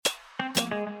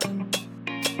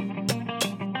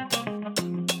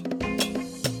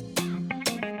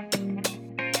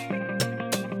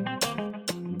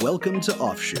Welcome to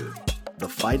Offshoot, the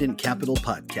Fident Capital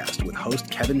podcast with host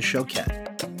Kevin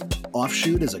Choquette.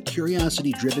 Offshoot is a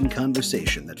curiosity-driven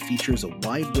conversation that features a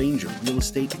wide range of real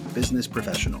estate and business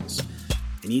professionals.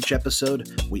 In each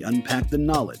episode, we unpack the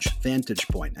knowledge, vantage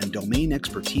point, and domain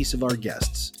expertise of our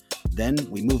guests. Then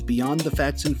we move beyond the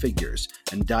facts and figures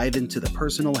and dive into the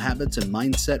personal habits and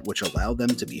mindset which allow them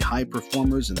to be high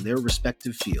performers in their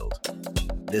respective field.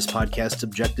 This podcast's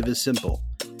objective is simple: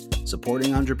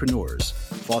 supporting entrepreneurs,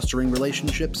 fostering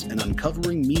relationships, and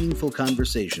uncovering meaningful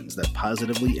conversations that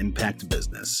positively impact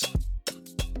business.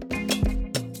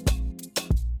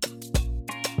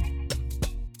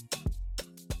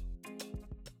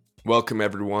 Welcome,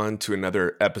 everyone, to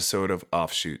another episode of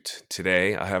Offshoot.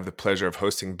 Today, I have the pleasure of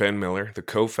hosting Ben Miller, the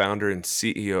co-founder and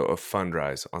CEO of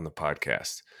Fundrise, on the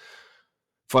podcast.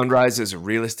 Fundrise is a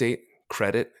real estate,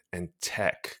 credit, and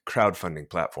tech crowdfunding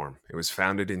platform. It was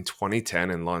founded in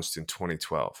 2010 and launched in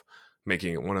 2012,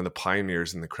 making it one of the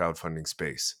pioneers in the crowdfunding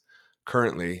space.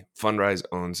 Currently, Fundrise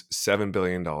owns $7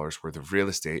 billion worth of real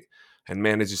estate and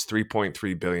manages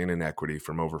 $3.3 billion in equity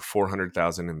from over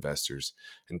 400,000 investors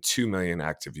and 2 million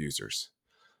active users.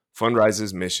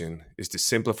 Fundrise's mission is to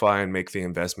simplify and make the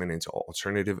investment into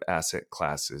alternative asset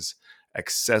classes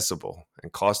accessible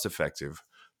and cost-effective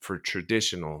for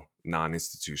traditional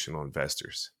non-institutional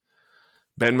investors.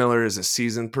 Ben Miller is a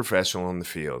seasoned professional in the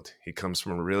field. He comes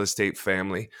from a real estate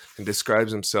family and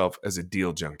describes himself as a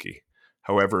deal junky.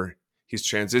 However, he's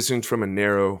transitioned from a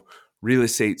narrow, real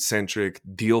estate-centric,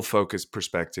 deal-focused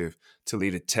perspective to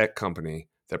lead a tech company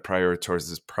that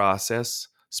prioritizes process,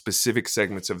 specific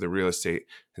segments of the real estate,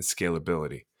 and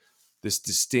scalability. This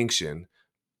distinction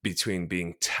between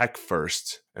being tech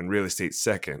first and real estate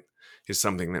second is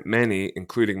something that many,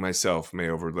 including myself, may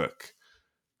overlook.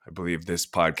 I believe this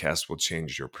podcast will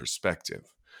change your perspective.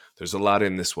 There's a lot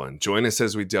in this one. Join us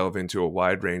as we delve into a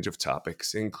wide range of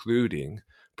topics, including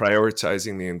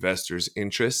prioritizing the investor's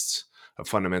interests, a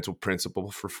fundamental principle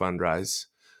for Fundrise.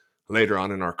 Later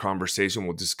on in our conversation,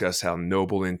 we'll discuss how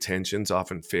noble intentions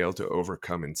often fail to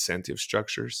overcome incentive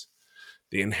structures,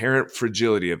 the inherent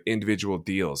fragility of individual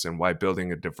deals, and why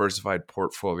building a diversified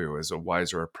portfolio is a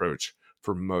wiser approach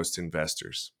for most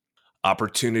investors.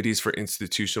 Opportunities for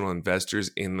institutional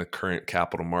investors in the current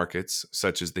capital markets,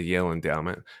 such as the Yale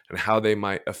Endowment, and how they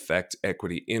might affect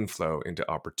equity inflow into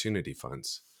opportunity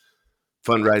funds.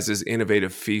 Fundrise's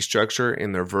innovative fee structure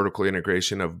in their vertical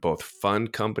integration of both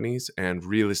fund companies and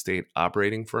real estate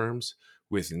operating firms,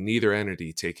 with neither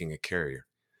entity taking a carrier.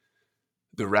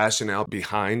 The rationale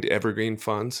behind evergreen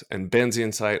funds, and Ben's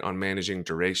insight on managing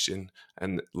duration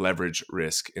and leverage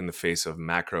risk in the face of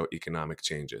macroeconomic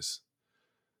changes.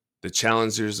 The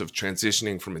challenges of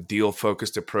transitioning from a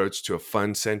deal-focused approach to a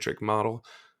fund-centric model,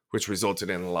 which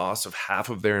resulted in the loss of half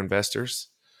of their investors.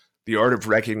 The art of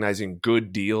recognizing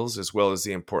good deals, as well as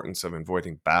the importance of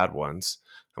avoiding bad ones,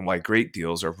 and why great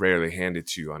deals are rarely handed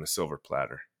to you on a silver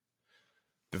platter.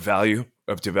 The value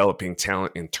of developing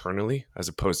talent internally as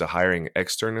opposed to hiring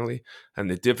externally, and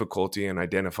the difficulty in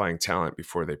identifying talent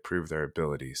before they prove their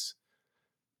abilities.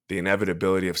 The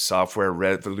inevitability of software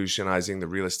revolutionizing the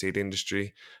real estate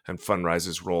industry and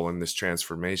Fundrise's role in this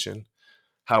transformation.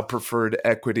 How preferred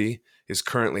equity is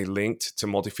currently linked to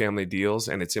multifamily deals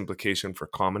and its implication for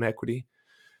common equity.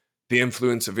 The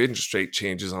influence of interest rate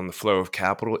changes on the flow of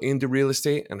capital into real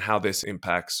estate and how this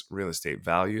impacts real estate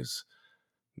values.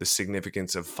 The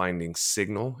significance of finding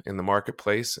signal in the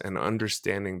marketplace and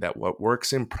understanding that what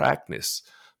works in practice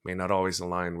may not always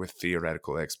align with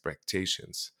theoretical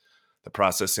expectations. The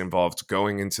process involves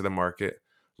going into the market,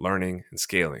 learning, and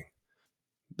scaling.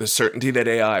 The certainty that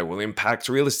AI will impact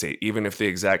real estate, even if the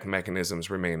exact mechanisms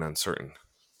remain uncertain.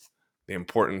 The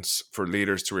importance for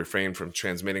leaders to refrain from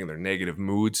transmitting their negative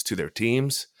moods to their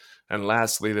teams. And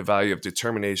lastly, the value of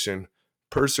determination,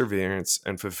 perseverance,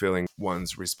 and fulfilling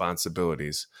one's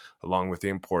responsibilities, along with the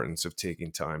importance of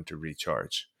taking time to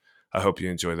recharge. I hope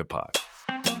you enjoy the pod.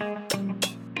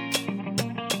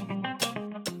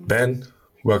 Ben,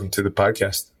 welcome to the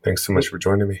podcast. Thanks so much for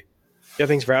joining me. Yeah,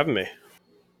 thanks for having me.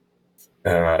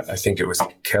 I think it was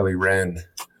Kelly Wren,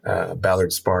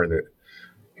 Ballard Spar, that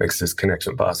makes this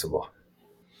connection possible.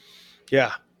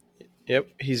 Yeah. Yep.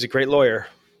 He's a great lawyer.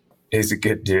 He's a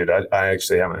good dude. I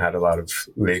actually haven't had a lot of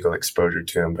legal exposure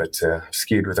to him, but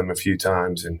skied with him a few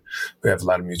times, and we have a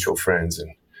lot of mutual friends.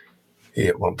 And he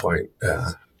at one point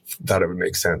thought it would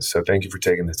make sense. So thank you for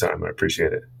taking the time. I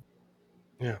appreciate it.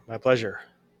 Yeah, my pleasure.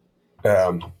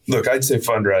 Look, I'd say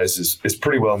Fundrise is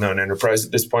pretty well-known enterprise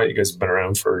at this point. You guys have been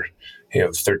around for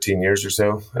 13 years or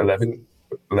so, 11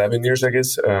 years, I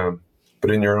guess. But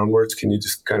in your own words, can you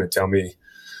just kind of tell me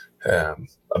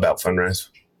about Fundrise?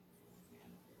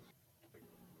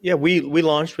 Yeah, we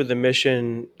launched with a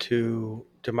mission to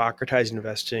democratize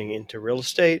investing into real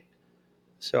estate.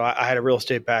 So I had a real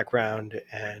estate background,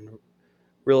 and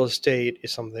real estate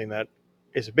is something that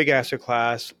is a big asset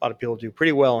class. A lot of people do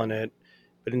pretty well in it,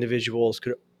 but individuals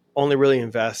could only really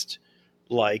invest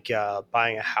like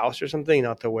buying a house or something,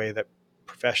 not the way that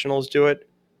professionals do it,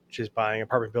 which is buying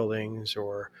apartment buildings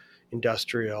or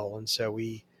industrial. And so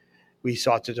we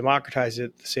sought to democratize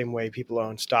it the same way people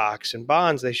own stocks and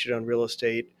bonds. They should own real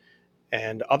estate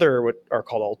and other what are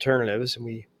called alternatives. And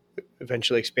we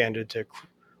eventually expanded to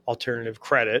alternative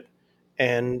credit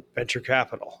and venture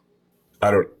capital. I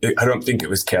don't think it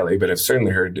was Kelly, but I've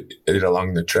certainly heard it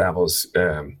along the travels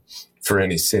for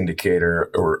any syndicator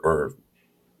or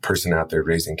person out there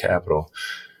raising capital.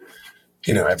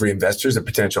 Every investor is a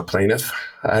potential plaintiff.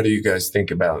 How do you guys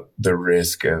think about the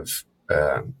risk of,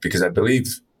 because I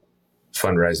believe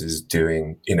Fundrise is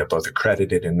doing, both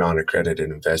accredited and non-accredited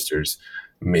investors,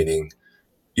 meaning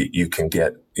you can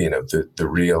get, the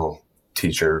real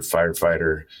teacher,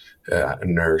 firefighter,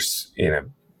 nurse,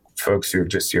 folks who are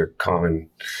just your common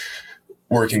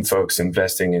working folks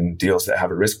investing in deals that have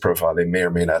a risk profile they may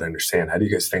or may not understand. How do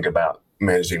you guys think about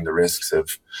managing the risks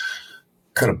of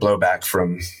kind of blowback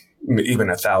from even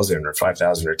 $1,000 or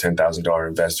 $5,000 or $10,000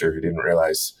 investor who didn't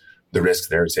realize the risk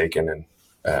they were taking and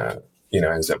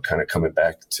ends up kind of coming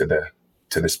back to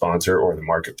the sponsor or the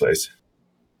marketplace?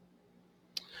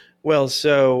 Well,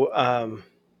 so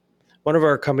one of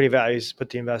our company values is put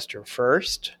the investor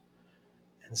first.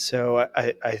 And so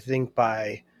I think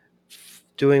by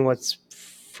doing what's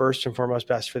first and foremost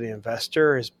best for the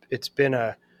investor, it's been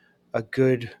a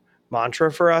good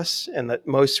mantra for us, and that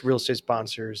most real estate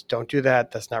sponsors don't do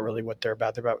that. That's not really what they're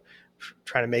about. They're about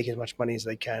trying to make as much money as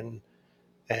they can.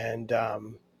 And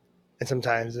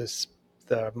sometimes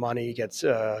the money gets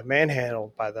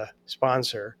manhandled by the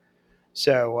sponsor.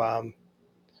 So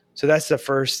that's the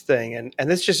first thing. And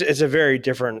it's a very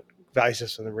different value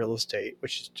system than real estate,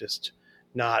 which is just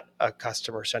not a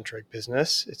customer-centric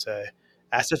business. It's a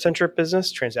asset-centric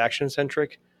business,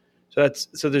 transaction-centric.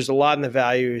 So there's a lot in the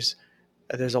values.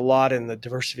 There's a lot in the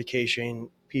diversification.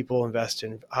 People invest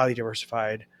in highly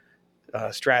diversified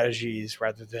strategies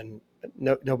rather than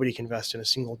nobody can invest in a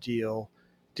single deal.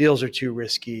 Deals are too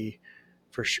risky,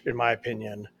 in my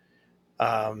opinion.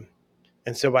 And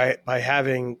so by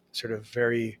having sort of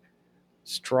very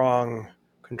strong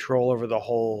control over the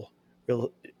whole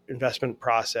real investment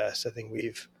process, I think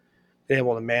we've been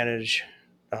able to manage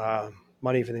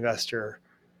money for the investor,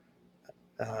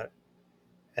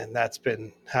 and that's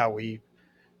been how we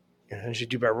should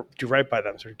do right by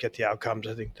them, sort of get the outcomes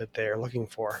I think that they are looking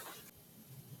for.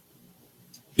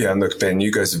 Yeah, and look, Ben,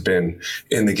 you guys have been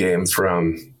in the game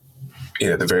from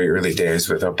the very early days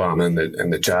with Obama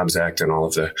and the Jobs Act and all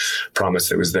of the promise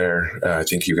that was there. I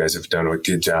think you guys have done a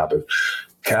good job of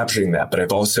capturing that, but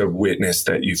I've also witnessed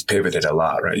that you've pivoted a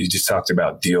lot, right? You just talked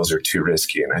about deals are too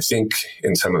risky. And I think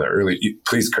in some of the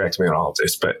please correct me on all of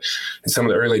this, but in some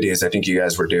of the early days, I think you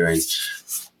guys were doing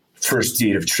first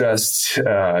deed of trust,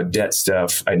 debt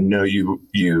stuff. I know you,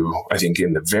 I think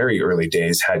in the very early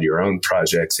days had your own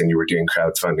projects and you were doing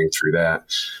crowdfunding through that.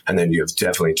 And then you have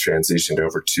definitely transitioned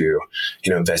over to,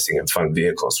 investing in fund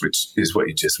vehicles, which is what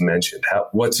you just mentioned.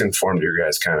 What's informed your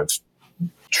guys' kind of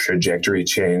trajectory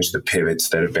change, the pivots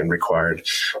that have been required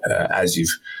as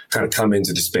you've kind of come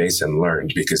into the space and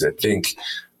learned? Because I think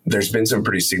there's been some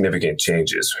pretty significant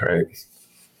changes, right?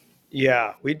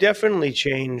 Yeah, we definitely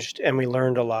changed, and we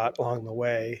learned a lot along the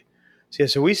way.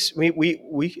 So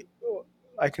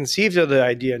I conceived of the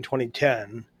idea in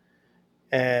 2010,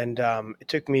 and it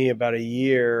took me about a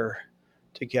year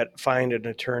to find an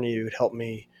attorney who would help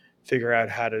me figure out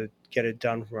how to get it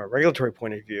done from a regulatory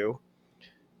point of view.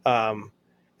 And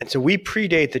so we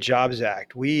predate the Jobs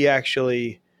Act. We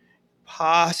actually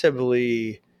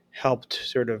possibly helped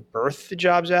sort of birth the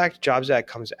Jobs Act. Jobs Act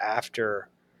comes after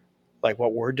like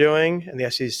what we're doing, and the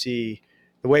SEC,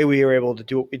 the way we were able to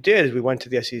do what we did is we went to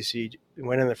the SEC, we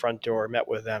went in the front door, met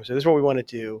with them. So this is what we want to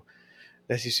do.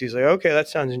 The SEC is like, okay, that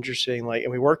sounds interesting.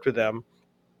 And we worked with them,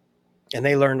 and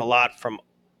they learned a lot from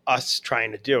us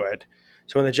trying to do it.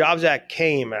 So when the Jobs Act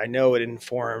came, I know it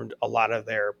informed a lot of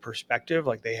their perspective.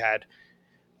 Like they had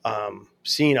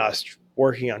seen us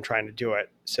working on trying to do it.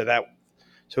 So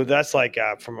that's like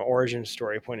from an origin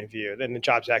story point of view. Then the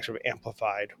Jobs Act sort of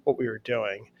amplified what we were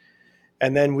doing.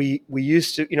 And then we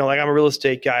used to, I'm a real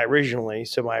estate guy originally.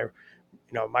 So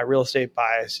my real estate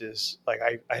bias is like,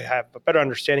 I have a better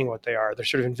understanding of what they are. They're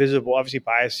sort of invisible. Obviously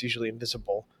bias is usually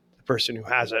invisible, the person who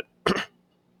has it.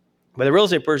 But the real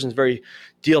estate person is very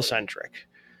deal centric.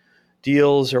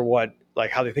 Deals are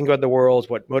how they think about the world,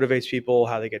 what motivates people,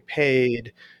 how they get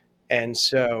paid. And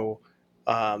so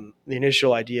the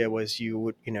initial idea was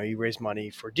you raise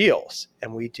money for deals,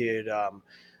 and we did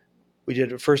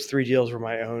the first 3 deals were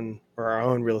our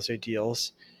own real estate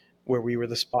deals, where we were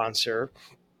the sponsor,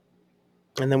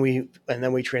 and then we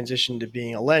transitioned to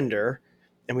being a lender,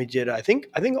 and we did I think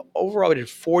overall we did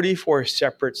 44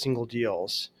 separate single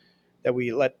deals that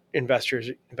we let investors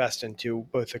invest into,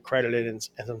 both accredited and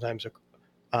sometimes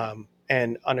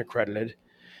and unaccredited.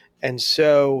 And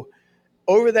so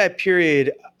over that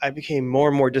period, I became more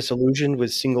and more disillusioned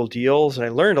with single deals, and I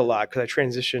learned a lot because I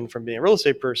transitioned from being a real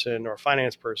estate person or a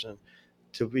finance person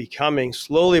to becoming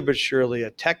slowly but surely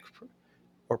a tech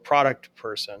or product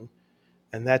person.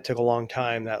 And that took a long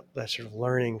time, that sort of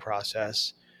learning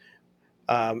process.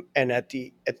 And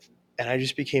I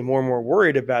just became more and more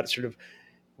worried about sort of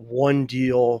one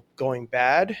deal going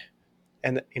bad.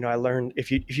 And, I learned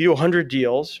if you do 100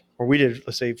 deals, or we did,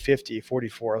 let's say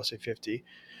 44, let's say 50,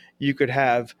 you could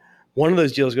have one of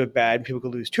those deals go bad and people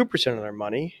could lose 2% of their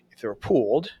money if they were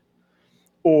pooled,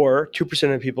 or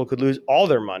 2% of people could lose all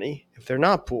their money if they're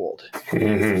not pooled.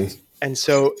 Mm-hmm. And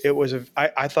so it was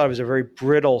I thought it was a very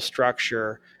brittle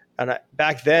structure. And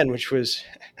back then, which was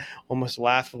almost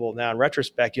laughable now in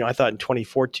retrospect, I thought in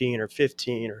 2014 or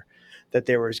 15 that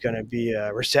there was going to be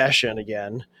a recession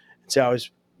again. And so I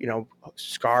was,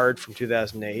 scarred from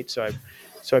 2008. So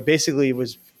I basically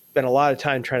spent a lot of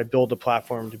time trying to build a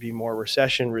platform to be more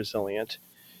recession resilient.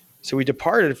 So we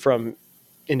departed from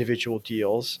individual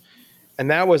deals, and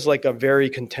that was like a very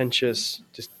contentious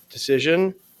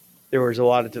decision. There was a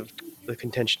lot of the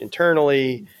contention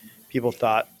internally. People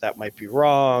thought that might be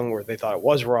wrong, or they thought it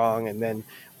was wrong. And then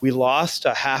we lost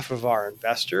half of our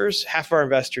investors. Half of our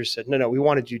investors said, no, we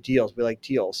want to do deals. We like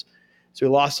deals. So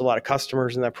we lost a lot of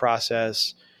customers in that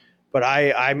process. But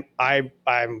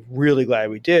I'm really glad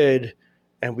we did.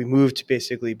 And we moved to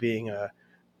basically being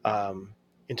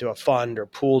into a fund or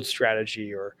pooled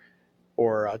strategy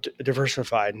or a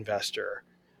diversified investor.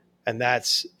 And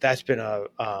that's been a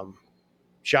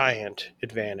giant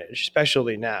advantage,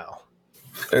 especially now.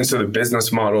 And so the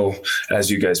business model, as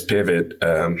you guys pivot,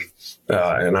 and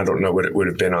I don't know what it would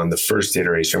have been on the first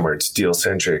iteration where it's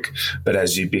deal-centric, but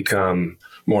as you become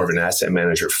more of an asset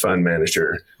manager, fund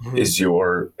manager, mm-hmm. is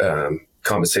your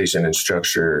compensation and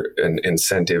structure and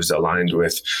incentives aligned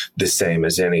with the same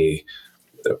as any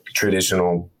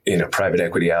traditional, private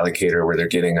equity allocator, where they're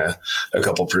getting a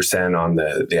couple percent on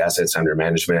the assets under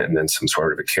management and then some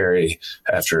sort of a carry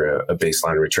after a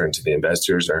baseline return to the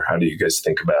investors? Or how do you guys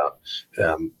think about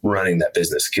running that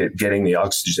business, getting the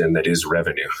oxygen that is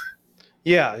revenue?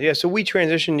 Yeah. So we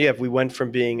transitioned. We went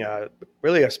from being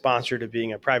really a sponsor to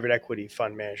being a private equity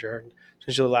fund manager,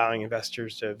 essentially allowing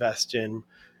investors to invest in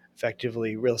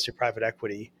effectively real estate private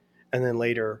equity, and then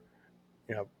later,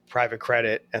 private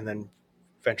credit, and then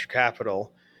venture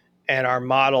capital. And our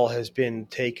model has been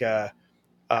take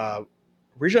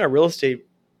regional real estate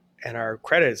and our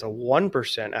credit is a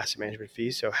 1% asset management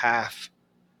fee, so half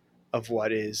of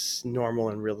what is normal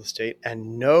in real estate,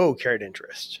 and no carried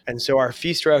interest. And so our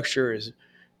fee structure is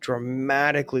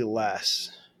dramatically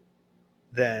less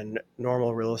than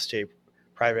normal real estate,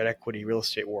 private equity real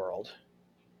estate world.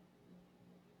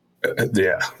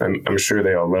 Yeah, I'm sure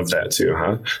they all love that too,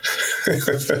 huh?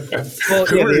 Well,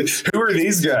 who are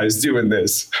these guys doing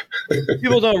this?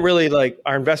 People don't really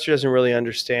our investor doesn't really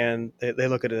understand. They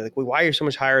look at it like, well, why are you so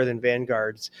much higher than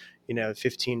Vanguard's,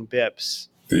 15 bips?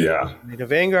 Yeah.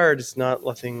 Vanguard is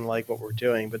nothing like what we're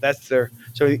doing, but that's so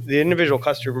the individual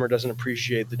customer doesn't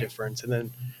appreciate the difference. And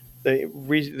then the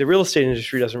real estate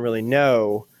industry doesn't really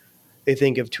know. They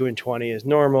think of 2 and 20 as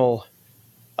normal.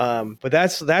 But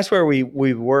that's where we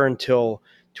were until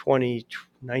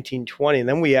 2019, 20. And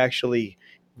then we actually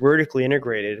vertically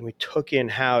integrated and we took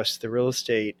in-house the real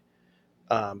estate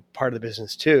part of the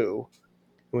business too.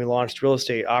 And we launched real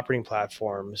estate operating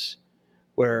platforms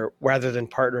where, rather than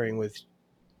partnering with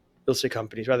real estate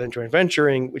companies, rather than joint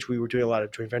venturing, which we were doing a lot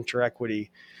of joint venture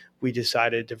equity, we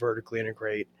decided to vertically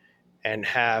integrate and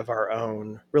have our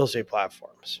own real estate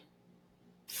platforms.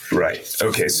 Right.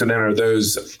 Okay. So then are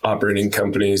those operating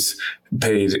companies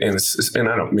paid and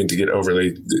I don't mean to get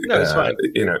overly, fine.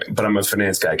 But I'm a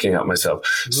finance guy. I can't help myself.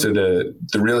 Mm-hmm. So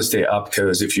the real estate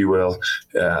opcos, if you will,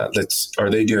 are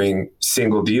they doing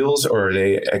single deals, or are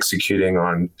they executing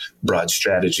on broad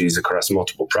strategies across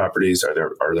multiple properties? Are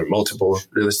there multiple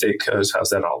real estate cos? How's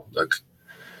that all look?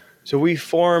 So we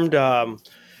formed, I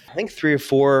think 3 or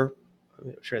 4, I'm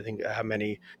not sure I think how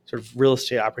many sort of real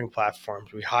estate operating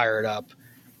platforms. We hired up.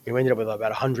 We ended up with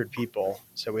about 100 people.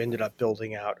 So we ended up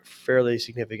building out a fairly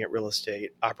significant real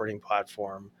estate operating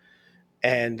platform.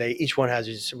 And each one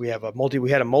has, we had a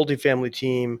multifamily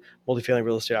team, multifamily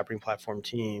real estate operating platform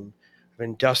team.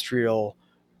 industrial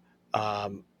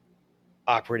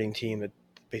operating team that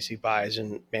basically buys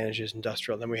and manages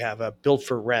industrial. Then we have a build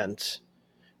for rent,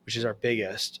 which is our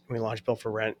biggest. We launched build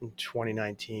for rent in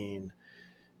 2019.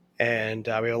 And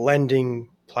we have a lending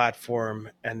platform,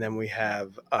 and then we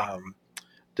have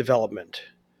development,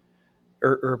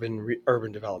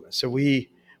 urban development. So we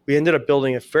ended up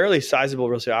building a fairly sizable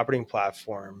real estate operating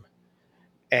platform,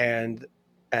 and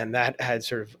that had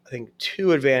sort of, I think,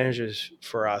 two advantages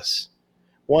for us.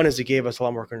 One is it gave us a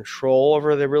lot more control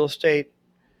over the real estate,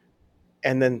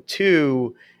 and then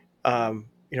two, the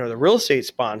real estate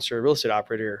sponsor, real estate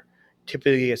operator,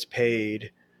 typically gets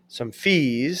paid some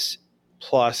fees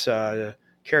plus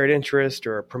carried interest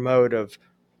or a promote of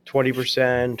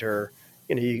 20%, or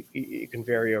you can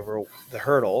vary over the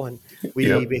hurdle. And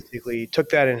we basically took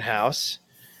that in house,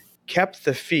 kept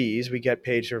the fees. We get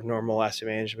paid sort of normal asset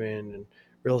management and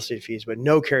real estate fees, but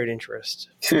no carried interest.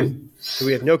 So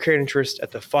we have no carried interest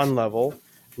at the fund level,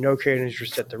 no carried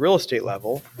interest at the real estate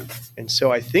level. And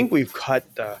so I think we've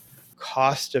cut the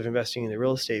cost of investing in the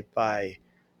real estate by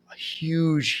a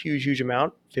huge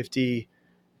amount,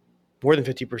 more than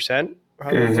 50%,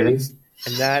 probably.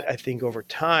 And that, I think, over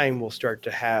time will start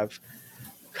to have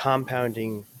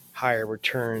compounding higher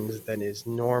returns than is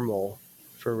normal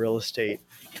for real estate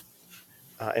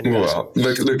investment. Well,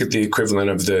 look at the equivalent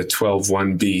of the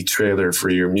 12(1)(b) trailer for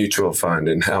your mutual fund,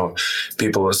 and how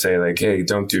people will say, like, hey,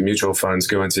 don't do mutual funds,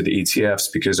 go into the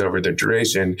ETFs because over the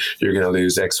duration, you're going to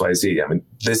lose XYZ. I mean,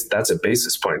 that's a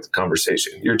basis point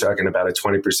conversation. You're talking about a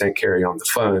 20% carry on the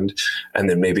fund, and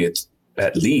then maybe it's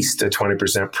at least a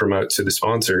 20% promote to the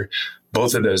sponsor.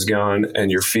 Both of those gone, and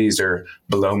your fees are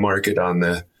below market on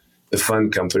the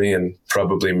fund company, and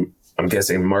probably, I'm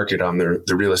guessing, market on the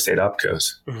real estate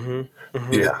opcos.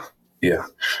 Yeah.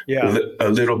 A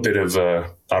little bit of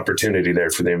opportunity there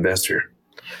for the investor.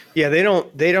 Yeah, they don't.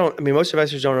 I mean, most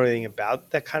investors don't know anything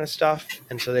about that kind of stuff,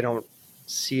 and so they don't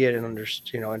see it and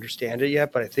understand it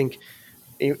yet. But I think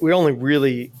we only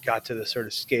really got to the sort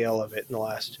of scale of it in the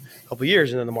last couple of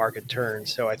years, and then the market turned.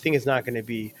 So I think it's not going to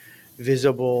be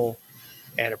visible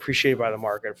and appreciated by the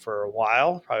market for a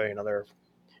while, probably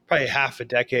half a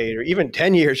decade, or even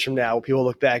 10 years from now, people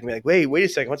look back and be like, wait a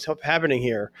second, what's happening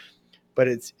here? But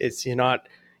it's not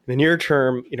in the near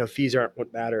term, fees aren't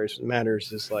what matters. What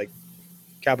matters is like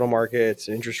capital markets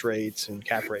and interest rates and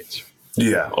cap rates.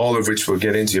 Yeah, all of which we'll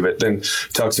get into. But then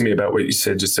talk to me about what you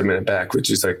said just a minute back, which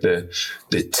is like the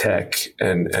tech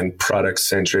and product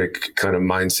centric kind of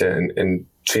mindset, and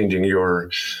changing your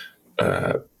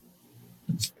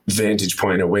vantage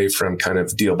point away from kind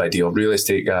of deal by deal real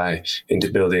estate guy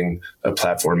into building a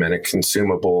platform and a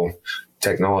consumable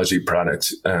technology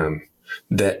product.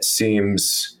 That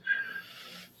seems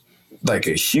like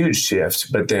a huge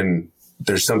shift, but then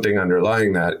there's something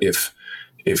underlying that.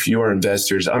 If you are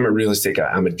investors, I'm a real estate guy,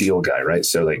 I'm a deal guy, right?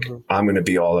 So like, I'm going to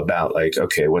be all about like,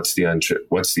 okay, what's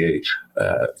the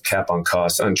cap on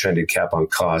cost, untrended cap on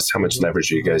cost? How much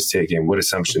leverage are you guys taking? What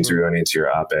assumptions are going into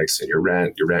your OPEX and your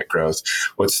rent growth?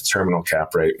 What's the terminal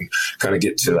cap rate? And kind of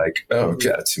get to like, oh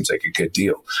God, it seems like a good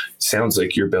deal. Sounds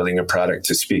like you're building a product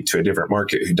to speak to a different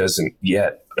market who doesn't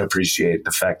yet appreciate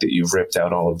the fact that you've ripped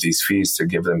out all of these fees to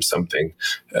give them something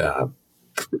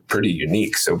pretty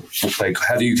unique. So like,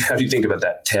 how do you think about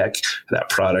that tech, that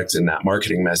product, and that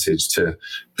marketing message to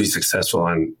be successful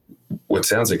on what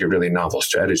sounds like a really novel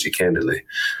strategy, candidly?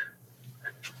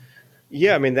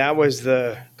 Yeah. I mean, that was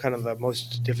the kind of the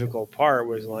most difficult part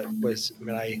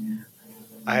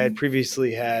I had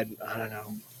previously had,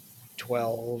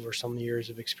 12 or some years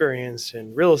of experience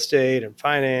in real estate and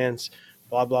finance,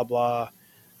 blah, blah, blah.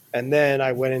 And then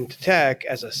I went into tech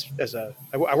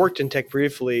I worked in tech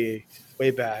briefly way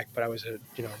back, but I was a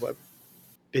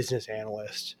business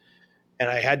analyst, and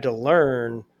I had to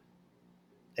learn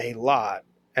a lot.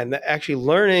 And actually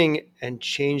learning and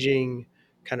changing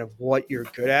kind of what you're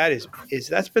good at is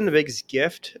that's been the biggest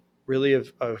gift really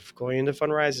of going into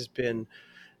Fundrise, has been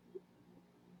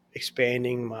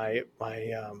expanding my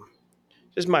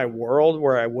just my world,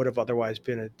 where I would have otherwise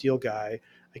been a deal guy.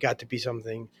 I got to be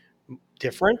something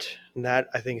different, and that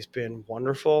I think has been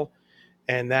wonderful.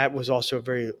 And that was also a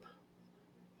very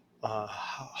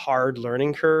hard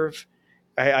learning curve.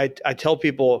 I tell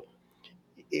people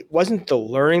it wasn't the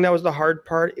learning that was the hard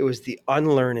part. It was the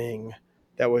unlearning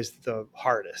that was the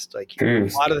hardest. Like a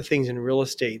lot of the things in real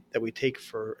estate that we take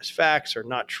for as facts are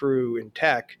not true in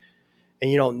tech.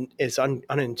 And, it's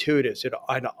unintuitive. So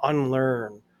I had to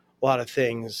unlearn a lot of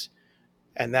things.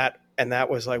 And that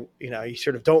was like, you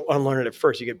sort of don't unlearn it at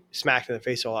first. You get smacked in the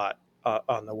face a lot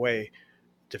on the way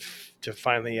to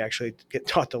finally actually get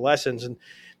taught the lessons.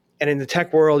 and in the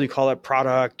tech world, you call it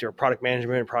product or product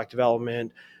management, product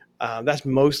development. That's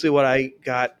mostly what I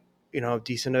got,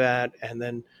 decent at. And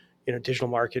then, digital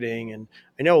marketing. And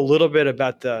I know a little bit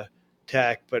about the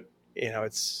tech, but, I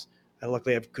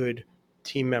luckily have good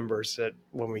team members that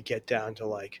when we get down to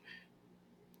like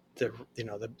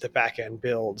the back end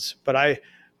builds. But I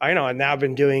know I've now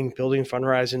been building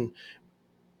Fundrise and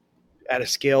at a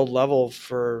scaled level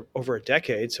for over a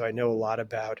decade. So I know a lot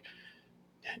about,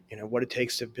 what it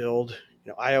takes to build,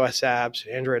 iOS apps,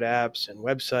 Android apps, and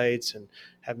websites, and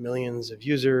have millions of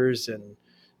users and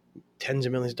tens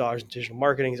of millions of dollars in digital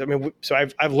marketing. I mean, so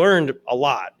I've learned a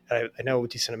lot. I know a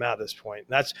decent amount at this point.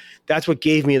 And that's what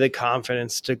gave me the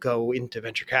confidence to go into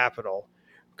venture capital,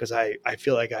 because I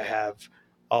feel like I have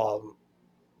a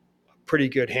pretty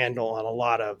good handle on a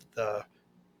lot of the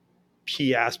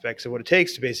key aspects of what it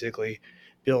takes to basically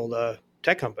build a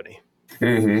tech company.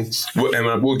 Mm-hmm.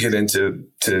 And we'll get into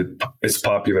it's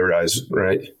popularized,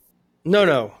 right?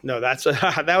 No.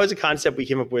 That was a concept we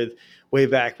came up with way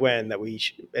back when that we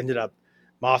ended up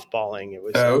mothballing. It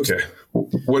was okay.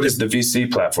 What is the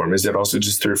VC platform? Is that also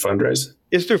just through Fundrise?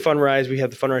 It's through Fundrise. We have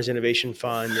the Fundrise Innovation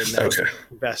Fund, and that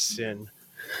invests in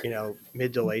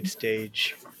mid to late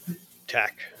stage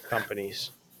tech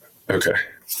companies. Okay.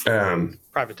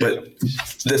 Private tech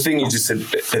companies. The thing you just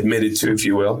admitted to, if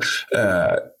you will,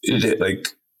 like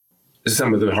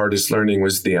some of the hardest learning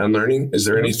was the unlearning. Is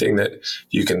there anything that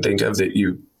you can think of that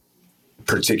you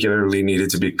particularly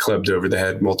needed to be clubbed over the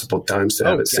head multiple times to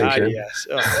have it sink in? Yes.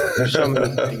 So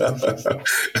many things.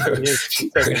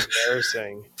 It's like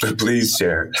embarrassing. But please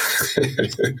share.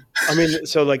 I mean,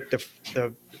 so like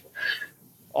the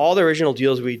all the original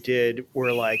deals we did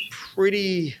were like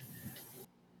pretty,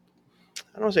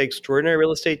 I don't want to say extraordinary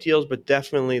real estate deals, but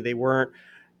definitely they weren't,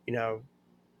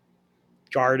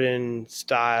 garden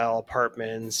style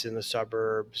apartments in the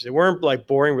suburbs. They weren't like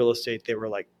boring real estate. They were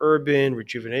like urban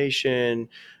rejuvenation.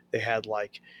 They had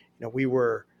like,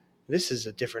 this is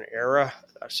a different era.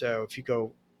 So if you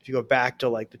go back to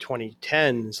like the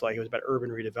 2010s, like it was about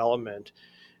urban redevelopment,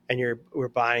 and we're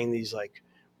buying these like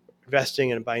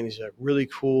investing and buying these really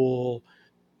cool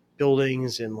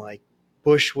buildings in like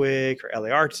Bushwick or LA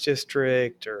Arts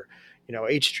District or,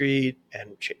 H Street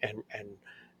and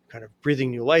kind of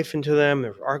breathing new life into them.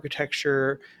 There was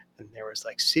architecture and there was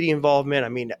like city involvement. I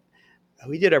mean,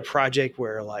 we did a project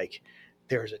where like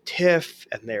there was a TIF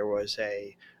and there was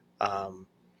a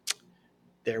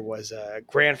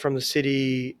grant from the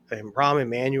city, and Rahm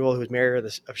Emanuel, who was mayor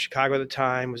of Chicago at the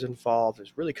time, was involved. It was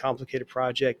a really complicated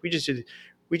project. We just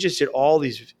did all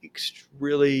these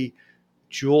really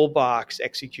jewel box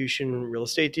execution real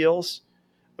estate deals.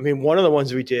 I mean, one of the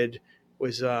ones we did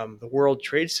was the World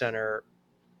Trade Center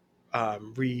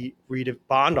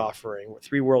bond offering with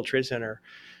 3 World Trade Center,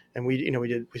 and we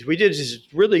did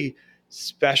just really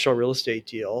special real estate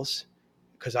deals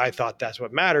because I thought that's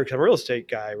what mattered because I'm a real estate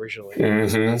guy originally.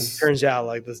 Mm-hmm. Turns out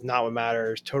like that's not what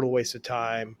matters. Total waste of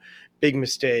time. Big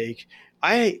mistake.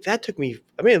 It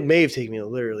may have taken me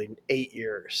literally 8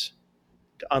 years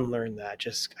to unlearn that.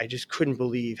 I just couldn't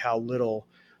believe how little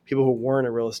people who weren't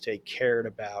in real estate cared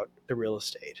about the real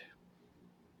estate.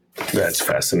 That's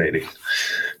fascinating.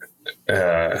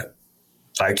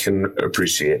 I can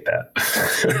appreciate that.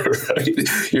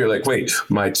 Right? You're like, wait,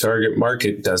 my target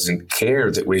market doesn't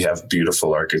care that we have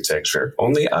beautiful architecture.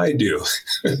 Only I do.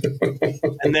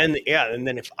 And then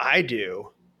if I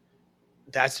do,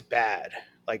 that's bad.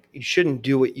 Like you shouldn't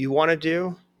do what you want to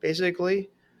do. Basically,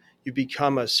 you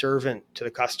become a servant to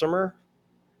the customer,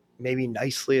 maybe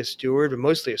nicely a steward, but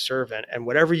mostly a servant. And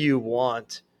whatever you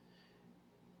want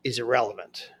is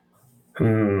irrelevant.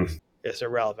 It's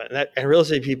irrelevant. And real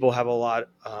estate people have a lot.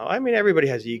 Everybody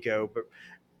has ego,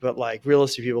 but like real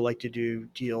estate people like to do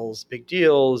big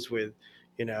deals with,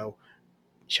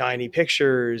 shiny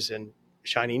pictures and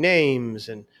shiny names,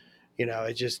 and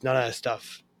it's just none of that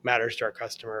stuff matters to our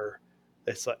customer.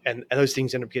 It's like, and those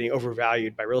things end up getting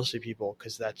overvalued by real estate people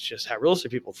because that's just how real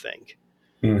estate people think.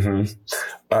 Mm-hmm.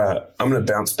 I'm going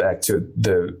to bounce back to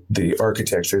the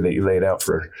architecture that you laid out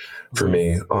for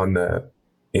me on the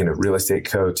real estate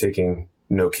co taking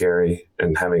no carry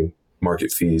and having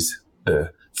market fees,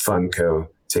 the fund co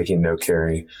taking no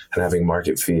carry and having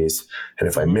market fees. And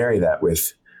if I marry that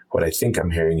with what I think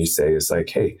I'm hearing you say is like,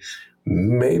 hey,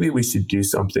 maybe we should do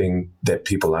something that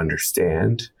people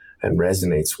understand and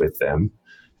resonates with them.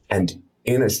 And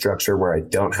in a structure where I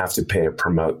don't have to pay a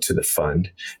promote to the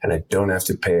fund and I don't have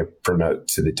to pay a promote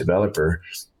to the developer,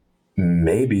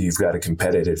 maybe you've got a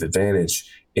competitive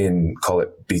advantage in, call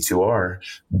it B2R,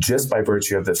 just by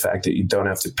virtue of the fact that you don't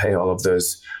have to pay all of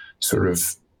those sort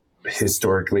of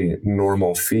historically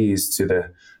normal fees to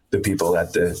the people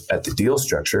at the deal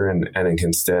structure and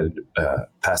instead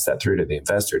pass that through to the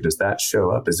investor. Does that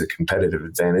show up as a competitive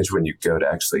advantage when you go to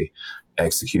actually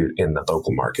execute in the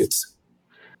local markets?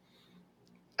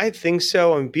 I think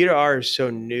so. And B2R is so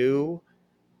new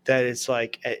that it's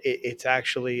like, it's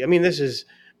actually, I mean, this is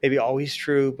maybe always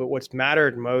true, but what's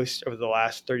mattered most over the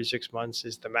last 36 months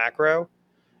is the macro.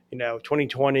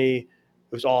 2020, it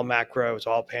was all macro, it was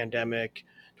all pandemic.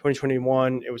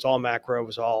 2021, it was all macro, it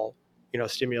was all,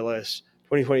 stimulus.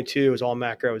 2022, it was all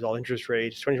macro, it was all interest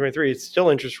rates. 2023, it's still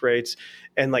interest rates.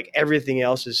 And like everything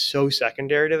else is so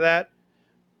secondary to that.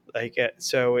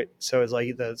 So it's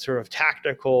like the sort of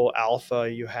tactical alpha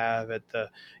you have at the,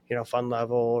 fund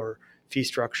level or fee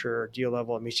structure or deal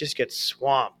level. I mean, it just gets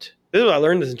swamped. I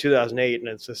learned this in 2008, and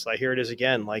it's just like, here it is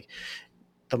again. Like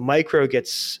the micro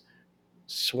gets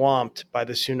swamped by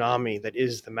the tsunami that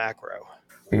is the macro.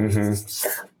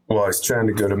 Mm-hmm. Well, I was trying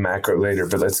to go to macro later,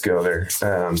 but let's go there.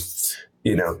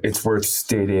 It's worth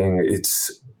stating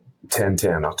it's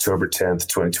 10/10, October 10th,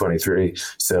 2023.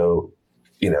 So,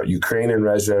 Ukraine and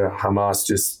Russia, Hamas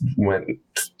just went,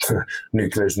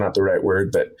 nuclear is not the right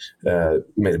word, but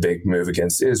made a big move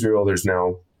against Israel. There's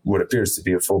now what appears to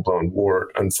be a full-blown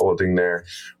war unfolding there.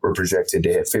 We're projected to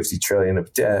hit 50 trillion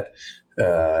of debt,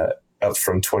 up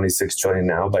from 26 trillion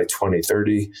now by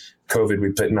 2030. COVID,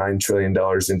 we put $9 trillion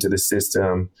into the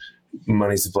system.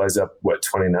 Money supply's up,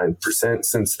 29%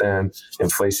 since then.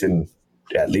 Inflation,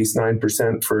 at least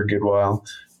 9% for a good while.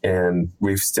 And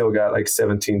we've still got like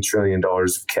 $17 trillion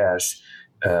of cash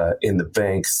in the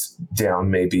banks,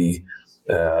 down maybe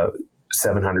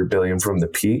 700 billion from the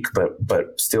peak,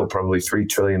 but still probably 3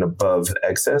 trillion above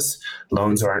excess.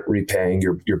 Loans aren't repaying.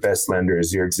 Your best lender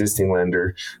is your existing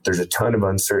lender. There's a ton of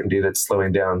uncertainty that's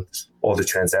slowing down all the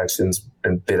transactions,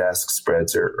 and bid-ask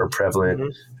spreads are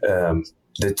prevalent. Mm-hmm.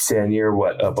 The 10-year,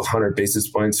 up 100 basis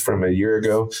points from a year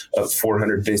ago, up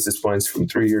 400 basis points from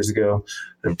 3 years ago,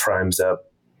 and prime's up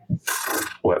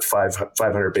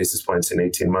 500 basis points in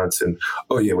 18 months. And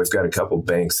we've got a couple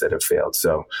banks that have failed.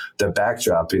 So the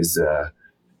backdrop is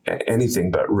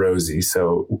anything but rosy.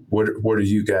 So what are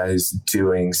you guys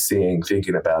doing, seeing,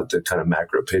 thinking about the kind of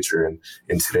macro picture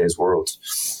in today's world?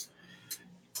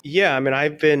 Yeah, I mean,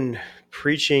 I've been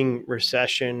preaching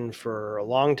recession for a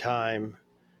long time,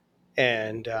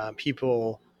 and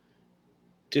people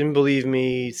didn't believe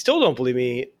me, still don't believe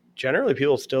me. Generally,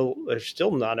 there's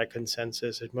still not a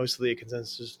consensus. It's mostly a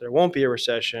consensus. There won't be a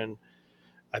recession.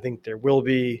 I think there will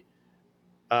be,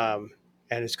 and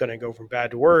it's going to go from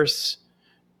bad to worse.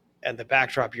 And the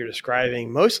backdrop you're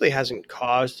describing mostly hasn't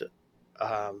caused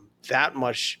that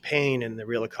much pain in the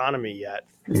real economy yet.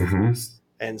 Mm-hmm.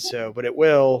 And so, but it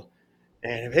will,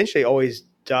 and eventually always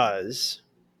does.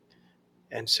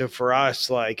 And so for us,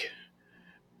 like,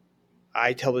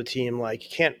 I tell the team,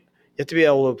 like, you have to be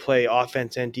able to play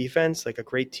offense and defense. Like, a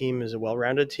great team is a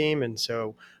well-rounded team. And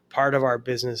so part of our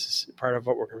business, part of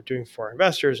what we're doing for our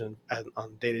investors and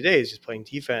on day-to-day is just playing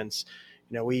defense.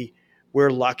 We're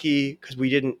lucky because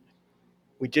we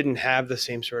didn't have the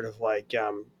same sort of we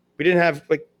didn't have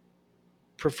like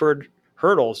preferred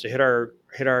hurdles to hit our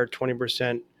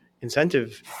 20%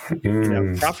 incentive,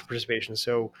 profit participation.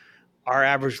 So our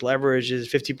average leverage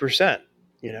is 50%,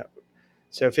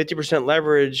 so 50%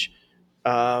 leverage,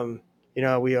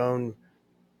 we own,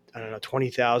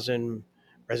 20,000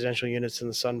 residential units in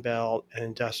the Sun Belt and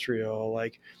industrial.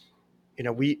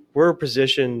 We're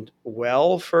positioned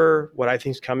well for what I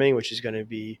think is coming, which is going to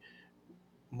be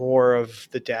more of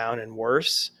the down and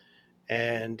worse.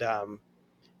 And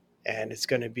it's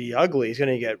going to be ugly. It's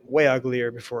going to get way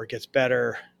uglier before it gets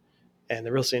better. And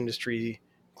the real estate industry,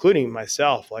 including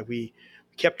myself, we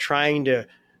kept trying to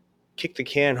kick the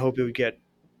can, hope it would get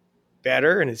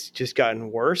better, and it's just gotten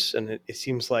worse. And it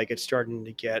seems like it's starting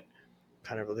to get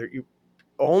kind of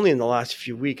only in the last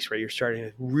few weeks, right? You're starting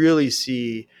to really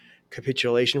see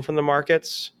capitulation from the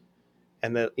markets,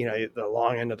 and the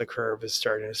long end of the curve is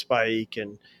starting to spike,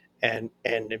 and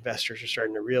investors are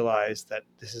starting to realize that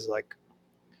this is like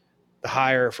the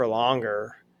higher for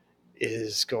longer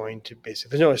is going to basically,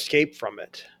 there's no escape from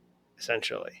it,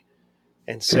 essentially.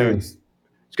 And so it's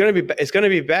going to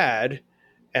be bad.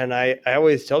 And I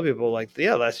always tell people,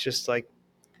 that's just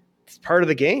it's part of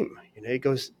the game.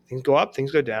 Things go up,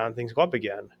 things go down, things go up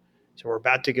again. So we're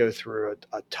about to go through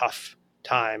a tough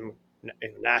time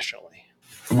nationally.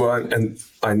 Well, and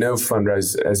I know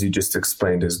Fundrise, as you just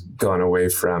explained, has gone away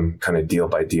from kind of deal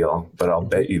by deal, but I'll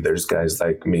bet you there's guys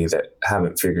like me that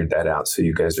haven't figured that out. So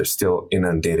you guys are still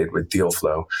inundated with deal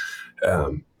flow.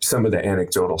 Some of the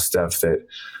anecdotal stuff that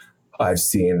I've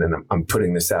seen, and I'm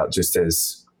putting this out just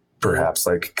as perhaps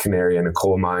like canary in a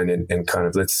coal mine, and kind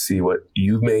of let's see what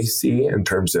you may see in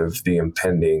terms of the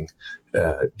impending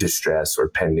distress or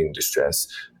pending distress.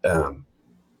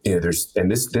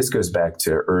 This goes back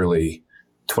to early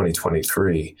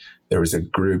 2023. There was a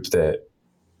group that,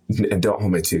 and don't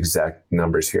hold me to exact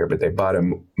numbers here, but they bought a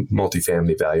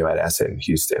multifamily value add asset in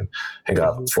Houston and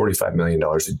got $45 million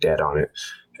of debt on it,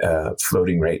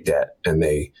 floating rate debt. And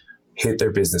they hit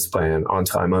their business plan on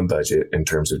time, on budget, in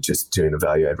terms of just doing a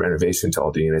value add renovation to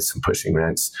all the units and pushing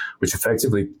rents, which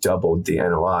effectively doubled the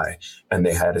NOI. And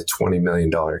they had a $20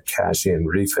 million cash in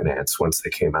refinance once they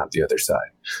came out the other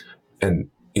side. And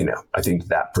I think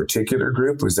that particular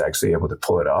group was actually able to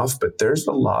pull it off, but there's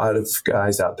a lot of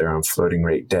guys out there on floating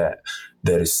rate debt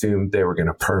that assumed they were going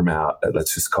to perm out at,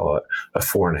 let's just call it a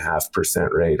 4.5%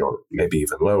 rate, or maybe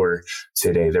even lower.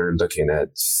 Today, they're looking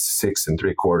at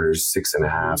 6.75%,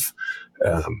 6.5%.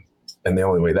 And the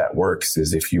only way that works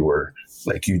is if you were,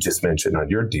 like you just mentioned on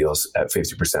your deals, at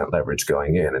 50% leverage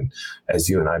going in. And as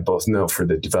you and I both know, for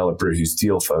the developer who's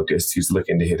deal focused, who's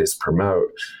looking to hit his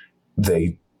promote,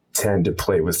 they tend to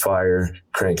play with fire,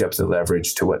 crank up the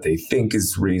leverage to what they think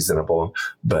is reasonable.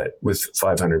 But with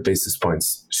 500 basis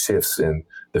points shifts in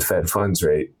the Fed funds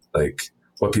rate, like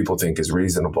what people think is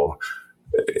reasonable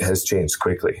has changed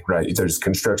quickly, right? There's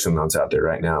construction loans out there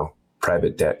right now,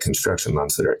 private debt construction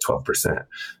loans that are at 12%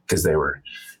 because they were,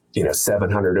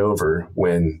 700 over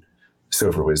when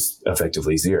SOFR was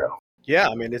effectively zero. Yeah,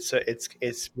 I mean, it's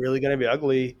really going to be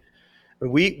ugly.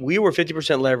 We were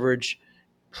 50% leverage.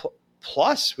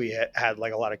 Plus, we had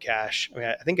like a lot of cash. I mean,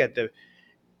 I think at it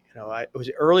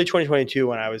was early 2022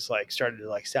 when I was like started to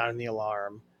like sound the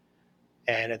alarm,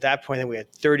 and at that point, then we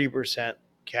had 30%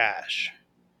 cash,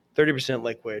 30%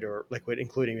 liquid,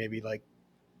 including maybe like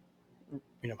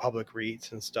public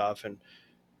REITs and stuff, and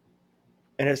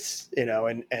it's I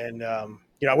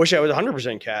wish I was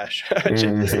 100% cash,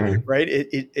 right?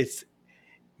 It's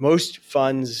most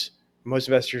funds, most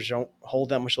investors don't hold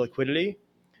that much liquidity,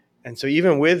 and so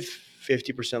even with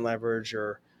 50% leverage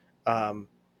or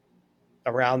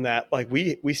around that, like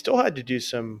we still had to do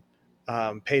some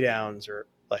pay downs, or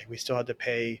like we still had to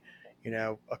pay,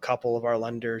 a couple of our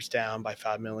lenders down by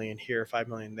 $5 million here, $5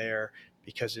 million there,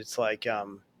 because it's like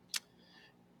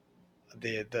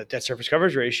the debt service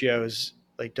coverage ratios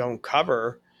like don't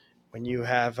cover when you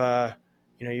have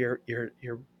your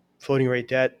floating rate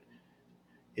debt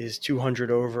is 200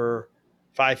 over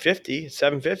 550,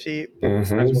 750,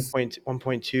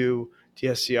 1.2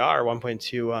 DSCR,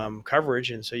 1.2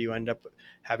 coverage. And so you end up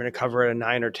having to cover at a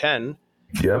 9 or 10.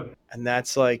 Yep. And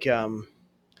that's like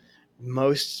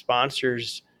most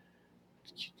sponsors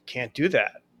can't do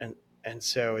that. And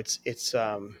so it's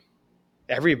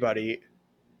everybody,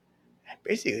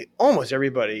 basically almost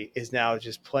everybody is now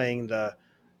just playing the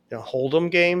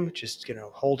hold'em game, just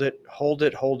hold it.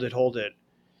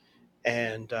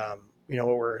 And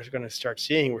what we're going to start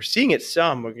seeing, we're seeing it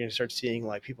some, we're going to start seeing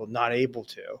like people not able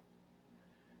to.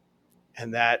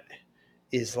 And that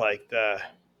is like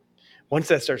once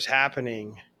that starts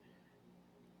happening,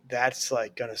 that's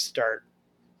like going to start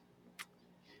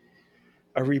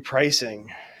a repricing.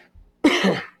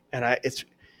 And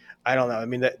I don't know. I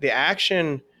mean, the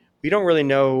action, we don't really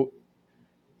know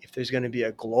if there's going to be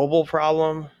a global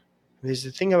problem. There's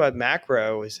the thing about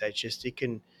macro is that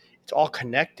it's all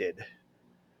connected.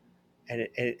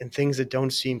 And things that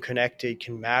don't seem connected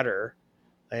can matter.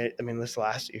 I mean,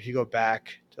 if you go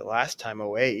back to the last time,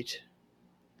 2008,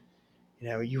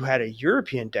 you had a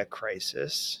European debt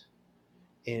crisis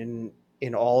in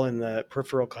the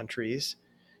peripheral countries,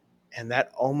 and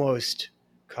that almost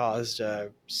caused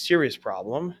a serious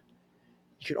problem.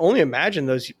 You can only imagine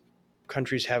those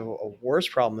countries have a worse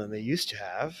problem than they used to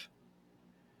have.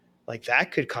 Like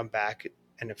that could come back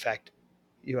and affect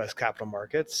U.S. capital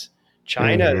markets.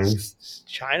 China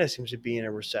seems to be in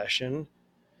a recession.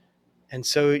 And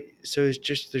so there's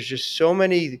just so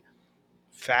many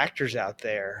factors out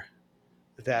there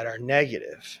that are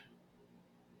negative.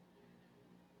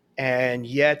 And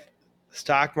yet the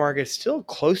stock market's still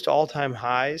close to all-time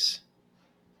highs.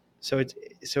 So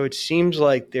it seems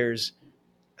like there's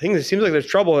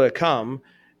trouble to come.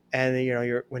 And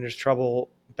when there's trouble,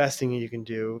 best thing you can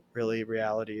do, really,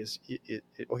 reality is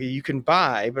okay, you can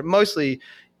buy, but mostly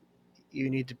you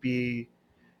need to be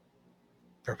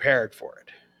prepared for it.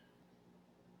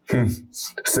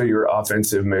 So your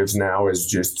offensive moves now is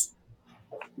just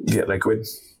get liquid?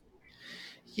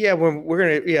 Yeah,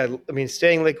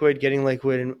 staying liquid, getting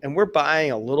liquid, and we're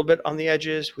buying a little bit on the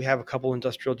edges. We have a couple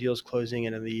industrial deals closing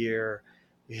in the year.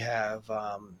 We have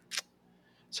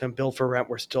some build for rent.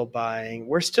 We're still buying.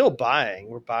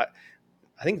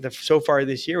 I think so far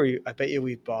this year, I bet you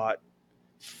we've bought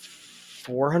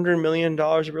 $400 million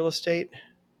of real estate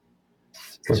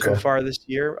so far this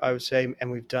year, I would say.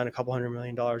 And we've done a couple $100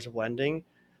 million of lending.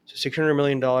 So $600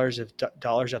 million of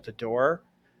dollars out the door.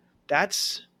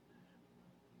 That's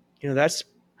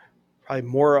probably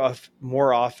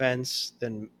more offense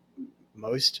than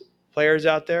most players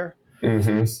out there.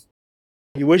 Mm-hmm.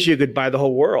 You wish you could buy the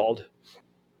whole world.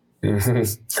 Mm-hmm.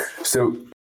 So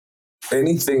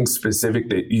anything specific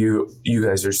that you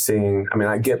guys are seeing? I mean,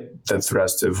 I get the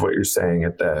thrust of what you're saying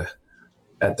at the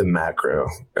macro,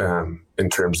 in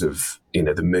terms of,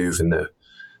 the move in the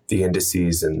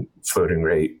indices and floating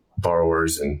rate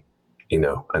borrowers and, a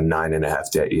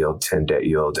 9.5 debt yield, 10 debt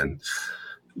yield, and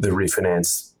the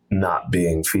refinance not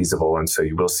being feasible. And so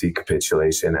you will see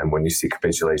capitulation. And when you see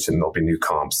capitulation, there'll be new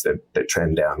comps that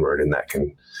trend downward, and that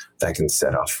can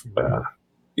set off,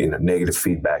 negative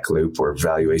feedback loop where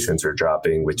valuations are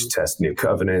dropping, which test new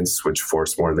covenants, which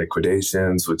force more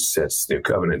liquidations, which sets new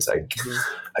covenants.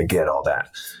 I get all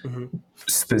that. Mm-hmm.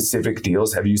 Specific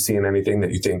deals. Have you seen anything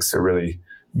that you think's a really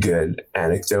good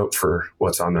anecdote for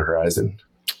what's on the horizon?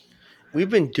 We've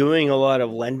been doing a lot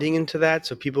of lending into that.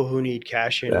 So people who need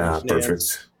cash in.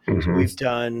 Perfect. Mm-hmm. So we've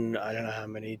done, I don't know how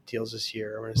many deals this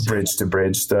year. I'm say bridge to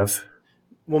bridge stuff.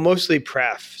 Well, mostly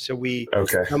pref. So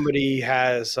somebody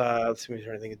has, let's see, I'm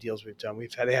trying to think of deals we've done.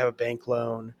 They have a bank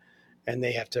loan, and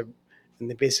they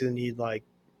basically need like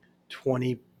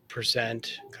 20%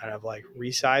 kind of like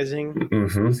resizing,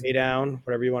 mm-hmm. pay down,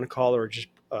 whatever you want to call it, or just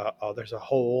there's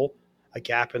a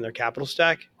gap in their capital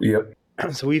stack. Yep.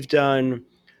 So we've done,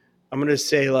 I'm going to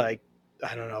say like,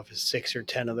 I don't know if it's 6 or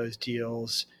 10 of those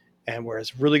deals, and where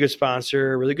it's really good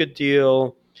sponsor, really good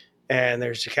deal, and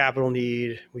there's a capital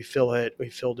need. We filled it,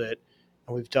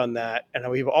 and we've done that. And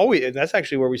that's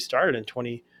actually where we started in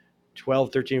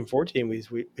 2012, 13, 14.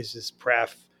 Is this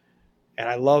pref. And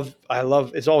I love,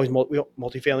 it's always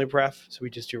multifamily pref. So we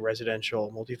just do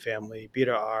residential, multifamily,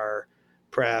 B2R,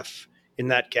 pref in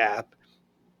that gap.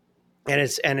 And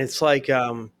it's like,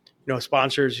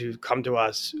 sponsors who come to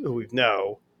us who we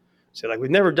know say like,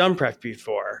 we've never done pref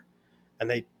before. And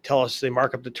they tell us, they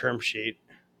mark up the term sheet.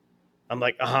 I'm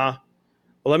like, well,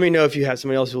 let me know if you have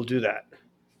somebody else who'll do that.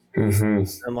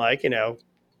 Mm-hmm. I'm like,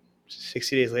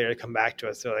 60 days later, they come back to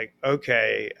us. They're like,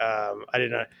 okay, I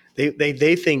didn't know.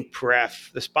 They think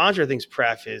pref, the sponsor thinks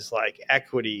pref is like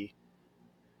equity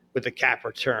with a cap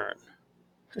return.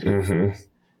 Mm-hmm.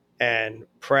 And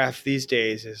pref these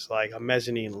days is like a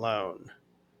mezzanine loan.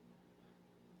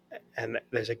 And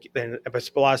but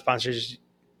a lot of sponsors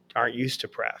aren't used to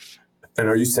pref. And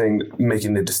are you saying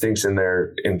making the distinction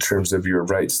there in terms of your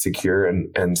rights to cure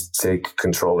and take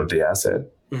control of the asset?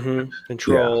 Mm-hmm.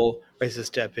 Control, rights to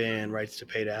step in, rights to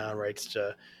pay down, rights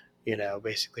to,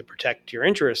 basically protect your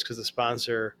interests, because the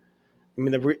sponsor,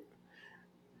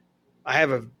 I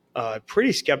have a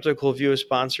pretty skeptical view of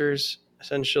sponsors,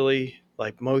 essentially.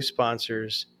 Like most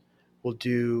sponsors will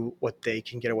do what they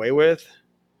can get away with.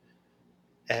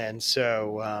 And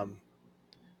so,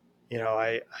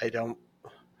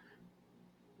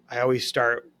 I always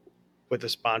start with the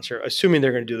sponsor, assuming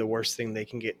they're going to do the worst thing they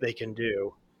can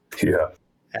do. Yeah.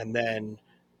 And then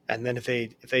if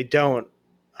they don't,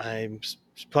 I'm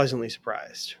pleasantly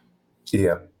surprised.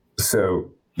 Yeah.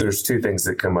 So there's two things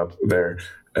that come up there.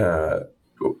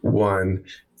 One,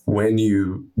 when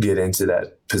you get into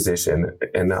that position,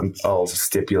 and I'll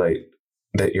stipulate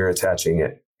that you're attaching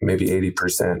it maybe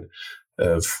 80%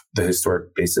 of the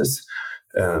historic basis,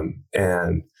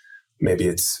 and maybe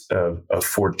it's a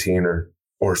 14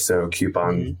 or so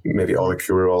coupon, mm-hmm. maybe all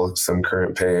accrual, some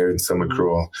current pay, and some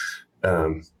accrual.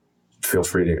 Feel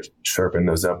free to sharpen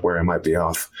those up where I might be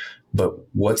off. But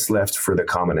what's left for the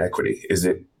common equity? Is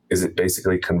it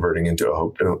basically converting into a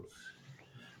hope note?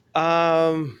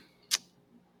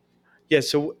 Yeah.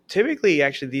 So typically,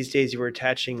 actually, these days you were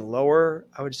attaching lower.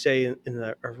 I would say in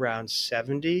the around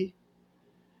 70.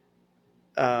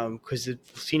 Because the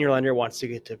senior lender needs to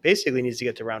get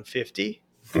to around 50.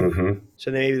 Mm-hmm. So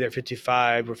maybe they're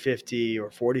 55 or 50 or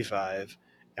 45,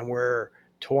 and we're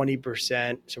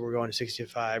 20%. So we're going to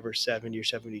 65 or 70 or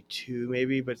 72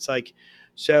 maybe. But it's like,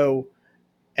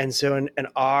 and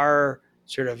our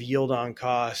sort of yield on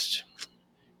cost,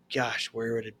 gosh,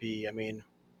 where would it be? I mean,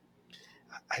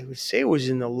 I would say it was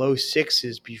in the low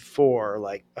 6s before,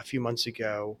 like a few months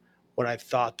ago, when I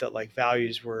thought that like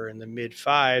values were in the mid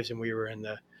 5s and we were in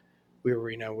the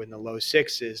low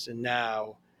 6s, and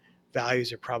now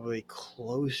values are probably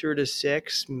closer to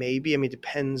 6, maybe. I mean,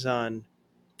 depends on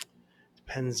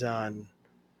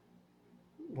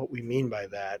what we mean by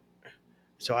that.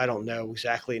 So I don't know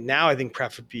exactly. Now I think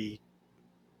pref would be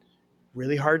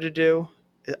really hard to do.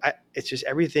 It's just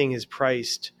everything is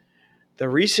priced. The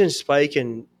recent spike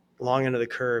in long end of the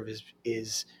curve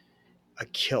is a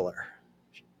killer,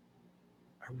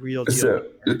 a real deal.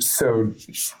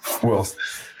 Well,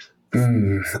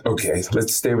 okay,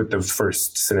 let's stay with the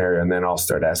first scenario, and then I'll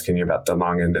start asking you about the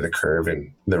long end of the curve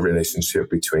and the relationship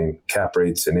between cap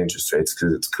rates and interest rates,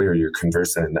 because it's clear you're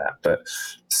conversant in that. But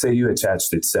say you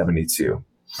attached at 72,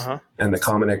 and the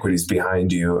common equity is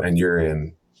behind you, and you're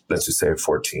in, let's just say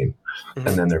 14,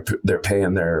 and then they're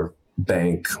paying their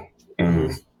bank.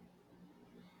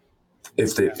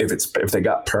 If they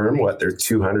got perm, they're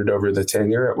 200 over the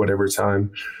 10-year at whatever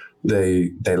time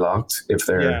they locked. If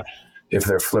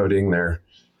they're floating, they're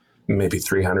maybe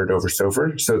 300 over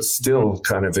SOFR. So it's still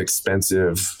kind of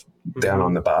expensive down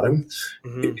on the bottom.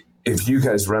 If you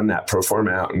guys run that pro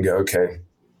forma out and go, okay,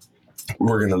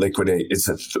 we're going to liquidate, it's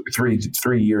a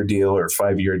 3-year deal or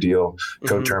 5-year deal,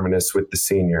 coterminous with the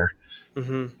senior.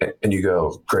 And you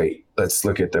go, great, let's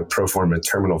look at the pro forma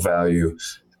terminal value,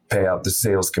 pay out the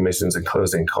sales commissions and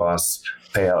closing costs,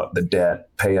 pay out the debt,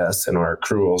 pay us and our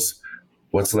accruals.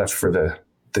 What's left for the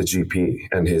GP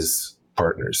and his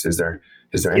partners? Is there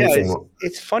anything?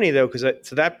 It's funny though, because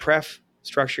so that pref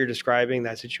structure you're describing,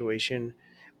 that situation,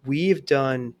 we've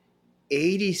done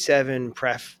 87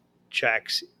 pref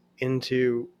checks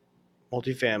into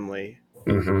multifamily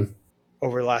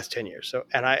over the last 10 years. So,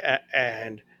 and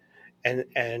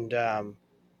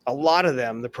a lot of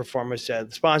them, the performer said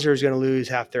the sponsor is going to lose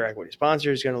half their equity.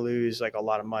 Sponsor is going to lose like a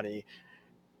lot of money.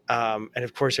 And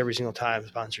of course, every single time the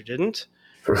sponsor didn't.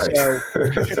 Right.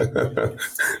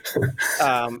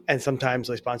 So, and sometimes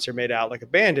the sponsor made out like a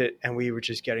bandit and we were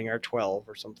just getting our 12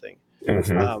 or something.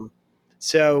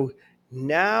 So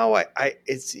now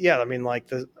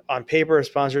on paper, a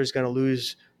sponsor is going to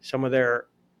lose some of their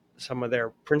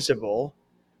principal.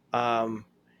 And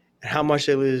how much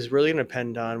they lose is really going to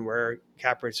depend on where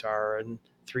cap rates are in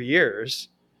 3 years.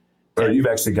 But you've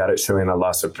actually got it showing a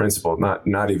loss of principal,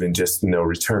 not even just no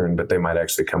return, but they might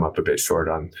actually come up a bit short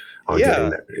on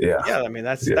getting there. I mean,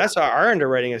 that's our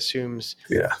underwriting assumes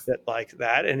that like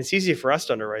that, and it's easy for us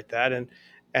to underwrite that. And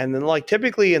then like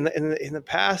typically in the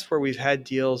past where we've had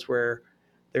deals where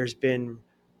there's been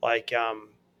like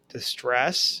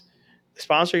distress, the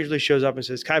sponsor usually shows up and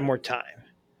says, "Can I have more time?"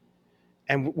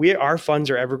 And our funds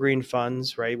are evergreen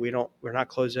funds, right? We're not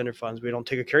closed-ended funds. We don't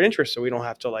take a carried interest, so we don't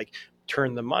have to like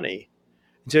turn the money.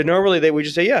 So normally we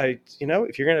just say, if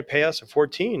you're going to pay us a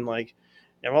 14, like,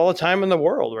 you have all the time in the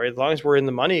world, right? As long as we're in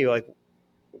the money, like,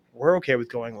 we're okay with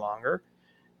going longer.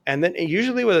 And then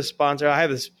usually with a sponsor, I have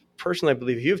this personally, I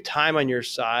believe if you have time on your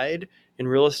side in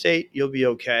real estate, you'll be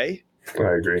okay.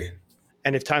 I agree.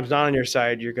 And if time's not on your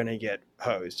side, you're going to get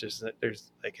hosed.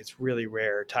 It's really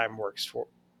rare. Time works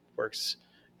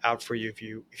out for you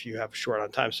if you have short on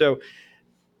time. So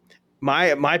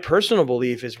my personal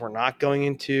belief is we're not going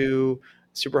into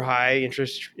super high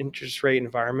interest rate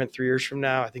environment 3 years from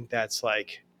now. I think that's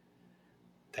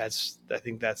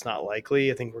not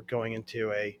likely. I think we're going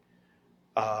into I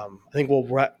think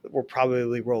we'll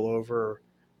probably roll over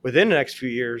within the next few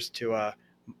years to a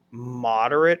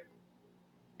moderate,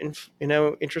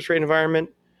 interest rate environment.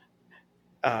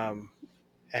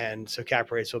 And so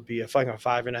cap rates will be a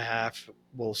 5.5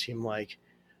 will seem like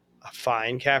a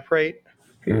fine cap rate.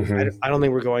 I don't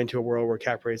think we're going to a world where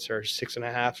cap rates are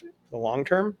 6.5 in the long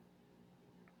term.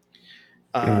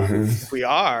 If we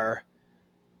are,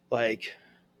 like,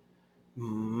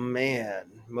 man,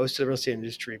 most of the real estate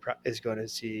industry is going to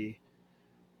see,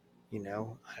 I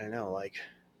don't know, like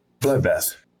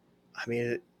bloodbath. I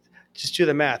mean, just do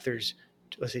the math. There's,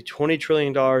 let's say, $20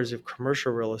 trillion of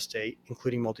commercial real estate,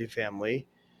 including multifamily.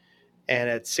 And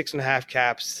at 6.5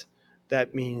 caps,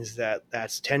 that means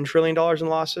that's $10 trillion in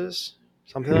losses,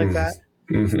 something like that.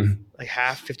 Like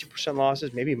half, 50%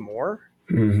 losses, maybe more.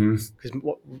 Because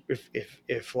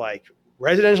if like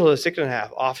residential is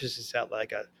 6.5, office is at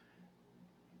like a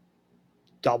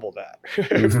double that.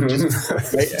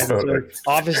 Right? And so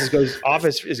office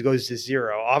goes to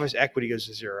zero. Office equity goes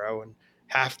to zero, and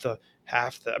half the. I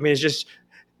mean, it's just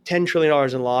 $10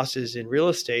 trillion in losses in real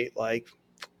estate, like.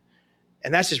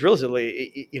 And that's just real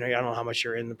estate. I don't know how much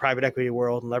you're in the private equity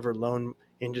world and levered loan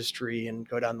industry and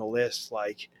go down the list.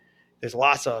 Like, there's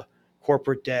lots of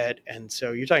corporate debt. And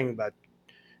so you're talking about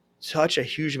such a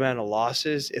huge amount of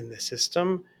losses in the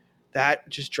system that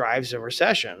just drives a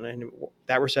recession. And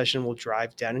that recession will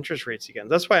drive down interest rates again.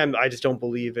 That's why I just don't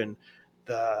believe in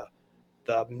the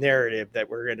narrative that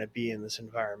we're going to be in this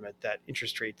environment, that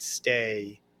interest rates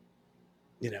stay,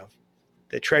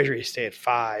 the treasury stay at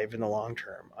 5 in the long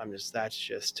term. That's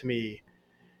just, to me,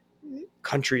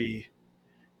 countries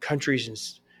in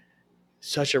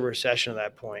such a recession at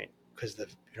that point, because the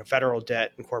federal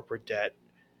debt and corporate debt,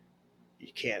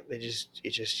 you can't.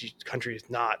 Country is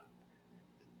not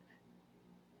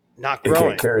growing. It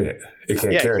can't carry it. It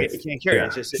can't carry it. It can't carry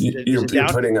it. It's you're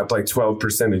putting up like 12%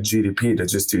 of GDP to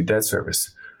just do debt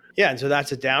service. Yeah, and so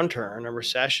that's a downturn, a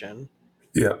recession.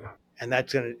 Yeah, and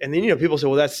that's gonna. And then people say,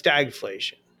 well, that's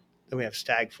stagflation. Then we have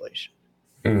stagflation.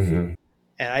 Mm-hmm.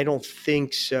 And I don't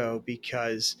think so,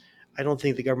 because I don't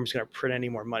think the government's going to print any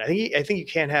more money. I think you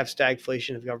can't have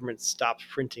stagflation if the government stops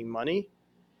printing money.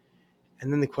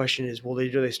 And then the question is,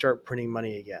 do they start printing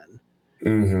money again?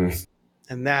 Mm-hmm.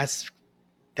 And that's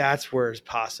where it's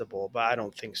possible, but I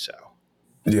don't think so.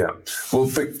 Yeah. Well,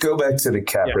 but go back to the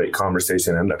cap rate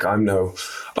conversation. And look, I'm no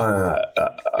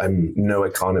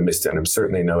economist, and I'm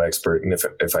certainly no expert. And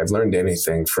if I've learned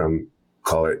anything from,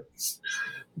 call it,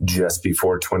 just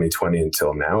before 2020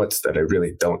 until now, it's that I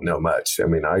really don't know much. I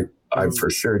mean, I for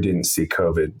sure didn't see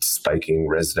COVID spiking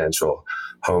residential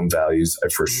home values. I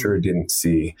for sure didn't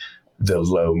see the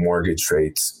low mortgage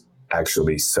rates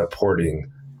actually supporting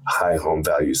high home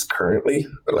values currently,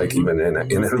 like even in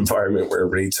an environment where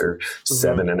rates are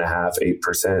 7.5%,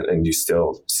 8%, and you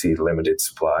still see limited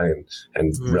supply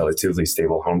and relatively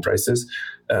stable home prices.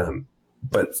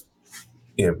 But,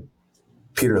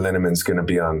 Peter Linneman's going to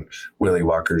be on Willie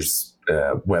Walker's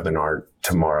webinar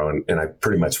tomorrow. And I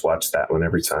pretty much watch that one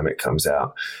every time it comes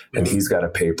out. And he's got a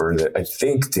paper that I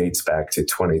think dates back to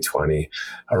 2020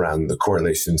 around the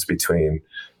correlations between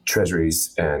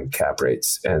treasuries and cap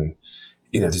rates. And,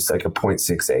 there's like a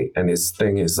 0.68. And his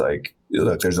thing is like,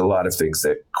 look, there's a lot of things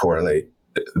that correlate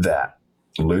that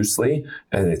loosely,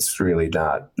 and it's really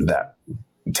not that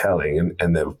telling.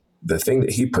 And the thing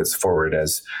that he puts forward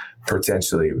as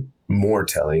potentially more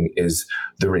telling is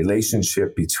the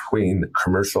relationship between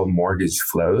commercial mortgage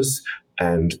flows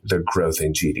and the growth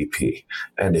in GDP.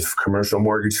 And if commercial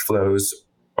mortgage flows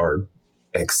are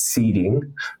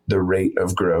exceeding the rate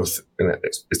of growth, and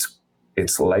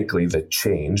it's likely the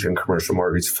change in commercial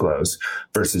mortgage flows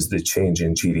versus the change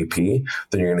in GDP,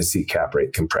 then you're going to see cap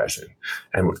rate compression.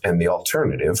 And the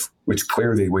alternative, which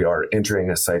clearly we are entering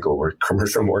a cycle where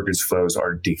commercial mortgage flows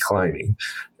are declining,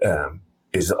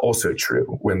 is also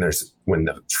true. When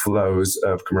the flows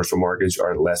of commercial mortgage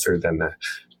are lesser than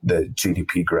the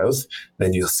GDP growth,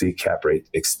 then you'll see cap rate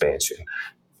expansion.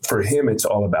 For him, it's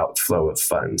all about flow of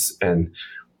funds. And,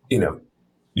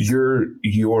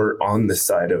 you're on the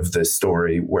side of the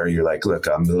story where you're like, look,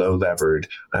 I'm low levered.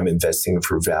 I'm investing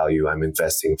for value. I'm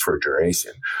investing for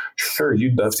duration. Sure,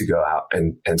 you'd love to go out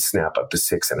and snap up the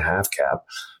 6.5 cap,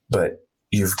 but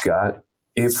you've got,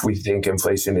 if we think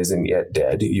inflation isn't yet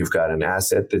dead, you've got an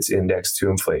asset that's indexed to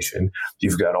inflation.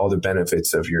 You've got all the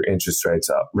benefits of your interest rates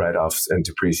write-offs and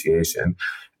depreciation.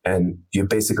 And you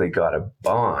basically got a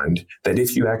bond that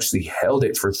if you actually held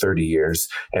it for 30 years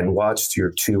and watched your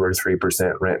 2 or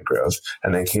 3% rent growth,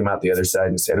 and then came out the other side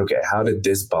and said, okay, how did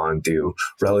this bond do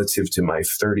relative to my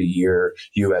 30-year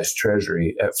US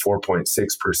Treasury at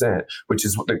 4.6%, which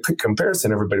is what the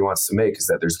comparison everybody wants to make, is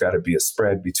that there's got to be a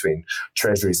spread between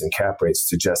treasuries and cap rates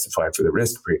to justify for the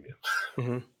risk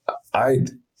premium.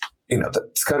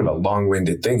 That's kind of a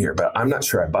long-winded thing here, but I'm not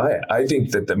sure I buy it. I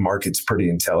think that the market's pretty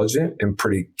intelligent and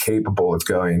pretty capable of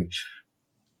going,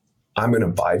 I'm going to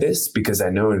buy this because I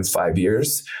know in 5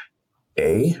 years,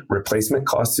 A, replacement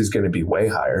cost is going to be way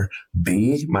higher.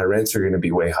 B, my rents are going to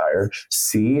be way higher.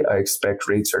 C, I expect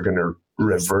rates are going to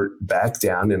revert back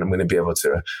down and I'm going to be able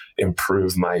to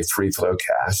improve my free flow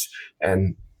cash.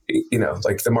 And,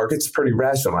 the market's pretty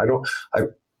rational.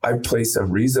 I place a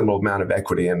reasonable amount of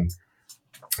equity in.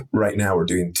 Right now, we're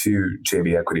doing 2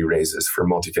 JV equity raises for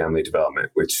multifamily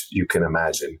development, which you can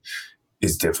imagine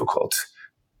is difficult.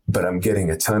 But I'm getting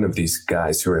a ton of these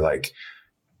guys who are like,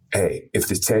 hey, if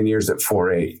the 10 years at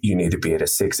 4.8, you need to be at a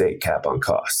 6.8 cap on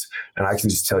costs. And I can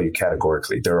just tell you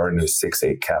categorically, there are no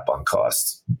 6.8 cap on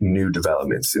costs, new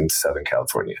developments in Southern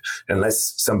California,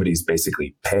 unless somebody's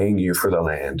basically paying you for the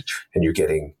land and you're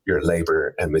getting your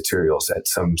labor and materials at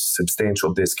some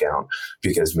substantial discount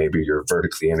because maybe you're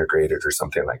vertically integrated or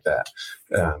something like that.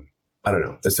 I don't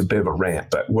know. That's a bit of a rant,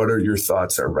 but what are your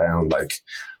thoughts around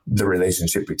the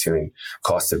relationship between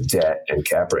cost of debt and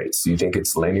cap rates? Do you think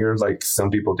it's linear like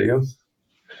some people do?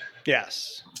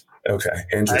 Yes. Okay.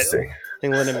 Interesting. I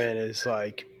think Linneman is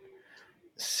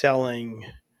selling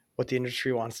what the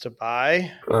industry wants to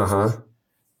buy.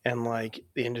 And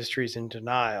the industry's in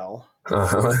denial.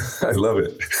 I love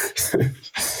it.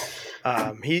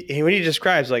 When he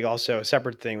describes also a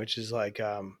separate thing, which is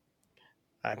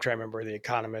I'm trying to remember the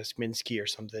economist Minsky or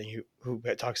something who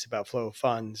talks about flow of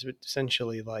funds, but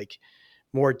essentially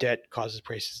more debt causes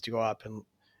prices to go up and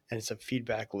it's a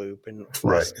feedback loop, and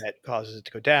less debt causes it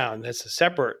to go down. That's a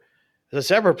separate It's a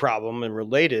separate problem and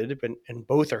related, and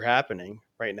both are happening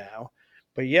right now.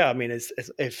 But yeah, I mean, it's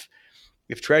if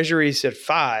Treasury's at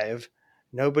 5,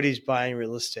 nobody's buying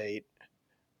real estate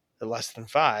at less than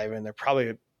 5, and they're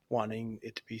probably wanting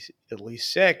it to be at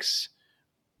least 6.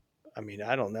 I mean,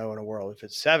 I don't know in a world if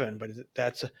it's 7, but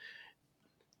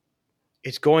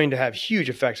it's going to have huge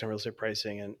effects on real estate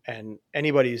pricing, and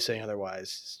anybody who's saying otherwise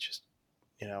is just,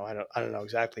 I don't know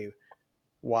exactly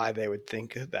why they would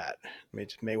think that. I mean,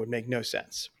 it would make no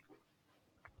sense.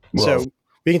 Well, so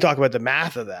we can talk about the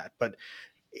math of that, but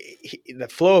the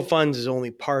flow of funds is only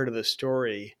part of the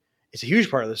story. It's a huge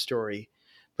part of the story,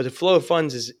 but the flow of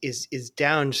funds is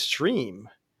downstream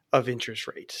of interest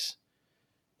rates.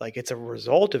 Like, it's a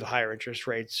result of higher interest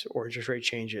rates or interest rate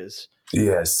changes.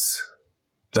 Yes,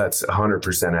 that's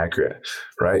 100% accurate,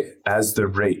 right? As the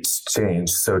rates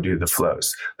change, so do the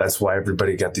flows. That's why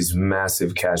everybody got these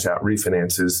massive cash out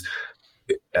refinances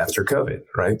after COVID,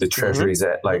 right? The Treasury's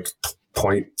at like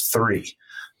 0.3.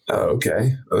 Oh,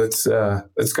 okay, let's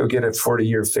go get a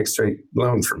 40-year fixed rate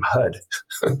loan from HUD.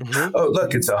 Oh,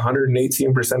 look, it's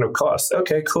 118% of cost.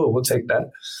 Okay, cool, we'll take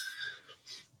that.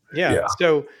 Yeah.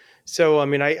 So I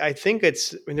mean, I think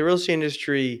the real estate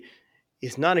industry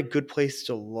is not a good place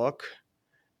to look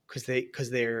because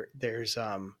they're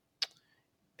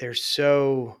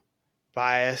so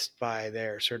biased by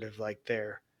their sort of like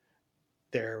their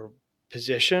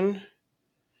position,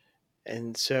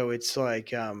 and so it's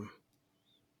like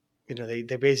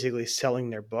they're basically selling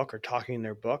their book or talking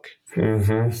their book,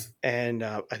 and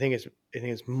I think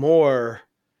it's more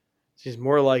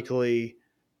likely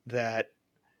that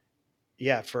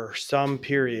for some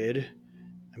period,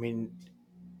 I mean,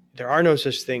 there are no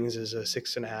such things as a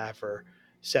 6.5 or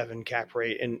 7 cap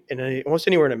rate, and almost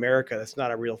anywhere in America, that's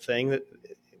not a real thing. That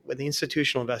when the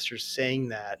institutional investors saying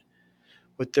that,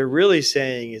 what they're really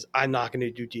saying is, I'm not going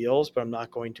to do deals, but I'm not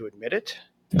going to admit it.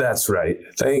 That's right.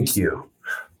 Thank you.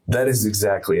 That is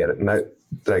exactly it. And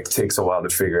that takes a while to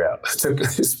figure out.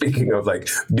 Speaking of like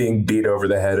being beat over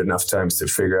the head enough times to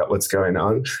figure out what's going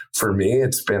on, for me,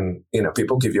 it's been,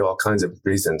 people give you all kinds of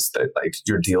reasons that like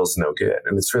your deal's no good.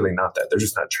 And it's really not that. They're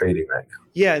just not trading right now.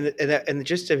 Yeah. And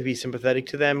just to be sympathetic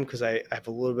to them, because I have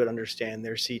a little bit understand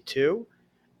their seat too,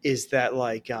 is that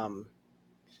like,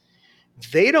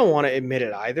 they don't want to admit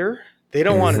it either. They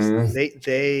don't want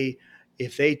to,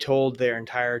 if they told their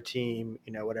entire team,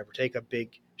 whatever, take a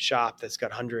big shop that's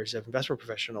got hundreds of investment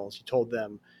professionals, you told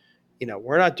them,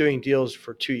 we're not doing deals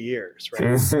for 2 years,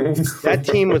 right? That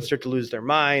team would start to lose their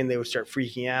mind. They would start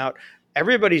freaking out.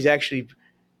 Everybody's actually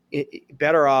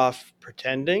better off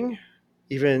pretending,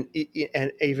 even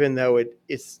though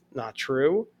it's not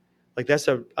true. Like, that's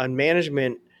on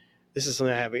management. This is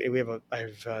something I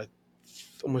have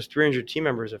almost 300 team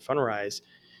members at Fundrise,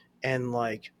 and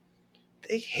like,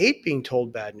 they hate being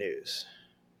told bad news.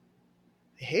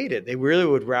 They hate it. They really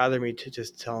would rather me to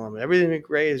just tell them everything is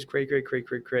great, is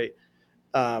great.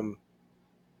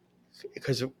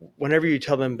 Because whenever you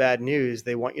tell them bad news,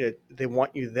 they want you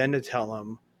then to tell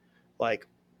them like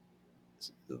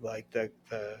the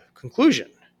conclusion.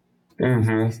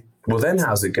 Well, then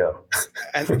how's it go?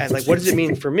 and like, what does it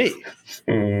mean for me?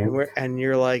 And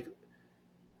you're like,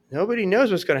 nobody knows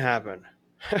what's going to happen.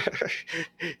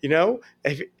 We're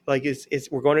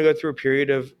going to go through a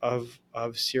period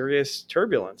of serious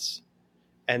turbulence,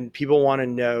 and people want to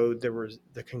know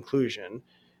the conclusion.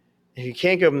 If you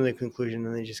can't go to the conclusion,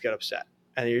 then they just get upset,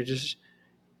 and you're just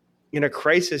in a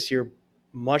crisis. You're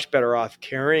much better off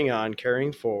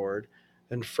carrying forward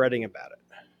than fretting about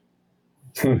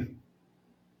it.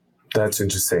 That's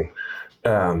interesting.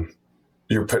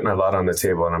 You're putting a lot on the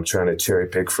table, and I'm trying to cherry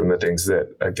pick from the things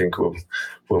that I think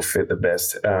will fit the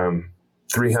best.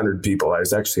 300 people. I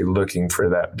was actually looking for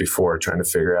that before, trying to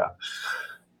figure out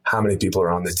how many people are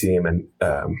on the team. And,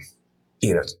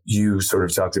 you sort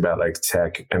of talked about like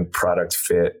tech and product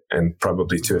fit, and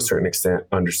probably to a certain extent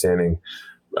understanding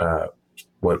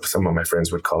what some of my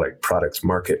friends would call like product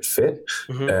market fit.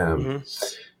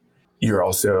 You're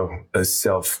also a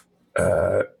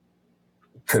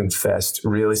confessed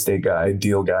real estate guy,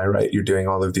 deal guy, right? You're doing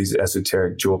all of these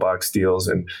esoteric jewel box deals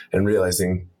and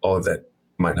realizing all of that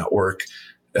might not work.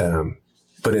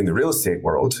 But in the real estate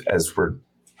world, as we're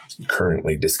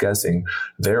currently discussing,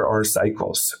 there are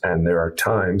cycles, and there are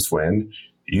times when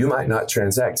you might not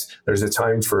transact. There's a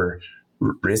time for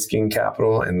risking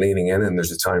capital and leaning in, and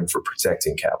there's a time for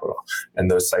protecting capital.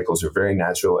 And those cycles are very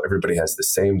natural. Everybody has the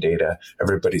same data.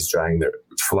 Everybody's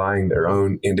flying their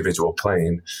own individual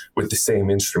plane with the same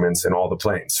instruments in all the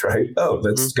planes, right? Oh,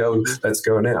 let's go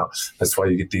now. That's why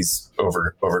you get these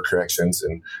over corrections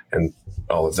and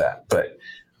all of that. But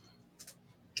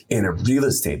in a real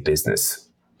estate business,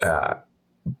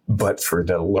 But for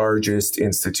the largest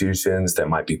institutions that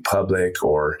might be public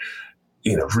or,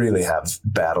 really have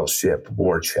battleship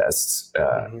war chests,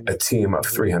 a team of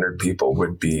 300 people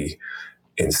would be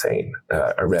insane.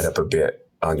 I read up a bit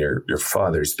on your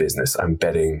father's business. I'm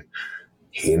betting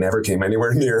he never came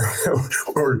anywhere near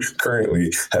or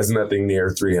currently has nothing near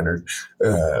 300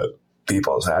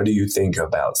 people. So how do you think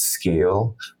about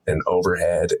scale and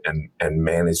overhead and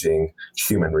managing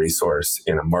human resource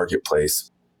in a marketplace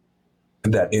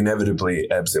that inevitably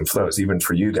ebbs and flows? Even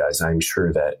for you guys, I'm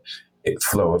sure that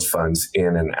flow of funds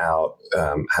in and out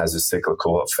has a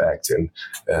cyclical effect. And,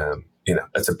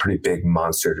 that's a pretty big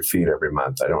monster to feed every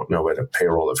month. I don't know what a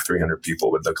payroll of 300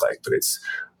 people would look like, but it's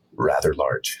rather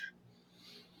large.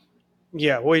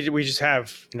 Yeah, we just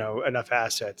have enough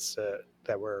assets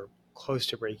that we're close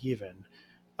to break even.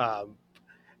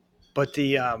 But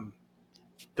this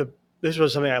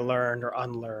was something I learned or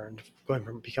unlearned going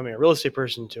from becoming a real estate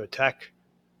person to a tech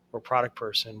or product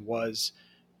person was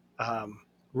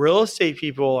real estate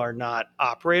people are not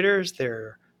operators;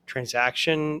 they're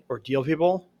transaction or deal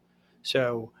people.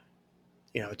 So,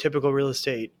 a typical real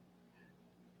estate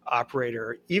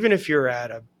operator, even if you're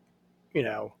at a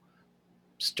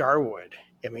Starwood,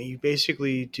 I mean, you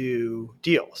basically do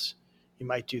deals. You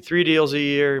might do 3 deals a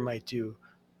year. You might do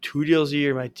 2 deals a year.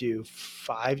 You might do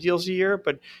 5 deals a year.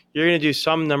 But you're going to do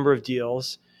some number of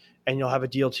deals, and you'll have a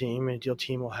deal team. And a deal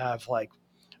team will have like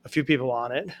a few people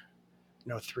on it.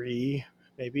 3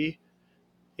 maybe.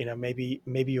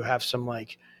 Maybe you have some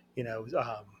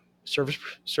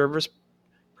service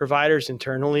providers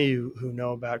internally who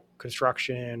know about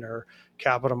construction or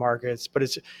capital markets, but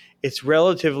it's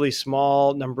relatively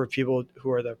small number of people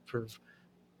who are the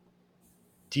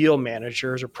deal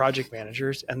managers or project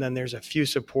managers, and then there's a few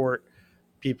support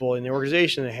people in the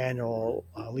organization that handle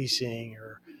leasing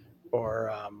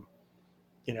or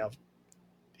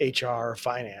HR or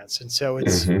finance, and so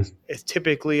it's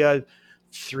typically a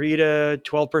 3 to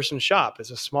 12 person shop. It's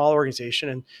a small organization,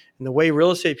 and the way real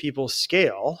estate people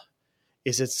scale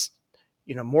is it's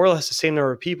more or less the same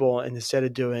number of people, and instead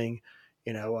of doing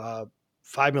a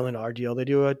 $5 million deal, they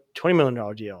do a $20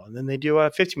 million deal, and then they do a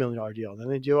 $50 million deal, and then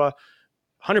they do a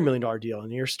 $100 million deal,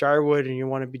 and you're Starwood and you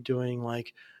want to be doing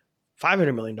like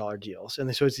 $500 million deals,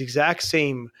 and so it's the exact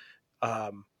same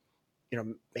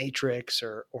matrix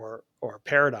or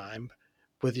paradigm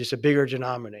with just a bigger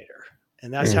denominator,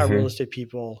 and that's how real estate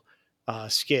people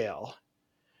scale.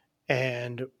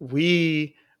 And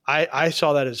I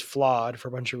saw that as flawed for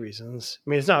a bunch of reasons. I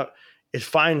mean, it's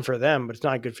fine for them, but it's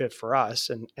not a good fit for us.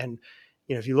 And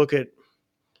if you look at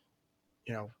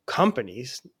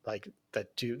companies like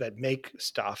that make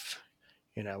stuff,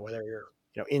 whether you're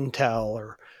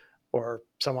Intel or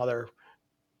some other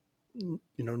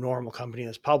normal company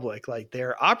that's public, like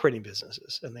they're operating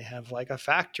businesses and they have like a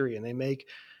factory and they make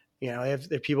they have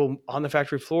people on the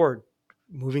factory floor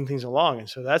moving things along, and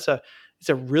so it's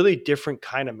a really different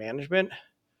kind of management.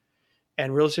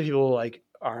 And real estate people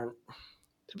aren't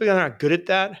typically not good at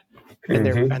that, and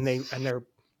they're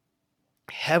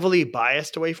heavily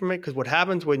biased away from it, because what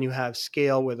happens when you have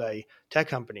scale with a tech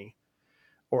company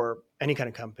or any kind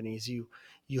of companies, you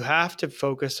have to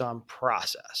focus on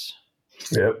process.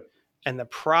 Yep. And the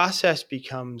process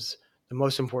becomes the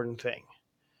most important thing.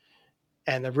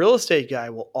 And the real estate guy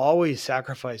will always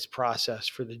sacrifice process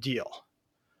for the deal.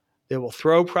 They will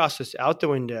throw process out the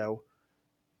window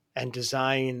and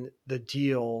design the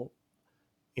deal,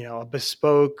 a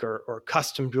bespoke or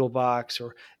custom toolbox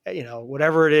or,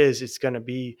 whatever it is, it's going to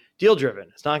be deal driven.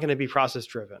 It's not going to be process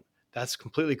driven. That's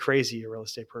completely crazy, a real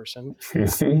estate person.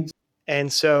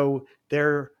 And so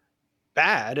they're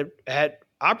bad at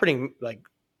operating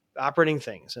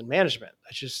things and management.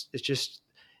 It's just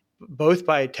both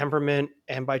by temperament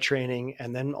and by training,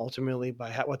 and then ultimately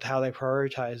by how they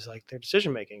prioritize their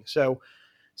decision making. So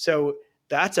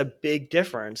that's a big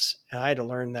difference, and I had to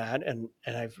learn that. And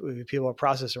people are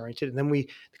process oriented, and then the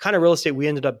kind of real estate we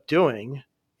ended up doing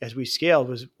as we scaled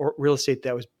was real estate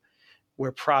that was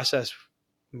where process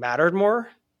mattered more.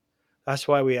 That's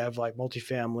why we have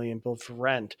multifamily and build for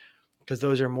rent, because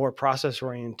those are more process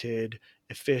oriented,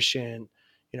 efficient,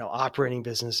 operating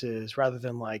businesses, rather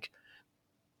than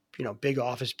big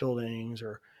office buildings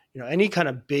or, any kind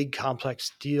of big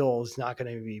complex deal is not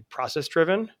going to be process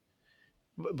driven.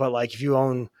 But if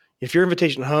you're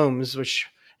Invitation Homes, which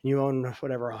you own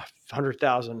whatever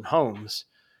 100,000 homes,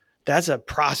 that's a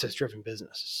process driven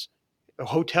business.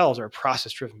 Hotels are a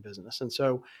process driven business. And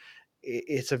so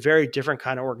it's a very different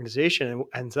kind of organization.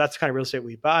 And so that's the kind of real estate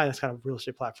we buy. And that's the kind of real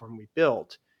estate platform we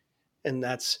build. And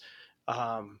that's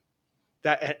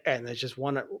that. And that's just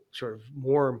one sort of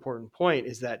more important point,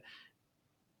 is that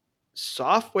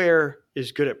software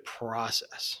is good at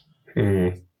process.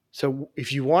 Mm-hmm. So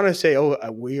if you want to say,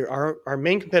 our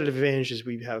main competitive advantage is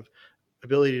we have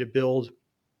ability to build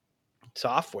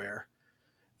software,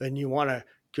 then you want to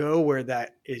go where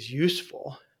that is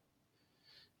useful.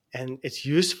 And it's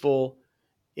useful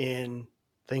in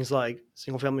things like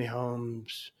single family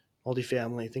homes,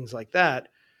 multifamily, things like that.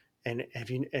 And if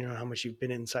you know how much you've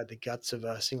been inside the guts of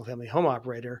a single family home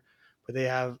operator, but they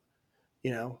have,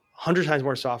 100 times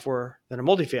more software than a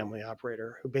multifamily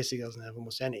operator who basically doesn't have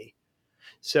almost any.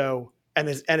 So, and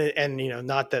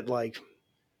not that like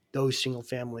those single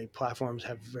family platforms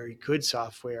have very good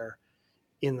software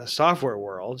in the software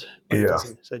world, but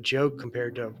it's a joke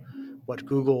compared to what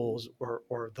Google's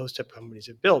or those type of companies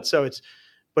have built. So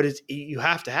you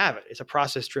have to have it. It's a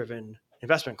process driven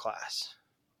investment class.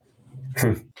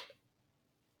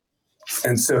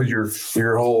 And so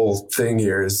your whole thing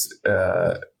here is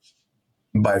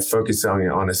by focusing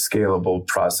on a scalable,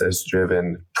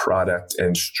 process-driven product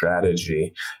and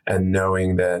strategy, and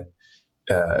knowing that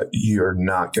you're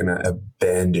not going to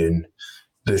abandon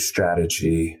the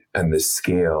strategy and the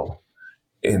scale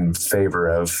in favor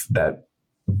of that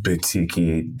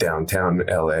boutique downtown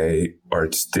LA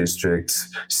arts district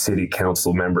city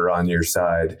council member on your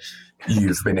side.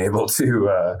 You've been able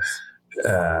to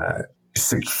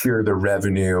secure the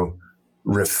revenue,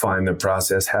 refine the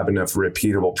process, have enough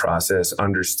repeatable process,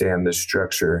 understand the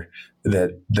structure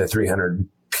that the 300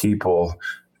 people,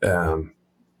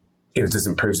 it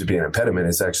doesn't prove to be an impediment.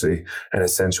 It's actually an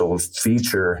essential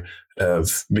feature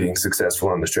of being successful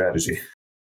on the strategy.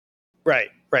 Right.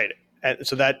 And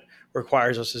so that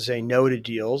requires us to say no to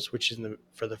deals, which is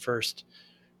for the first,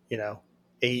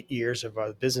 8 years of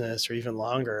our business or even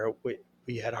longer,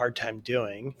 we had a hard time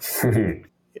doing.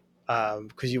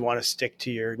 Because you want to stick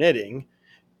to your knitting,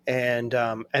 and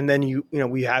then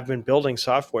we have been building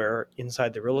software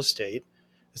inside the real estate.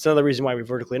 It's another reason why we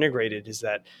vertically integrated is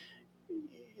that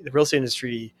the real estate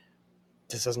industry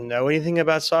just doesn't know anything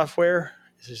about software.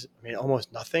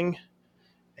 Almost nothing.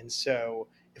 And so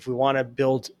if we want to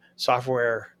build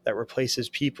software that replaces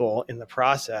people in the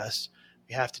process,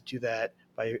 we have to do that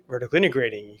by vertically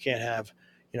integrating. You can't have,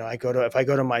 if I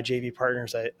go to my JV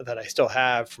partners that I still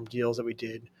have from deals that we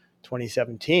did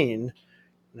 2017,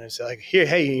 and I say like,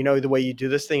 hey, the way you do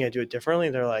this thing, I do it differently.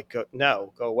 And they're like, go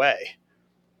away.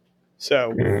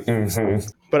 So,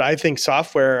 but I think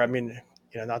software,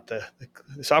 not the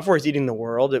software is eating the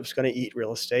world. It was going to eat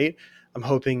real estate. I'm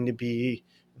hoping to be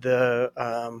the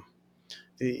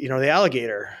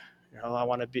alligator. I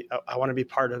want to be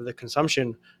part of the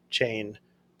consumption chain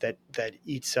that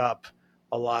eats up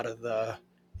a lot of the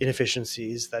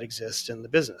inefficiencies that exist in the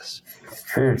business.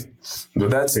 Well,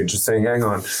 that's interesting. Hang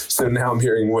on. So now I'm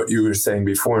hearing what you were saying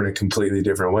before in a completely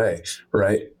different way,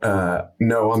 right?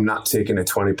 No, I'm not taking a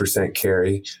 20%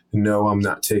 carry. No, I'm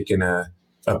not taking a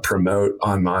promote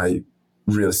on my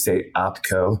real estate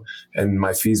opco, and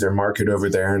my fees are market over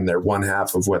there and they're one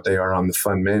half of what they are on the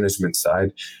fund management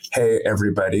side. Hey,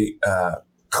 everybody,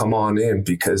 come on in,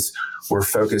 because we're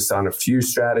focused on a few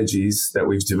strategies that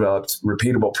we've developed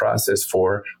repeatable process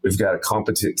for. We've got a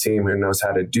competent team who knows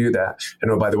how to do that.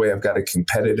 And oh, by the way, I've got a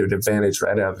competitive advantage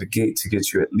right out of the gate to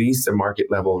get you at least a market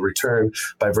level return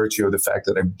by virtue of the fact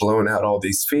that I've blown out all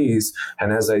these fees.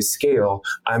 And as I scale,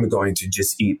 I'm going to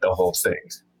just eat the whole thing.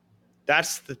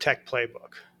 That's the tech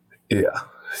playbook. Yeah.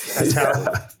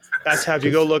 That's how, if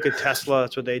you go look at Tesla,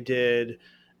 that's what they did.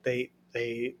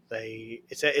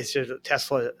 It's just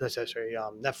Tesla,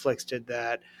 Netflix did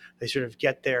that. They sort of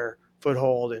get their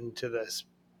foothold into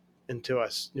a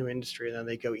new industry, and then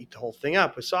they go eat the whole thing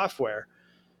up with software.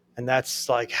 And that's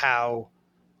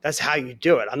how you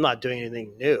do it. I'm not doing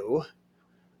anything new,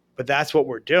 but that's what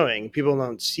we're doing. People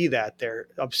don't see that. They're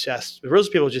obsessed. The real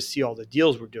estate people just see all the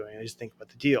deals we're doing. They just think about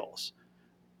the deals.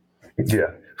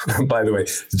 Yeah. By the way,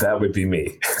 that would be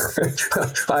me.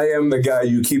 I am the guy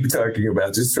you keep talking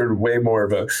about, just sort of way more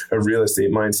of a real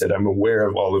estate mindset. I'm aware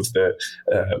of all of the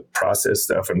process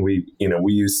stuff, and we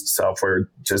use software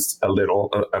just a little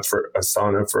for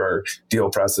Asana for our deal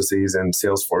processes and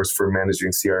Salesforce for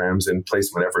managing CRMs and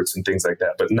placement efforts and things like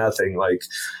that, but nothing like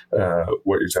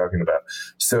what you're talking about.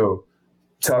 So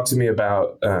talk to me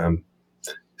about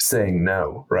saying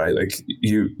no, right? Like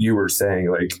you were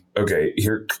saying, like, okay,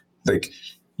 here, like,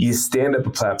 you stand up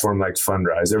a platform like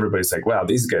Fundrise, everybody's like, wow,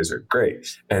 these guys are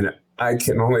great. And I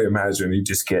can only imagine you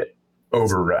just get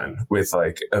overrun with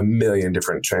like a million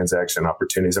different transaction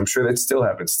opportunities. I'm sure that still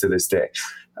happens to this day.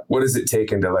 What has it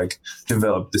taken to like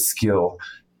develop the skill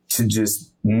to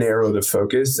just narrow the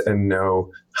focus and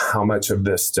know how much of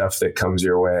the stuff that comes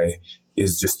your way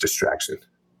is just distraction?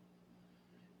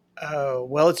 Oh,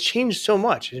 well, it's changed so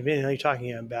much. I mean, you're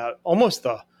talking about almost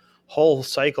the whole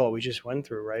cycle we just went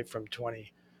through, right? From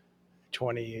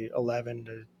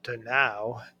 2011 to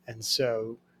now. And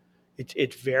so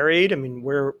it varied. I mean,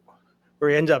 where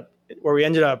we ended up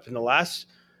in the last,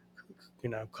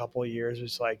 couple of years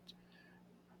was like,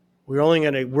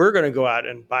 we're gonna go out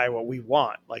and buy what we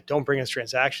want. Like, don't bring us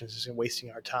transactions. It's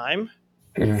wasting our time.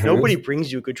 Mm-hmm. Nobody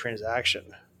brings you a good transaction.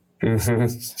 Mm-hmm.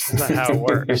 That's not how it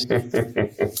works.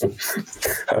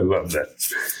 I love that.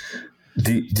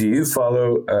 Do you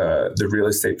follow the real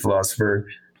estate philosopher,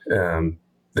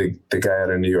 the guy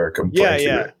out of New York?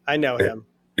 Yeah, I know him.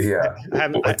 Yeah,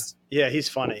 he's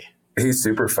funny. He's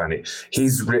super funny.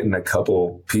 He's written a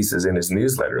couple pieces in his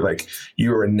newsletter. Like,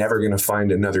 you are never going to find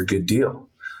another good deal.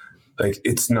 Like,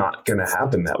 it's not going to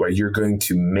happen that way. You're going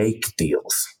to make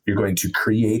deals. You're going to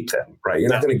create them, right? You're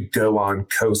not going to go on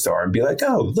CoStar and be like,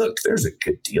 oh, look, there's a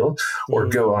good deal. Or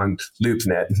go on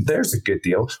LoopNet, there's a good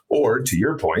deal. Or, to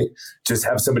your point, just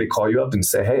have somebody call you up and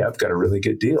say, hey, I've got a really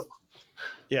good deal.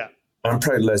 Yeah. I'm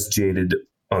probably less jaded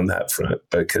on that front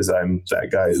because I'm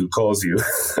that guy who calls you.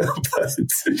 But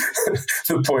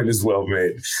the point is well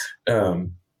made.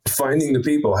 Finding the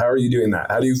people, how are you doing that?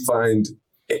 How do you find,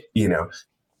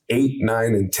 8,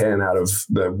 9, and 10 out of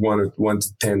the 1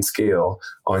 to 10 scale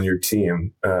on your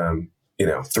team?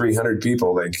 300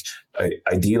 people, like,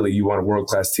 ideally you want a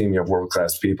world-class team, you have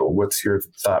world-class people. What's your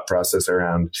thought process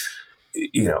around,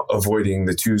 avoiding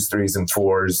the 2s, 3s, and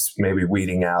 4s, maybe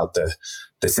weeding out the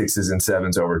 6s and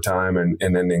 7s over time and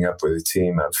ending up with a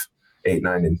team of 8,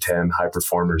 9, and 10 high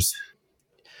performers?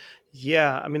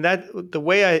 Yeah. I mean, that the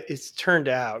way it's turned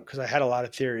out, because I had a lot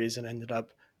of theories and ended up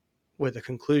with a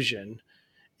conclusion,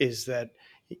 is that,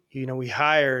 we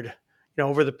hired,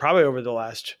 over the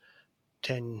last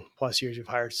 10 plus years, we've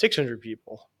hired 600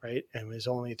 people, right? And there's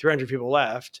only 300 people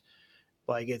left.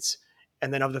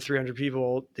 And then of the 300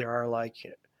 people, there are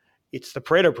it's the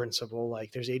Pareto principle.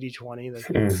 Like, there's 80-20 and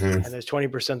there's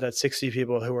 20%, that's 60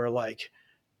 people who are like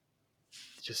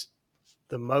just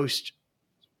the most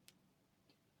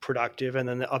productive. And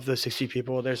then of those 60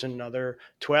 people, there's another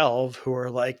 12 who are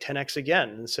like 10x again.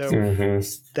 And so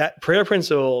that Pareto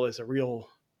principle is a real,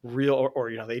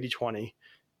 or the 80-20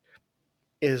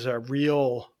 is a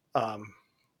real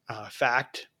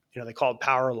fact. They call it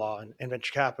power law in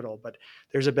venture capital, but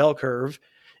there's a bell curve.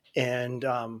 And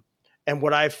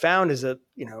what I've found is that,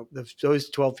 those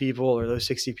 12 people or those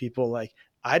 60 people, like,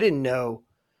 I didn't know,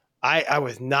 I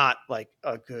was not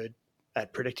good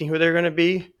at predicting who they're going to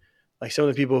be. Like, some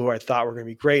of the people who I thought were going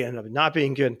to be great ended up not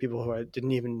being good, and people who I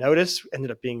didn't even notice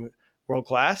ended up being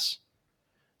world-class.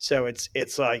 So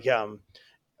it's like,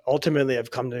 ultimately I've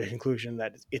come to the conclusion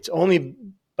that it's only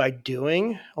by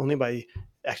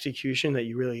execution that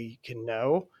you really can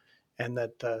know. And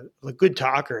that the good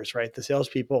talkers, right, the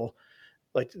salespeople,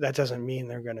 like, that doesn't mean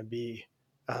they're going to be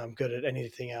good at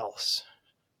anything else.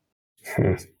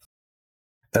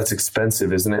 That's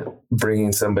expensive, isn't it?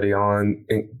 Bringing somebody on,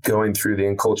 going through the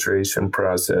enculturation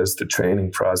process, the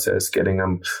training process, getting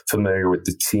them familiar with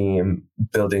the team,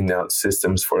 building out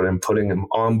systems for them,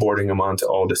 onboarding them onto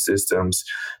all the systems,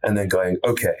 and then going,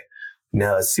 okay,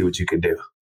 now let's see what you can do.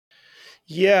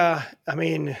 Yeah. I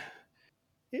mean,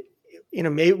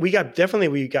 maybe we got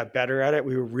better at it.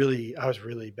 I was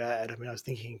really bad. I mean, I was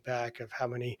thinking back of how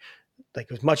many, it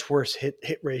was much worse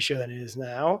hit ratio than it is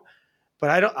now. But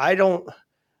I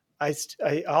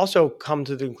also come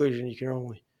to the conclusion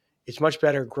it's much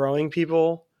better growing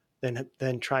people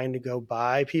than trying to go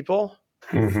buy people.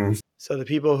 Mm-hmm. So the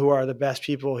people who are the best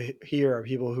people here are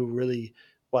people who really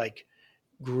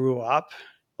grew up.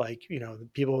 There's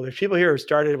people here who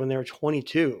started when they were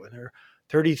 22 and they're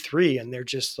 33 and they're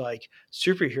just like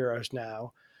superheroes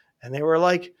now. And they were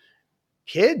like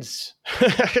kids.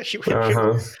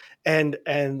 And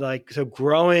so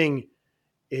growing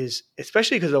is,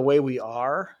 especially because the way we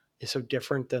are, is so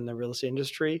different than the real estate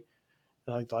industry.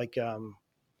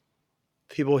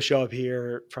 People show up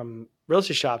here from real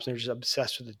estate shops and they're just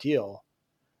obsessed with the deal.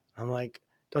 I'm like,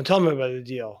 don't tell me about the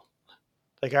deal.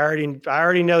 Like, I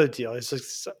already know the deal.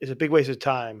 It's a big waste of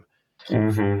time.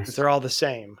 Mm-hmm. They're all the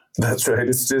same. That's right.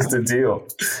 It's just a deal.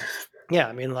 Yeah.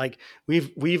 I mean,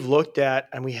 we've looked at,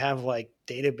 and we have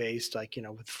database,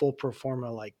 with full pro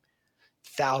forma,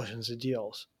 thousands of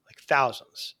deals,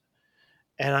 thousands.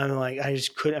 And I'm like, I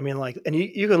just couldn't, and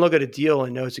you can look at a deal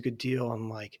and know it's a good deal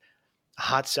in a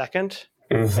hot second.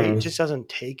 Mm-hmm. It just doesn't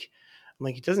take,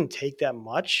 it doesn't take that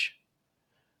much.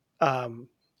 I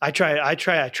try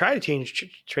to train the team,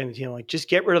 just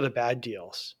get rid of the bad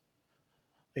deals.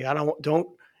 You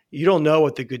don't know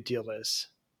what the good deal is.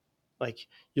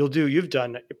 You've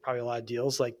done probably a lot of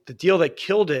deals. The deal that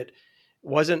killed it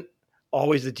wasn't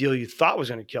always the deal you thought was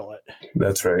going to kill it.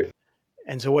 That's right.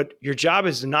 And so what your job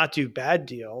is to not do bad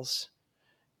deals.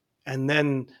 And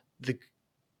then the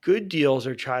good deals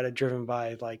are driven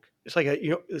by like, it's like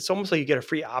it's almost like you get a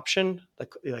free option,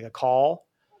 like a call.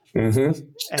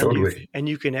 Mm-hmm. Totally. And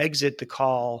you can exit the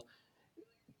call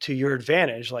to your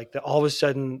advantage. Like all of a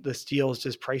sudden this deal is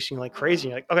just pricing like crazy.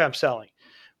 You're like, okay, I'm selling.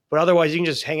 But otherwise you can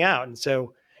just hang out. And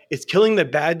so it's killing the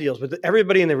bad deals. But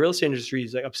everybody in the real estate industry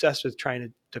is like obsessed with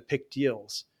trying to pick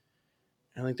deals.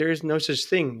 And like, there is no such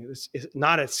thing. It's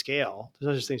not at scale. There's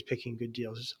no such thing as picking good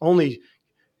deals. It's only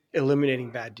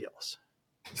eliminating bad deals.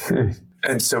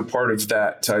 And so part of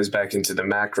that ties back into the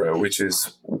macro, which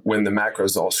is when the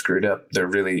macro's all screwed up, there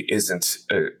really isn't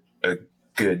a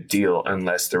good deal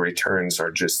unless the returns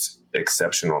are just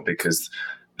exceptional, because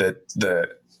the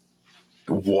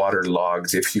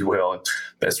waterlogged, if you will,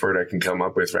 best word I can come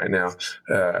up with right now,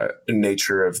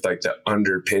 nature of like the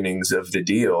underpinnings of the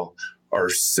deal are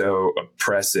so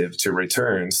oppressive to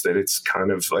returns that it's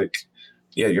kind of like,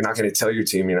 yeah, you're not going to tell your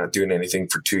team you're not doing anything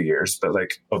for 2 years, but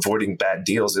like avoiding bad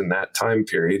deals in that time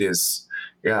period is,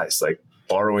 yeah, it's like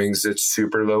borrowings at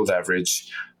super low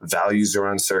leverage, values are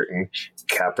uncertain,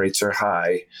 cap rates are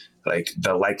high. Like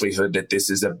the likelihood that this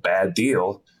is a bad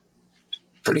deal,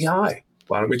 pretty high.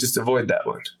 Why don't we just avoid that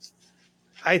one?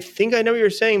 I think I know what you're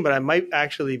saying, but I might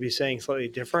actually be saying slightly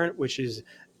different, which is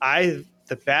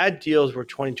the bad deals were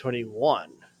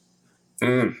 2021,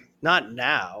 not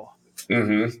now.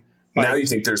 Mm-hmm. Now you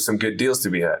think there's some good deals to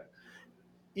be had.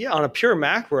 Yeah, on a pure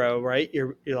macro, right?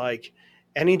 You're like,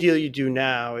 any deal you do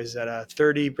now is at a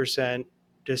 30%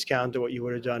 discount to what you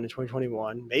would have done in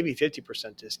 2021, maybe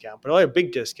 50% discount, but only a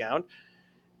big discount.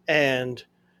 And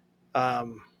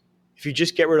if you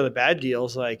just get rid of the bad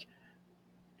deals, like,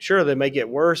 sure, they may get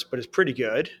worse, but it's pretty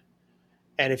good.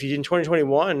 And if you did in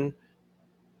 2021,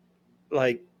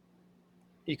 like,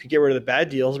 you could get rid of the bad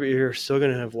deals, but you're still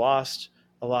going to have lost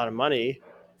a lot of money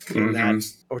in that,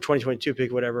 or 2022,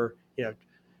 pick whatever,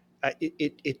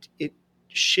 it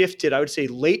shifted. I would say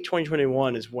late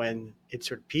 2021 is when it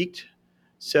sort of peaked.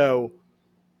 So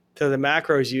to the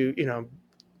macros,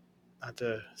 not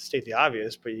to state the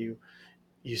obvious, but you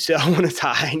sell when it's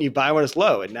high and you buy when it's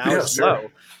low, and now it's low.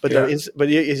 But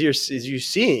as you're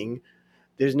seeing,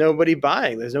 there's nobody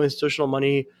buying. There's no institutional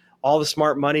money. All the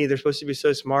smart money, they're supposed to be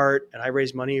so smart, and I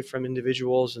raise money from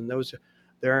individuals, and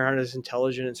they aren't as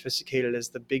intelligent and sophisticated as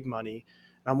the big money.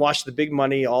 And I'm watching the big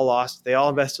money all lost. They all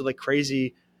invested like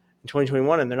crazy in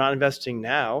 2021, and they're not investing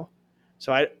now.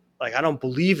 So I don't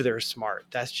believe they're smart.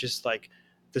 That's just like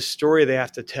the story they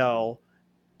have to tell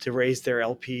to raise their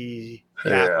LP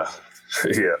capital.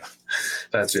 Yeah,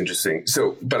 that's interesting.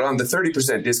 So, but on the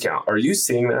 30% discount, are you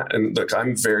seeing that? And look,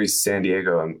 I'm very San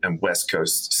Diego and West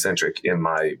Coast centric in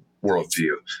my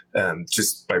worldview,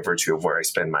 just by virtue of where I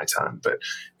spend my time. But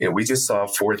we just saw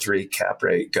 4.3 cap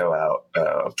rate go out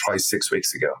probably 6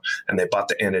 weeks ago, and they bought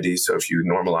the entity. So if you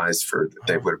normalize for,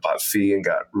 they would have bought fee and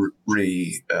got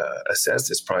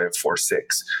reassessed. It's probably a 4.6,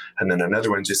 and then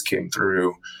another one just came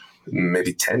through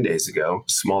maybe 10 days ago,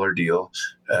 smaller deal,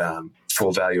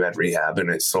 full value add rehab,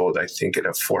 and it sold, I think, at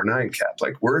a 4.9 cap.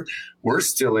 Like we're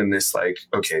still in this like,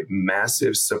 okay,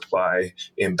 massive supply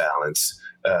imbalance,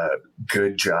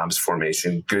 good jobs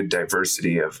formation, good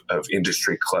diversity of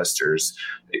industry clusters,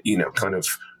 kind of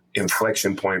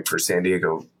inflection point for San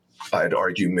Diego, I'd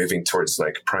argue, moving towards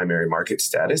like primary market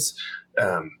status.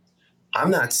 I'm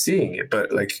not seeing it,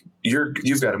 but like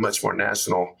you've got a much more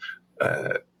national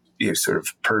sort of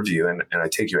purview, and I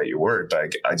take you at your word,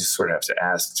 but I just sort of have to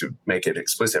ask to make it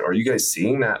explicit. Are you guys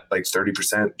seeing that like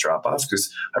 30% drop off?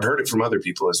 Because I've heard it from other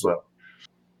people as well.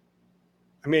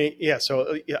 I mean, yeah.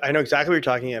 So I know exactly what you're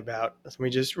talking about. Let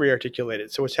me just re-articulate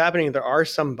it. So what's happening? There are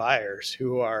some buyers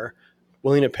who are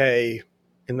willing to pay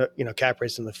in the cap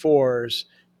rates in the 4s,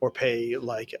 or pay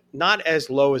like not as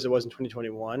low as it was in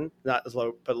 2021, not as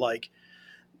low, but like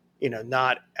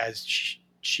not as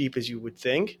cheap as you would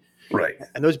think. Right.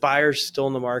 And those buyers still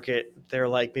in the market, they're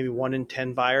like maybe 1 in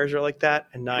 10 buyers are like that,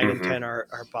 and 9 in 10 are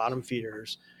bottom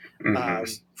feeders.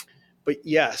 But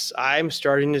yes, I'm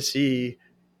starting to see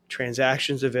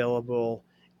transactions available.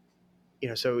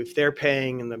 So if they're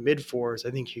paying in the mid 4s,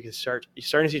 I think you're starting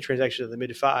to see transactions in the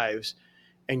mid 5s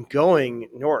and going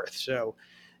north. So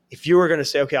if you were going to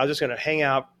say, okay, I'm just going to hang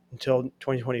out until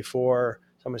 2024,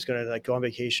 so I'm just going to like go on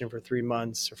vacation for 3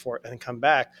 months or 4 and then come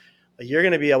back, like you're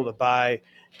going to be able to buy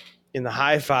in the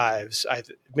high 5s,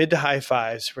 mid to high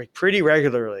 5s, pretty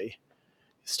regularly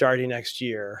starting next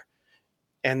year.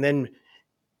 And then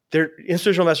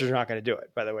institutional investors are not going to do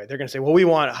it, by the way. They're going to say, well, we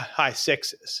want high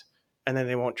 6s, and then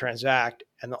they won't transact.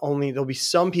 And there'll be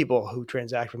some people who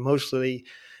transact, but mostly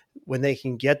when they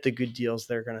can get the good deals,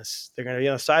 they're gonna be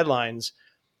on the sidelines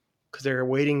because they're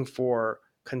waiting for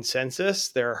consensus.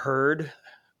 They're a herd.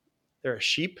 They're a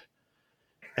sheep.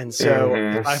 And so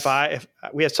if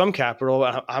we have some capital,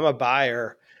 I'm a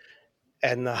buyer,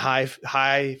 and the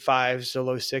high fives to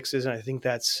low sixes, and I think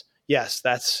that's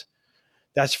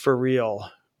for real.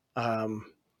 And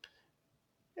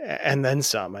then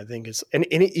some. I think it's and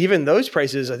even those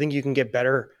prices, I think you can get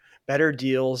better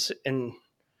deals, and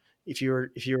if you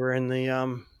were in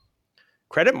the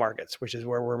credit markets, which is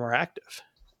where we're more active.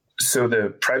 So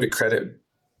the private credit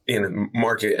in a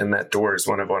market and that door is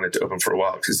one I've wanted to open for a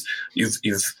while, because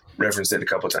you've referenced it a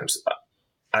couple of times.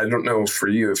 I don't know for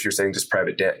you if you're saying just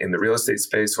private debt in the real estate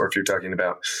space, or if you're talking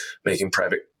about making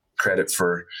private credit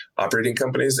for operating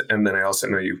companies. And then I also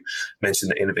know you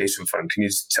mentioned the innovation fund. Can you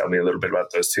just tell me a little bit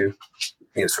about those two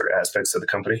sort of aspects of the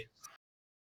company?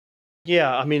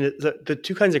 Yeah, I mean, the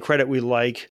two kinds of credit we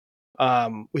like,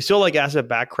 we still like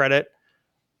asset-backed credit,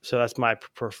 so that's my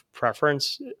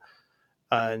preference.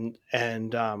 And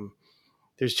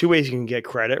there's two ways you can get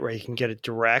credit, right? You can get it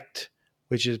direct,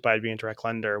 which is by being a direct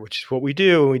lender, which is what we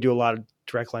do. And we do a lot of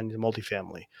direct lending to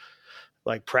multifamily,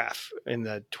 like pref in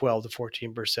the 12 to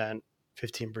 14%,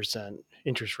 15%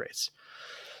 interest rates.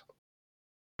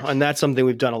 And that's something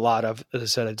we've done a lot of. As I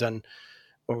said,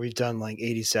 we've done like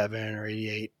 87 or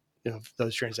 88 of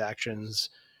those transactions.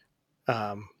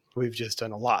 We've just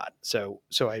done a lot. So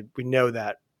we know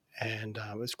that, and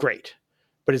it's great.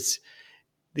 But it's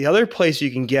the other place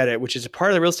you can get it, which is a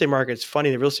part of the real estate market. It's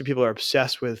funny, the real estate people are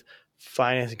obsessed with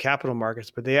finance and capital markets,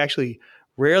 but they actually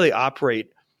rarely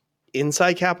operate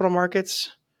inside capital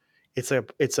markets. It's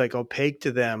like opaque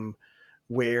to them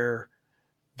where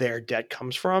their debt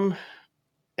comes from,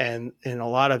 and a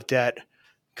lot of debt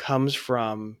comes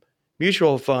from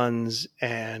mutual funds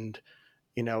and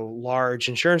large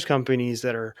insurance companies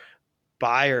that are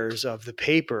buyers of the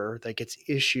paper that gets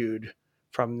issued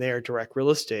from their direct real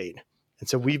estate. And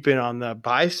so we've been on the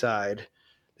buy side.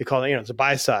 They call it, it's a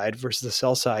buy side versus the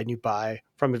sell side. And you buy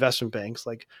from investment banks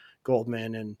like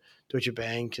Goldman and Deutsche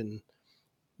Bank and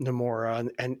Nomura,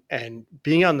 and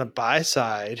being on the buy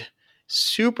side,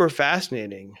 super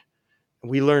fascinating.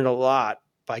 We learned a lot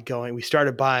by going. We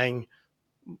started buying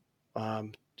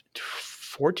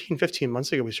 14, 15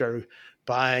 months ago. We started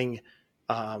buying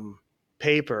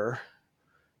paper,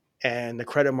 and the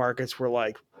credit markets were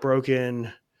like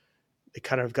broken. It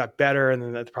kind of got better, and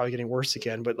then that's probably getting worse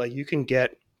again. But like you can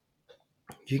get,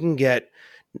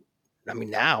 I mean,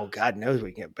 now God knows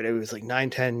we can get, but it was like 9,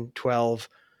 10, 12,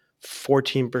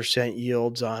 14%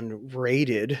 yields on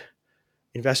rated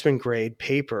investment grade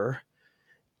paper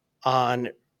on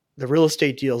the real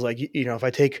estate deals. Like, if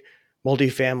I take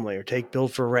multifamily or take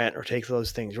build for rent or take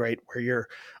those things, right, where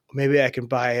maybe I can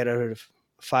buy it out of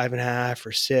 5.5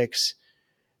 or 6,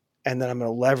 and then I'm going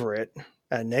to lever it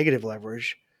at negative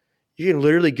leverage. You can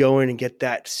literally go in and get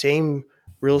that same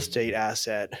real estate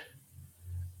asset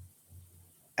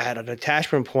at an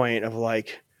attachment point of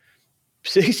like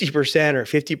 60% or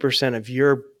 50% of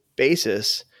your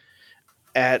basis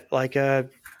at like a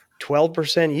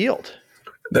 12% yield.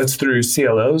 That's through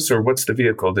CLOs, or what's the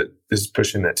vehicle that is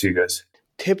pushing that to you guys?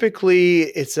 Typically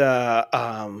it's it's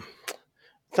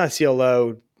not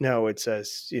CLO. No, it's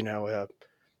you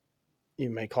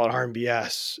may call it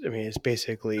RMBS. I mean, it's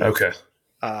basically okay.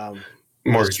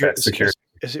 Mortgage-backed security.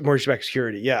 It's mortgage-backed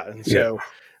security. Yeah. And so,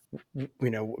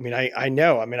 I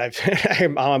know,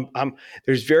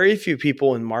 there's very few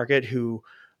people in market who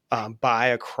buy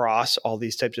across all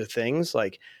these types of things.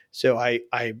 Like, so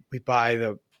we buy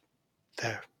the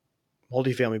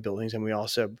multifamily buildings, and we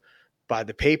also buy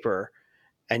the paper,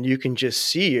 and you can just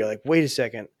see, you're like, wait a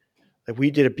second. Like we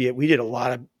did a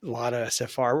lot of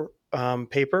SFR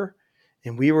paper,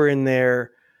 and we were in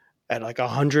there at like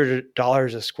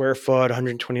 $100 a square foot,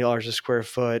 $120 a square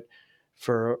foot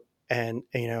so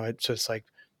it's like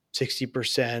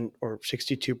 60% or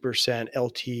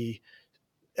 62%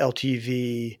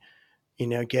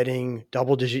 LTV, getting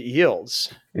double digit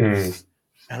yields. And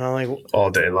I'm like, all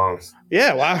day long.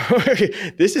 Yeah, wow.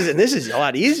 This is a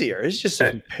lot easier. It's just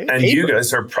and you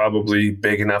guys are probably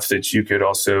big enough that you could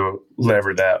also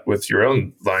lever that with your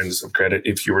own lines of credit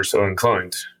if you were so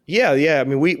inclined. Yeah. I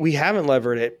mean, we haven't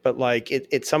levered it, but like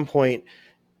at some point,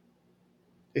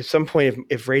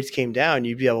 if rates came down,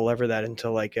 you'd be able to lever that into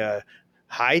like a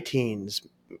high teens,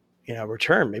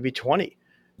 return, maybe 20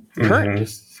 current.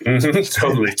 Mm-hmm.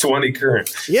 Totally, 20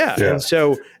 current. Yeah. And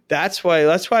so that's why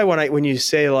when you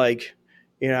say like,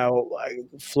 like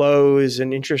flows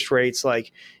and interest rates,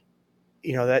 like,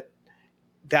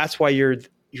 that's why you're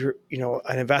an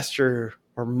investor,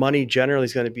 or money generally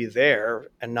is going to be there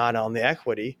and not on the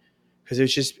equity, because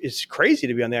it's crazy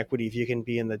to be on the equity if you can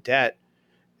be in the debt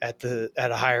at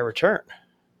a higher return.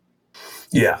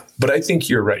 Yeah, but I think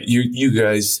you're right. You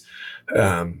guys,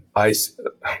 you're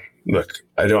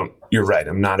right.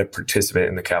 I'm not a participant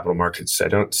in the capital markets. I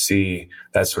don't see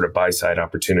that sort of buy side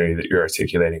opportunity that you're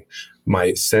articulating.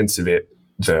 My sense of it,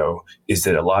 though, is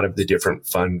that a lot of the different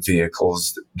fund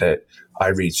vehicles that I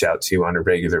reach out to on a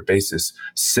regular basis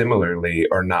similarly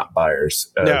are not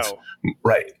buyers of, no.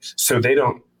 Right. So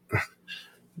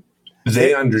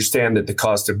they understand that the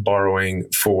cost of borrowing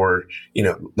for,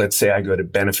 let's say I go to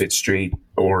Benefit Street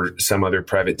or some other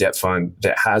private debt fund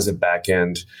that has a back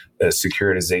end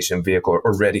securitization vehicle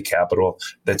or ready capital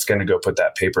that's going to go put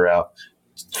that paper out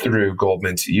through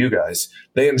Goldman to you guys.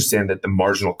 They understand that the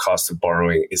marginal cost of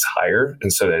borrowing is higher.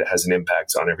 And so that it has an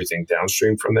impact on everything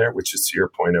downstream from there, which is to your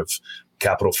point of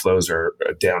capital flows are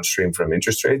downstream from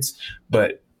interest rates.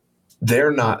 But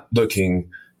they're not looking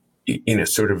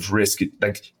sort of risk,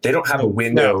 like they don't have a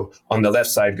window on the left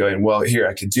side going, well, here,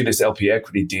 I could do this LP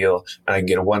equity deal and I can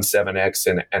get a 1.7x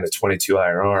and a 22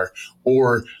 IRR,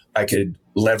 or I could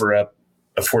lever up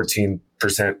a 14%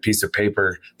 piece of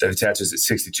paper that attaches at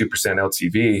 62%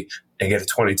 LTV and get a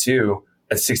 22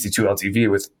 at 62 LTV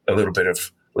with a little bit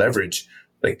of leverage.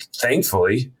 Like,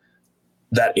 thankfully,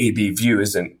 that AB view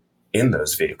isn't in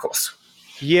those vehicles.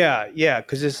 Yeah.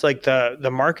 Because it's like the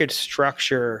market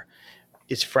structure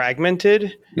is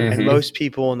fragmented, and most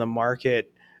people in the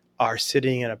market are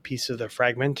sitting in a piece of the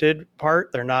fragmented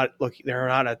part. They're not looking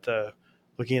at the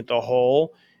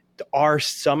whole. There are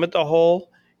some at the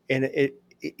whole, and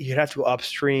you'd have to go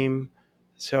upstream.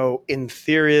 So in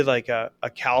theory, like a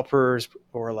CalPERS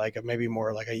or maybe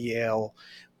more like a Yale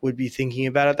would be thinking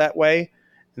about it that way.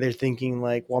 And they're thinking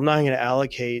like, well, I'm not going to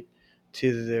allocate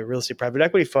to the real estate private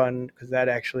equity fund because that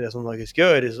actually doesn't look as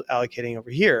good as allocating over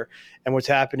here. And what's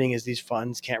happening is these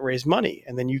funds can't raise money,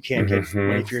 and then you can't get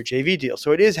money for your JV deal.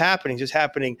 So it is happening, just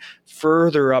happening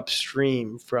further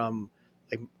upstream from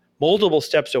like multiple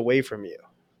steps away from you.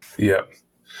 Yeah,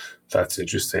 that's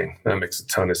interesting. That makes a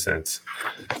ton of sense.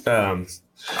 I'm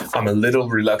a little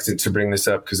reluctant to bring this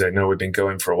up because I know we've been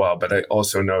going for a while, but I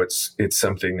also know it's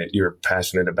something that you're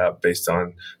passionate about based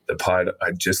on the pod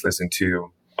I just listened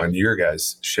to on your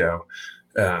guys' show.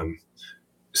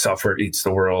 Software eats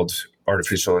the world,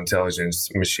 artificial intelligence,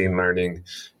 machine learning,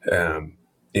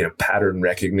 pattern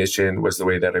recognition was the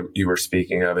way that you were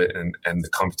speaking of it, and the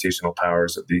computational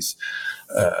powers of these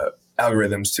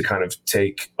algorithms to kind of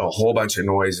take a whole bunch of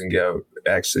noise and go,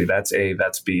 actually, that's A,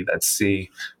 that's B, that's C,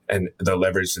 and the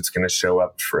leverage that's going to show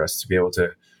up for us to be able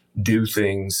to do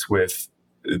things with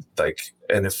like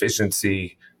an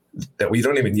efficiency that we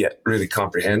don't even yet really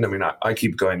comprehend. I mean, I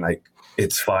keep going like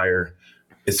it's fire,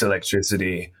 it's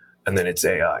electricity, and then it's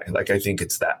AI. Like, I think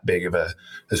it's that big of a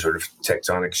sort of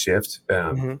tectonic shift.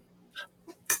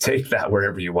 Take that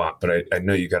wherever you want, but I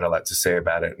know you got a lot to say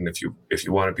about it. And if you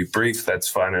want to be brief, that's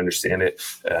fine. I understand it.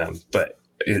 But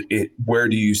where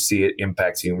do you see it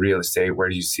impacting real estate? Where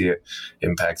do you see it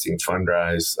impacting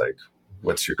Fundrise? Like,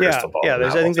 what's your crystal ball? Yeah. I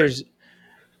think there's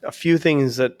a few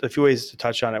ways to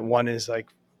touch on it. One is like,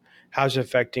 how's it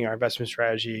affecting our investment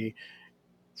strategy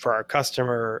for our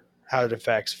customer, how it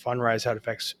affects Fundrise, how it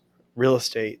affects real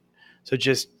estate. So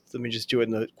let me just do it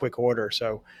in the quick order.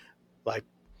 So like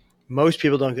most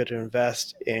people don't get to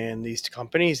invest in these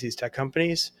companies, these tech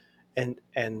companies, and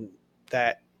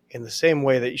that in the same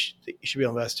way that you should be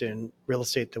able to invest in real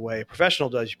estate the way a professional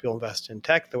does, you should be able to invest in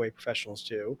tech the way professionals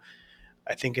do.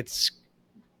 I think it's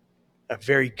a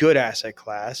very good asset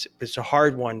class. It's a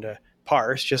hard one to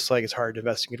parse, just like it's hard to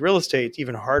invest in good real estate. It's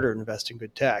even harder to invest in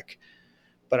good tech.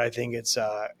 But I think it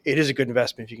is a good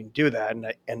investment if you can do that.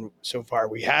 And so far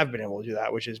we have been able to do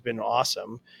that, which has been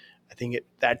awesome. I think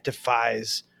that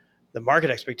defies the market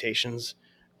expectations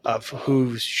of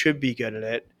who should be good at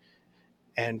it.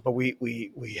 But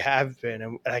we have been,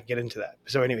 and I can get into that.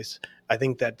 So anyways, I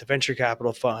think that the venture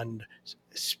capital fund,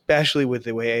 especially with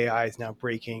the way AI is now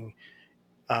breaking,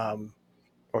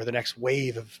 or the next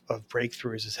wave of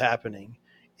breakthroughs is happening,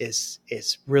 is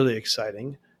really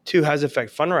exciting. Two, how does it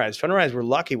affect Fundrise? Fundrise, we're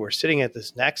lucky. We're sitting at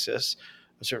this nexus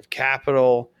of sort of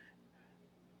capital,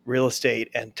 real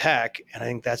estate, and tech. And I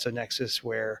think that's a nexus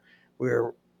where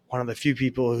we're one of the few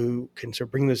people who can sort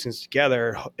of bring those things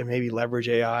together and maybe leverage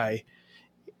AI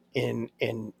in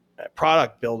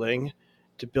product building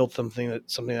to build something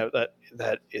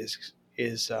that is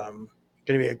going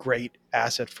to be a great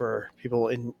asset for people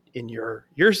in your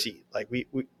seat. Like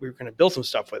we're going to build some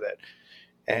stuff with it,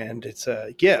 and it's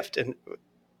a gift. And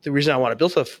the reason I want to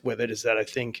build stuff with it is that I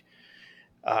think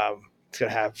it's going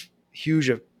to have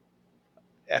huge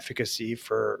efficacy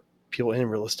for people in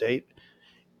real estate.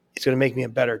 it's going to make me a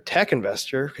better tech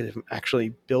investor because I'm actually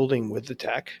building with the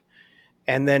tech.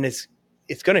 And then it's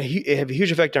going to have a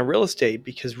huge effect on real estate,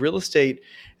 because real estate,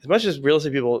 as much as real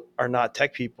estate people are not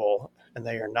tech people, and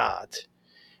they are not,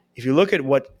 if you look at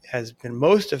what has been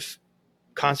most of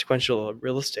consequential of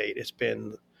real estate, it's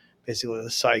been basically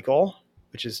the cycle,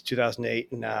 which is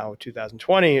 2008 and now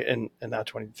 2020 and now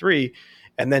 23,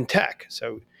 and then tech.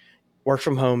 So work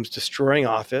from home's destroying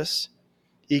office,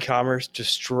 e-commerce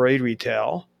destroyed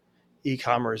retail,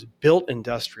 e-commerce built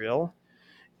industrial,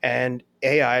 and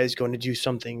AI is going to do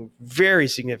something very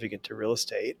significant to real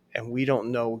estate. And we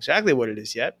don't know exactly what it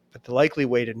is yet, but the likely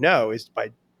way to know is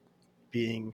by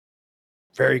being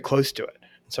very close to it.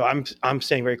 So I'm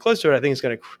staying very close to it. I think it's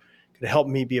going to help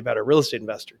me be a better real estate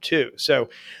investor too. So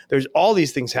there's all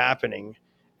these things happening,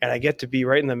 and I get to be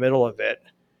right in the middle of it.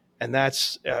 And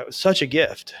that's such a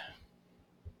gift.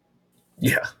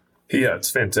 Yeah. Yeah,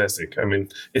 it's fantastic. I mean,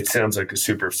 it sounds like a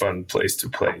super fun place to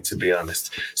play, to be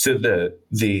honest. So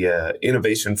the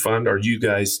innovation fund, are you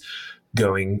guys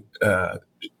going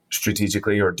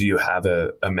strategically, or do you have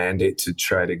a mandate to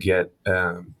try to get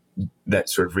that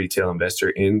sort of retail investor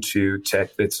into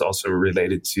tech that's also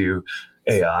related to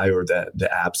AI, or the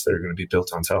apps that are going to be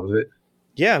built on top of it?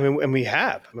 Yeah, I mean, and we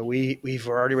have. I mean, we've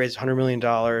already raised $100 million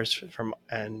from,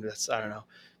 and that's, I don't know,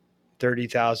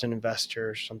 30,000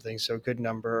 investors, something, so good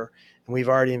number. And we've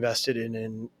already invested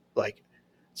in like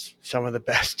some of the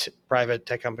best private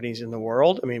tech companies in the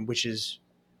world. I mean, which is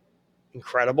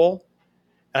incredible.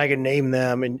 And I can name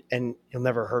them, and you'll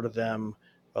never heard of them,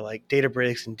 but like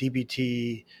Databricks and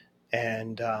DBT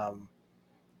and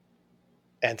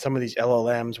some of these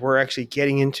LLMs. We're actually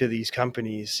getting into these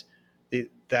companies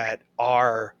that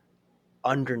are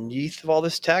underneath of all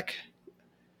this tech.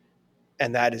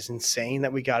 And that is insane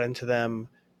that we got into them,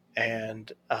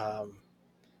 and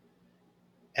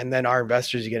then our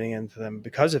investors are getting into them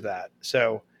because of that.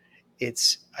 So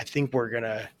I think we're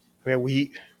gonna. I mean,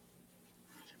 we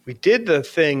did the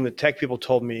thing that tech people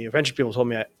told me, venture people told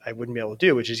me I wouldn't be able to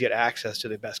do, which is get access to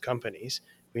the best companies.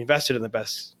 We invested in the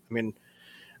best. I mean,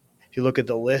 if you look at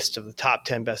the list of the top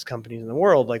 10 best companies in the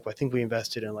world, like I think we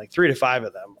invested in like 3 to 5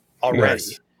 of them already,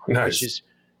 nice.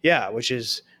 which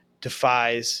is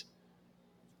defies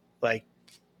like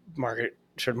market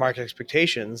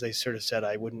expectations. They sort of said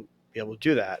I wouldn't be able to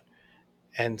do that.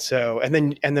 And so, and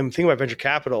then the thing about venture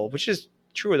capital, which is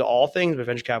true with all things, but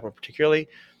venture capital particularly,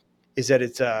 is that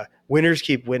it's winners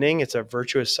keep winning. It's a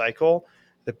virtuous cycle.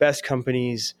 The best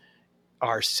companies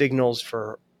are signals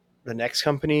for the next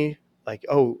company. Like,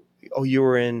 oh, you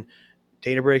were in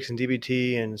Databricks and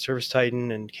DBT and Service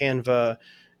Titan and Canva,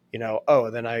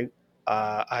 then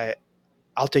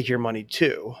I'll take your money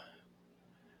too.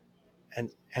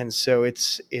 And so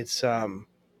it's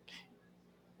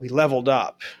we leveled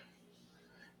up.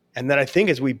 And then I think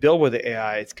as we build with the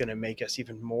AI, it's going to make us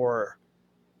even more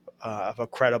of a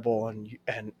credible and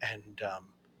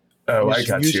I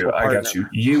got you.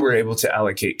 You were able to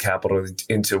allocate capital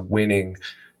into winning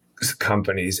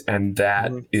companies, and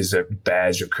that is a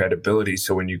badge of credibility.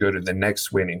 So when you go to the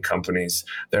next winning companies,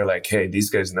 they're like, hey, these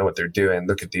guys know what they're doing.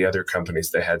 Look at the other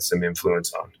companies they had some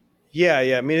influence on. Yeah.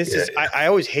 I mean, it's just, I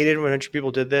always hated when venture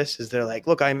people did this, is they're like,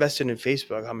 look, I invested in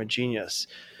Facebook. I'm a genius.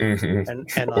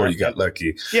 Mm-hmm. Or you got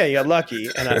lucky. Yeah, you got lucky.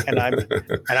 And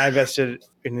I invested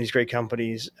in these great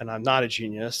companies, and I'm not a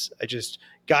genius. I just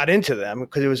got into them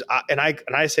because it was, and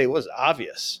I say it was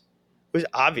obvious. It was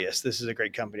obvious this is a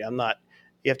great company. I'm not,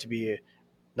 you have to be a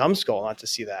numbskull not to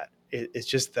see that. It's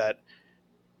just that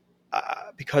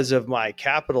because of my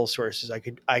capital sources,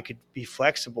 I could be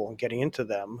flexible in getting into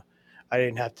them. I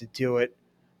didn't have to do it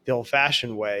the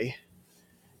old-fashioned way,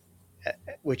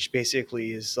 which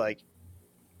basically is like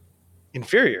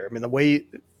inferior. I mean, the way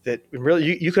that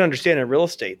you can understand in real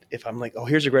estate, if I'm like, oh,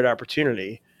 here's a great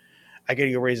opportunity, I got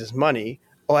to go raise this money.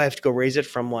 Oh, I have to go raise it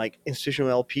from like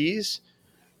institutional LPs.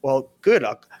 Well, good.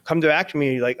 I'll come back to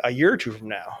me like a year or two from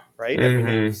now, right?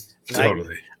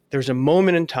 Totally. There's a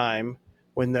moment in time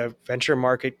when the venture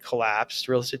market collapsed,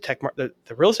 the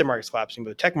real estate market's collapsing, but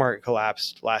the tech market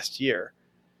collapsed last year.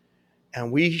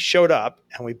 And we showed up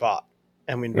and we bought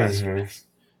and we invested.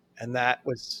 And that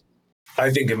was...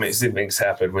 I think amazing things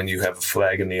happen when you have a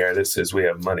flag in the air that says we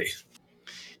have money.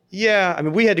 Yeah. I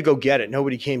mean, we had to go get it.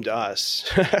 Nobody came to us.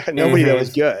 Nobody that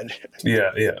was good.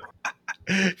 Yeah.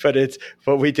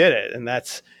 But we did it. And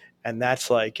that's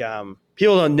like,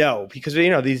 people don't know because,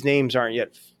 these names aren't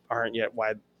yet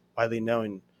widely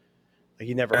known. Like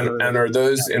you never heard. And are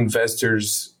those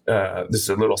investors, this is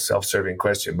a little self-serving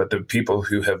question, but the people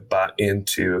who have bought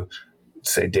into,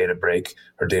 say, Databricks,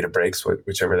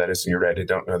 whichever that is, and you're right, I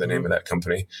don't know the name of that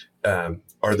company.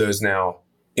 Are those now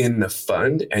in the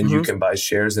fund and you can buy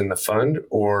shares in the fund,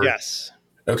 or? Yes.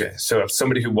 Okay. So if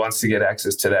somebody who wants to get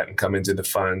access to that and come into the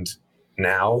fund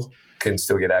now can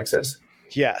still get access?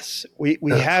 Yes. We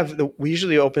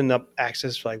usually open up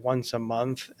access for like once a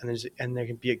month, and there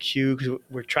can be a queue because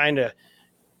we're trying to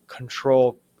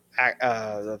control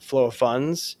the flow of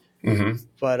funds.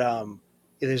 But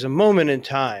there's a moment in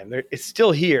time. It's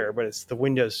still here, but it's the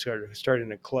window's starting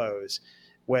to close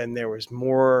when there wasn't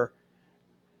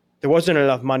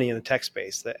enough money in the tech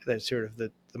space. That sort of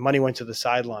the money went to the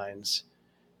sidelines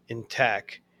in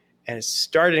tech, and it's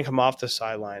starting to come off the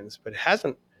sidelines, but it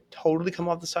hasn't totally come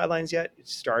off the sidelines yet.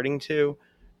 It's starting to,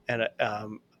 and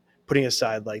putting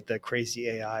aside like the crazy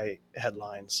AI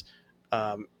headlines,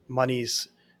 money is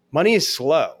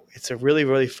slow. It's a really,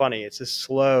 really funny. It's a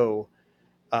slow,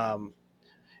 and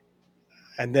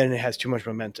then it has too much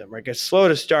momentum. Right, it's slow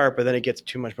to start, but then it gets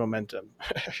too much momentum.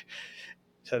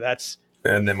 So that's.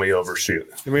 And then we overshoot.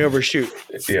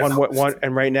 Yeah. One,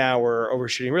 and right now we're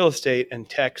overshooting real estate, and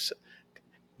tech's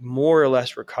more or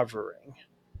less recovering.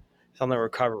 It's on the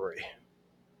recovery.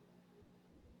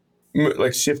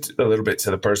 Like shift a little bit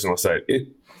to the personal side. It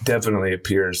definitely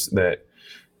appears that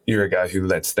you're a guy who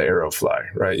lets the arrow fly,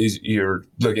 right? You're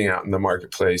looking out in the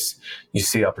marketplace, you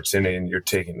see opportunity, and you're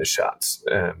taking the shots.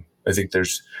 I think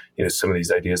there's, some of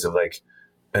these ideas of like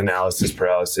analysis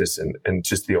paralysis and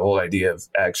just the whole idea of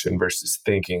action versus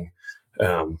thinking.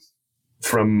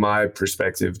 From my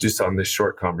perspective, just on this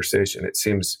short conversation, it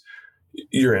seems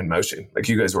you're in motion. Like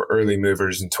you guys were early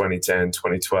movers in 2010,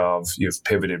 2012. You've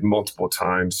pivoted multiple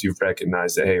times. You've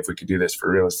recognized that, hey, if we could do this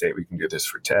for real estate, we can do this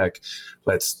for tech.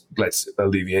 Let's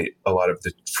alleviate a lot of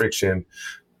the friction.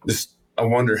 I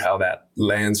wonder how that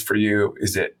lands for you.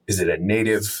 Is it a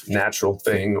native, natural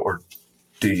thing, or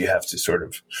do you have to sort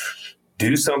of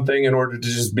do something in order to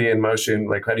just be in motion?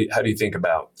 Like how do you think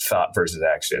about thought versus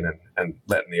action and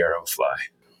letting the arrow fly?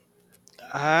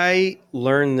 I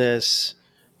learned this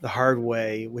the hard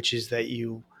way, which is that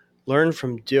you learn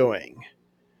from doing.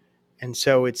 And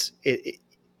so it's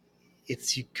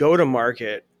you go to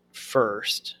market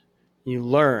first, you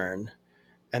learn,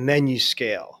 and then you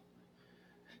scale.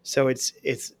 So it's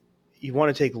you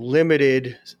want to take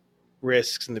limited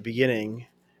risks in the beginning,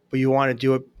 but you want to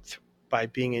do it by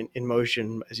being in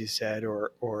motion, as you said,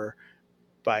 or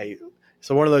by.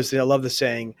 So one of those things, I love the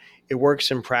saying, it works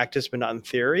in practice, but not in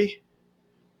theory.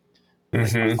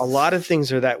 Like a lot of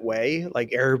things are that way.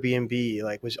 Like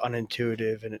Airbnb, was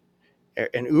unintuitive,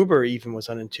 and Uber even was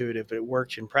unintuitive, but it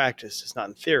worked in practice. It's not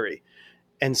in theory.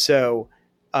 And so,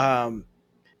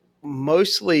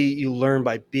 mostly you learn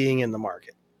by being in the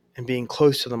market and being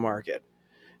close to the market,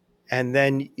 and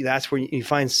then that's where you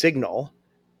find signal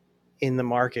in the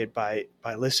market by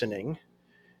listening,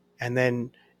 and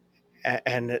then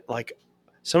like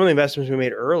some of the investments we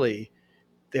made early,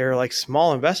 they're like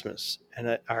small investments,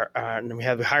 and we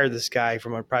hired this guy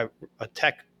from a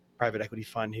tech private equity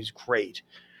fund. He's great,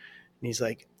 and he's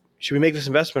like, "Should we make this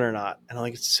investment or not?" And I'm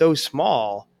like, "It's so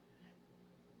small.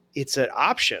 It's an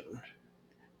option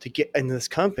to get in this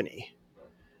company,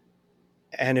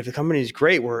 and if the company is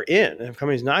great, we're in. And if the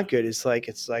company is not good, it's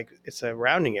a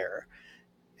rounding error."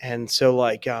 And so,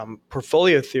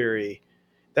 portfolio theory,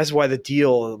 that's why the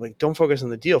deal. Don't focus on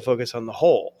the deal, focus on the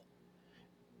whole.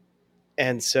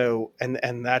 And so,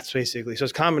 and that's basically, so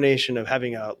it's a combination of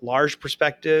having a large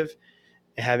perspective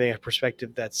and having a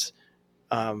perspective that's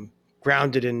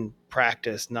grounded in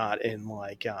practice, not in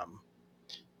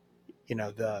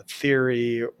the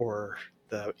theory or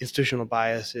the institutional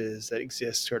biases that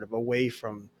exist sort of away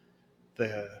from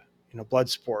the, blood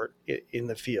sport in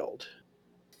the field.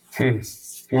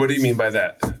 What do you mean by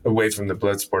that? Away from the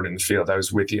blood sport in the field? I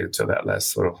was with you until that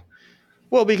last little.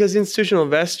 Well, because institutional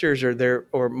investors are there,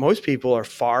 or most people are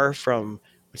far from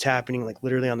what's happening,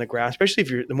 literally on the ground. Especially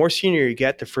if the more senior you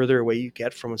get, the further away you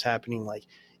get from what's happening,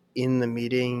 in the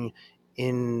meeting,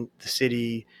 in the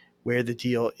city where the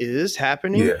deal is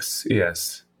happening. Yes.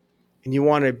 And you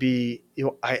want to be,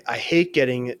 I hate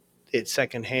getting it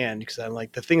secondhand, because I'm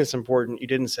like, the thing that's important you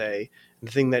didn't say, and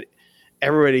the thing that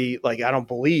everybody I don't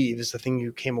believe is the thing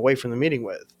you came away from the meeting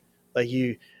with,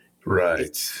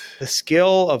 right. The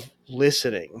skill of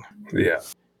listening. Yeah.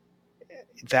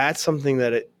 That's something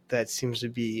that seems to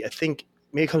be, I think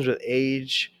maybe it comes with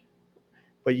age,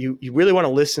 but you really want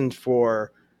to listen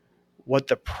for what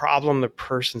the problem the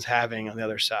person's having on the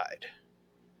other side.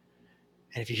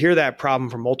 And if you hear that problem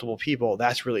from multiple people,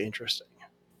 that's really interesting.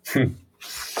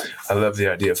 I love the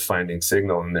idea of finding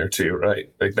signal in there too,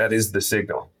 right? That is the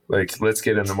signal. Let's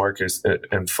get in the market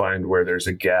and find where there's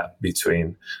a gap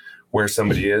between where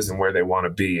somebody is and where they want to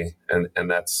be. And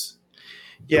that's.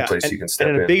 Yeah, place you can step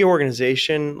and in in. a big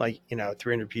organization, like,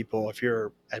 300 people, if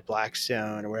you're at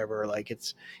Blackstone or whatever, like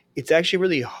it's actually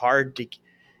really hard to,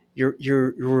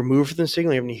 you're removed from the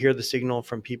signal. You hear the signal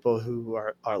from people who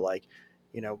are like,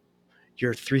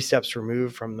 you're 3 steps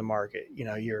removed from the market.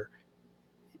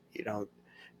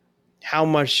 How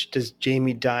much does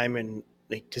Jamie Dimon,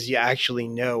 like, does he actually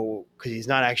know? Because he's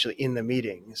not actually in the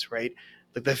meetings, right?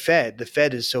 Like the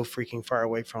Fed is so freaking far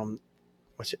away from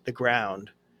the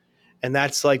ground. And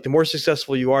that's like, the more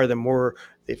successful you are, the more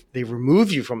they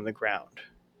remove you from the ground.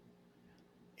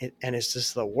 And it's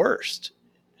just the worst.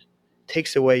 It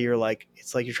takes away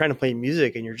it's like you're trying to play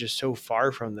music and you're just so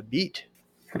far from the beat.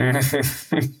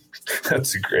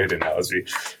 That's a great analogy.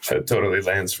 That totally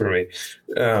lands for me.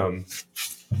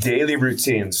 Daily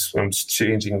routines. I'm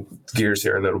changing gears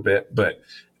here a little bit, but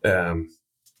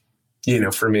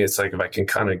for me, it's like if I can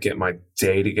kind of get my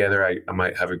day together, I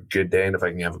might have a good day. And if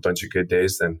I can have a bunch of good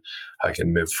days, then I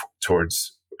can move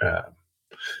towards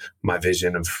my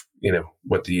vision of,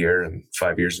 what the year and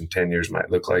 5 years and 10 years might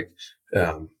look like.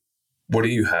 What do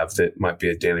you have that might be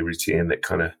a daily routine that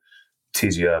kind of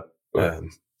tees you up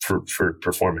for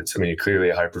performance? I mean, you're clearly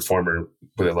a high performer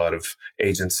with a lot of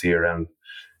agency around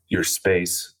your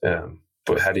space.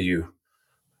 But how do you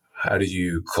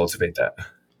cultivate that?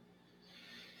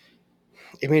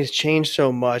 I mean, it's changed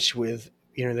so much with,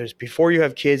 there's before you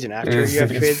have kids and after you have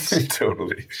kids.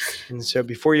 Totally. And so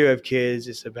before you have kids,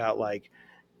 it's about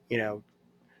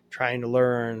trying to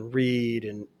learn, read,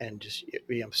 and just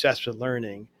be obsessed with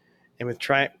learning. And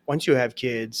once you have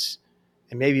kids,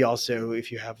 and maybe also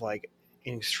if you have like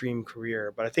an extreme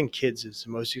career, but I think kids is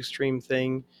the most extreme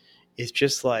thing. It's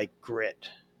just like grit.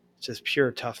 It's just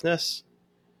pure toughness.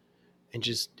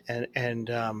 And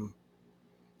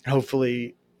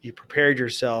hopefully you prepared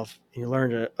yourself and you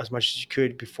learned as much as you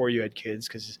could before you had kids,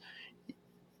 because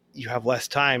you have less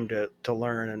time to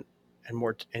learn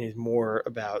and more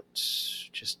about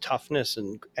just toughness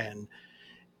and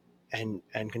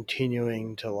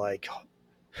continuing to like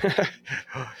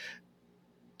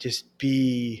just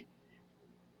be.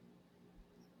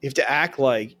 You have to act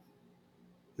like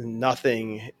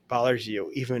nothing bothers you,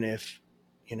 even if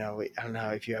I don't know,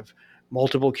 if you have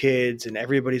multiple kids and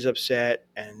everybody's upset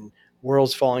and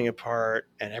world's falling apart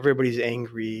and everybody's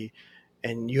angry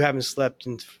and you haven't slept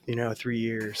in 3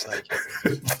 years. Like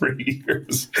 3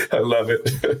 years, I love it.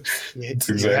 That's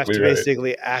exactly you have to right.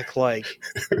 Basically act like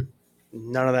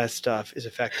none of that stuff is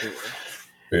affecting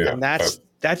you, and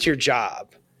that's your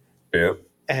job. Yeah,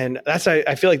 and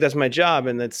I feel like that's my job,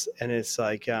 and it's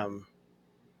like I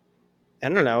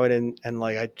don't know, and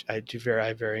like I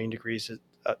have varying degrees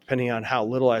depending on how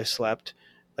little I slept,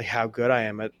 like how good I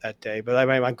am at that day. But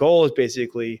my goal is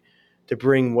basically to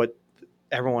bring what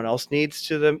everyone else needs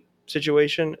to the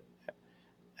situation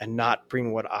and not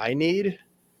bring what I need.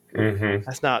 Mm-hmm.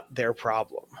 That's not their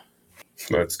problem.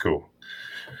 That's cool.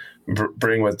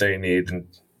 Bring what they need, and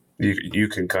you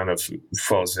can kind of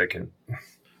fall second.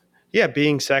 Yeah,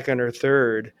 being second or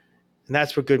third, and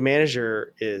that's what good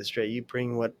manager is, right? You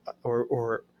bring what,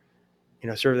 or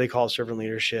they call servant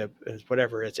leadership,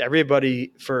 whatever. It's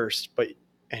everybody first,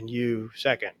 and you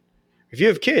second. If you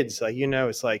have kids, like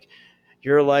it's like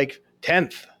you're like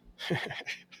 10th.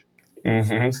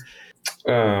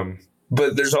 Mm-hmm.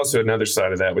 But there's also another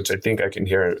side of that, which I think I can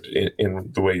hear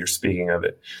in the way you're speaking of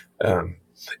it.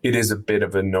 It is a bit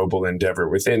of a noble endeavor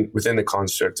within the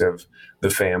construct of the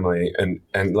family,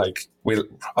 and like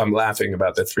I'm laughing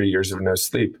about the 3 years of no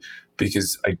sleep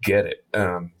because I get it.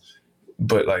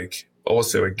 But like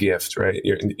also a gift, right?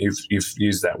 You've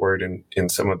used that word in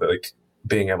some of the like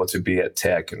being able to be at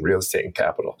tech and real estate and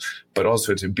capital, but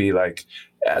also to be like,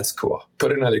 that's cool.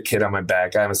 Put another kid on my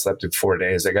back. I haven't slept in 4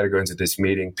 days. I got to go into this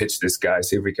meeting, pitch this guy,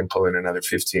 see if we can pull in another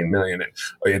 15 million. And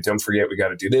oh yeah, don't forget we got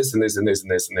to do this and this and this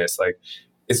and this and this. Like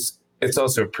it's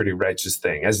also a pretty righteous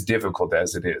thing. As difficult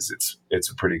as it is, it's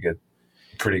a pretty good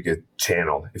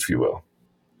channel, if you will.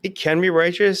 It can be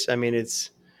righteous. I mean,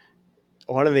 it's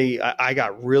one of I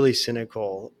got really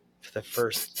cynical for the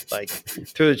first, like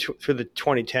through the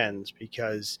 2010s,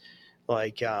 because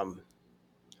like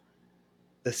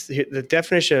the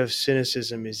definition of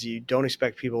cynicism is you don't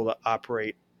expect people to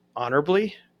operate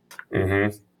honorably.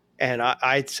 Mm-hmm. And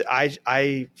I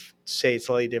say it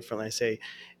slightly differently. I say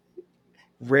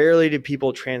rarely do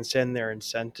people transcend their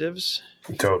incentives.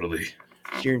 Totally.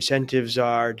 Your incentives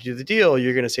are to do the deal.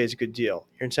 You're going to say it's a good deal.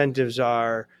 Your incentives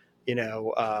are, you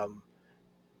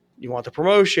want the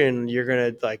promotion, you're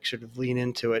going to like sort of lean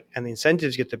into it, and the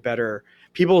incentives get the better.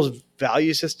 People's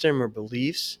value system or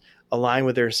beliefs align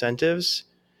with their incentives,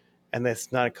 and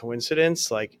that's not a coincidence.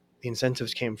 Like the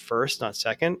incentives came first, not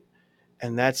second,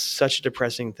 and that's such a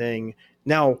depressing thing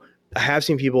Now, I have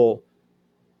seen people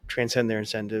transcend their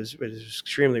incentives, but it's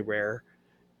extremely rare.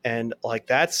 And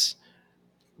like I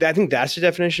think that's the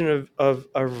definition of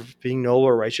being noble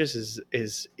or righteous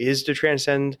is to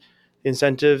transcend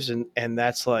incentives. And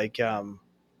that's like, even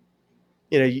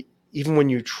when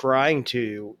you're trying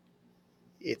to,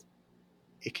 it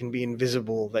can be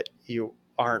invisible that you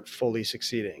aren't fully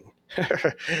succeeding.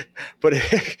 but I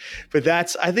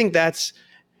think that's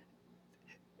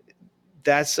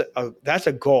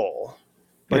a goal.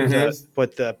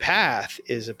 But the path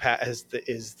is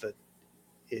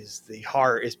the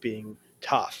heart is being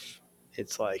tough.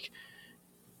 It's like,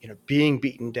 being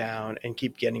beaten down and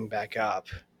keep getting back up.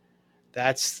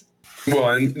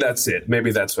 And that's it.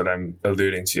 Maybe that's what I'm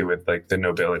alluding to with like the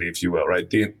nobility, if you will, right?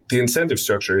 The incentive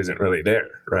structure isn't really there,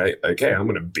 right? Like, hey, I'm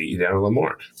going to beat you down a little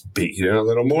more, beat you down a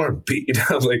little more, beat you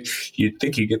down. Like, you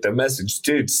think you get the message,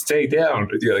 dude, stay down.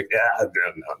 But you're like, no.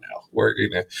 We're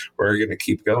gonna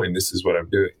keep going. This is what I'm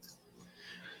doing.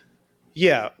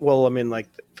 Yeah. Well, I mean, like,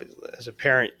 as a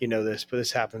parent, this, but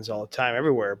this happens all the time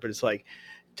everywhere. But it's like,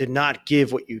 to not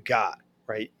give what you got,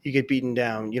 right? You get beaten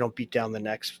down. You don't beat down the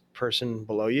next person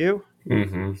below you.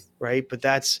 Mm-hmm. Right.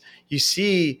 But you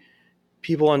see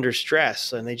people under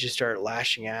stress and they just start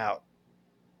lashing out.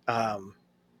 And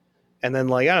then,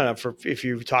 like, I don't know, if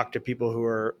you talk to people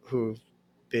who've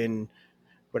been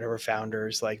whatever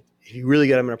founders, like, if you really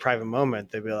get them in a private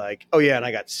moment, they'd be like, oh yeah, and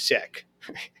I got sick.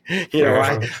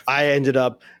 I ended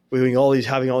up having all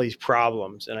these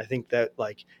problems. And I think that,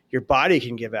 like, your body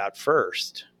can give out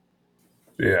first.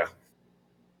 Yeah.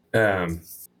 How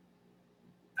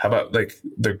about like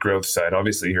the growth side?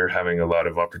 Obviously, you're having a lot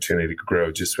of opportunity to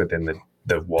grow just within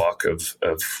the walk of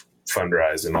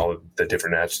Fundrise and all of the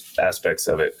different aspects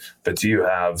of it. But do you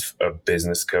have a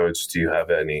business coach? Do you have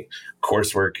any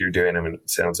coursework you're doing? I mean, it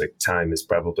sounds like time is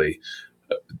probably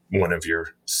one of your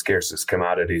scarcest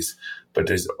commodities.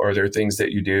 But are there things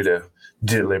that you do to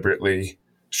deliberately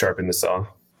sharpen the saw?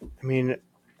 I mean,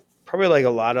 probably like a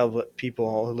lot of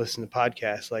people who listen to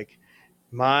podcasts, like,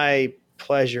 my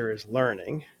pleasure is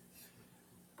learning.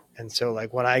 And so,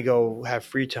 like, when I go have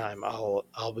free time,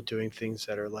 I'll be doing things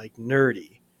that are like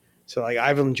nerdy. So, like,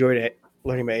 I've enjoyed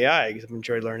learning about AI because I've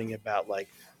enjoyed learning about like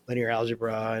linear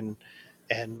algebra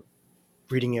and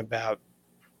reading about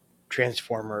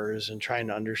transformers and trying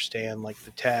to understand like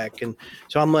the tech. And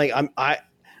so I'm like, I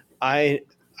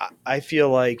feel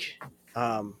like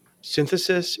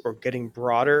synthesis or getting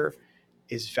broader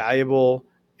is valuable,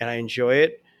 and I enjoy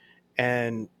it.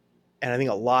 And I think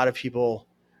a lot of people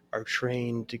are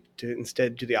trained to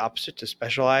instead do the opposite, to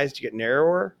specialize, to get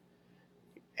narrower.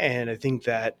 And I think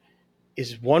that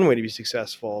is one way to be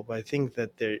successful. But I think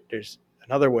that there's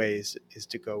another way is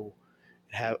to go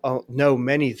and have know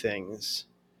many things.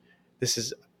 This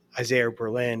is Isaiah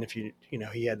Berlin. If he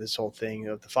had this whole thing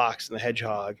of the fox and the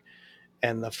hedgehog,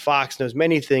 and the fox knows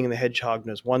many things and the hedgehog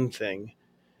knows one thing.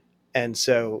 And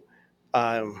so,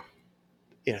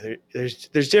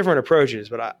 there's different approaches,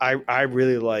 but I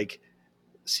really like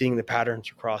seeing the patterns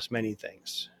across many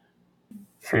things.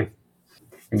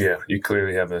 Yeah, you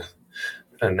clearly have a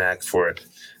knack for it.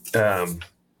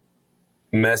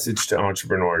 Message to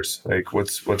entrepreneurs, like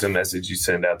what's a message you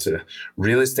send out to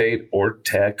real estate or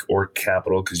tech or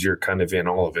capital, because you're kind of in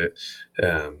all of it,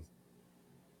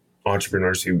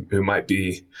 entrepreneurs who might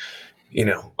be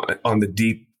on the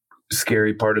deep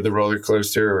scary part of the roller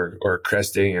coaster or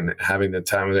cresting and having the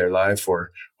time of their life,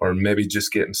 or maybe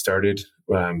just getting started.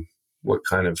 What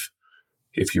kind of,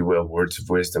 if you will, words of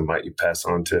wisdom might you pass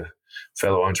on to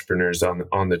fellow entrepreneurs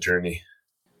on the journey?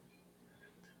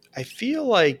 I feel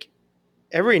like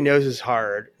everybody knows it's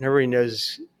hard, and everybody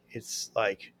knows it's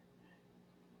like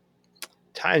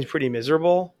time's pretty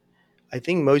miserable. I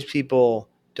think most people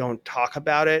don't talk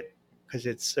about it because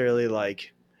it's really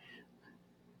like,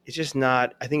 it's just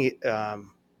not, I think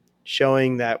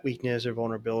showing that weakness or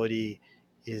vulnerability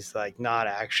is like not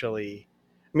actually,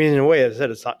 I mean, in a way, as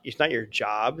I said, it's not your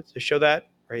job to show that,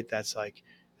 right? That's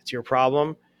your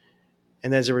problem.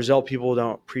 And as a result, people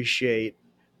don't appreciate,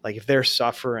 like, if they're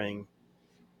suffering,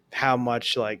 how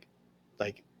much like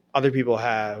other people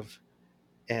have,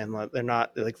 and they're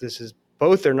not, like, this is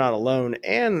both, they're not alone,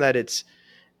 and that it's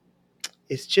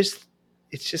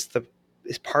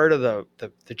part of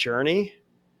the journey,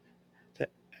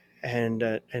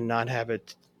 and not have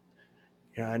it,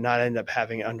 not end up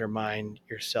having undermine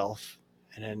yourself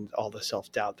and then all the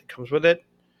self-doubt that comes with it.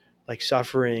 Like,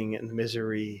 suffering and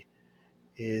misery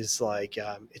is like,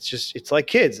 it's like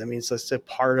kids. I mean, it's just a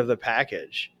part of the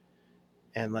package.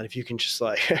 And like, if you can just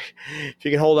like, if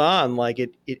you can hold on, like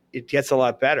it gets a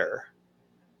lot better.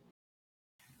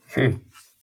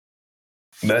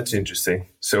 That's interesting.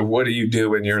 So what do you do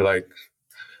when you're like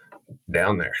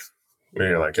down there? When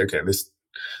you're like, okay, this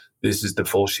is the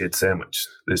full shit sandwich.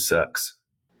 This sucks.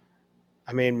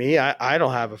 I mean, I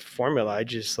don't have a formula. I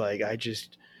just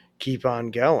keep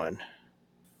on going.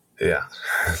 Yeah.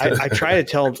 I try to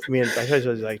tell, I try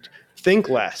to like, think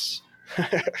less.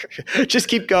 Just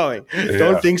keep going. Yeah.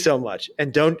 Don't think so much,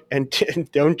 and don't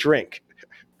drink.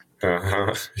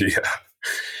 Yeah.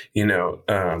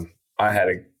 I had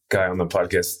a guy on the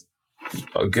podcast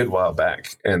a good while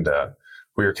back, and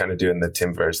we were kind of doing the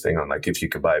Tim Ferriss thing on like, if you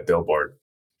could buy a billboard,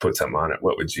 put something on it,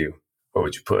 what would you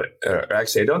put?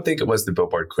 Actually, I don't think it was the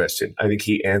billboard question. I think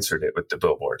he answered it with the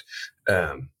billboard.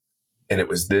 And it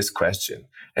was this question.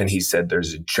 And he said,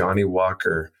 there's a Johnny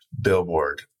Walker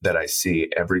billboard that I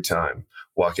see every time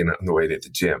walking on the way to the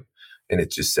gym. And it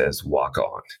just says, walk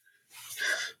on.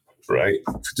 Right?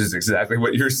 Which is exactly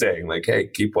what you're saying. Like, hey,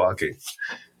 keep walking.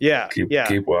 Yeah.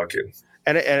 Keep walking.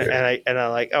 And I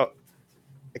like, I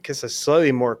guess a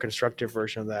slightly more constructive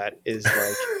version of that is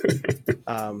like,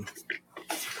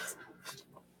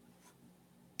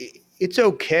 it's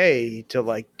okay to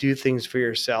like do things for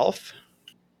yourself.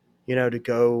 To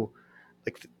go,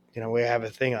 like, we have a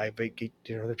thing.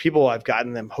 The people, I've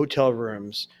gotten them hotel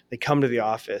rooms. They come to the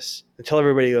office and tell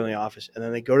everybody to go in the office, and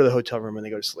then they go to the hotel room and they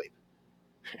go to sleep.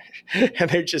 And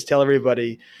they just tell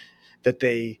everybody that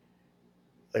they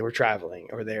were traveling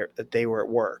or that they were at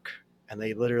work, and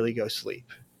they literally go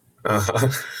sleep.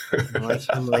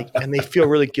 I'm like, and they feel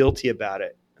really guilty about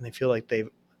it, and they feel like and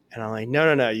I'm like,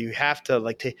 no, you have to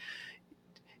like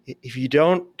if you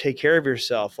don't take care of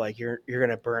yourself, like you're going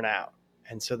to burn out.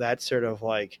 And so that's sort of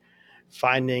like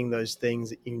finding those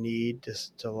things that you need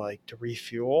to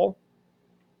refuel.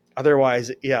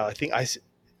 Otherwise, yeah, I think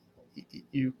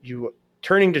you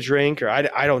turning to drink, or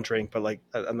I don't drink, but like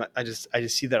I just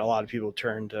see that a lot of people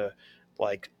turn to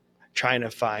like trying to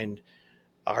find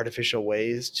artificial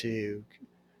ways to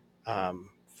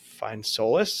find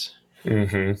solace.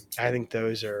 Mm-hmm. I think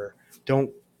those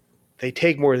they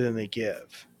take more than they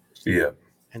give. Yeah.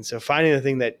 And so finding the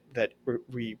thing that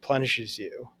replenishes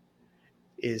you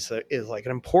is like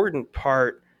an important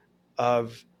part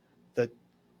of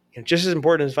just as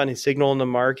important as finding signal in the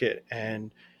market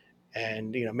and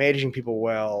managing people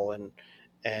well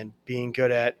and being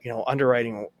good at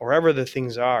underwriting, wherever the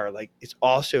things are. Like, it's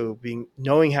also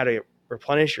knowing how to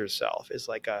replenish yourself is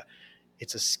like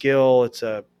it's a skill. It's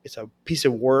a piece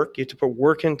of work. You have to put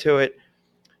work into it.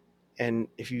 And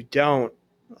if you don't,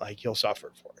 like, you'll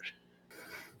suffer for it.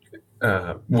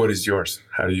 What is yours?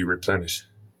 How do you replenish?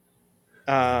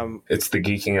 It's the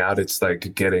geeking out. It's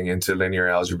like getting into linear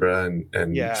algebra and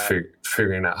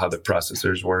figuring out how the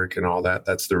processors work and all that.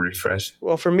 That's the refresh.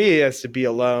 Well, for me, it's to be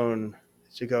alone,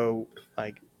 to go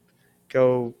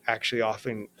actually off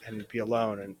and be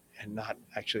alone and not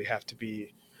actually have to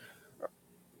be.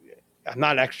 I'm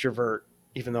not an extrovert,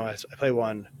 even though I play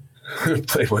one.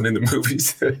 Play one in the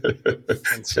movies.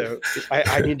 And so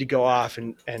I need to go off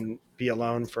and be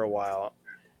alone for a while.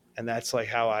 And that's like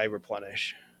how I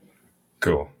replenish.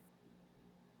 Cool.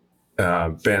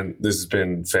 Ben, this has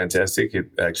been fantastic.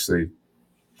 It actually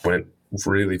went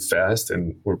really fast,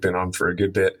 and we've been on for a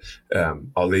good bit.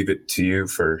 I'll leave it to you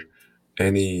for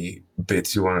any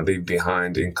bits you want to leave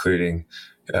behind, including,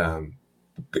 everybody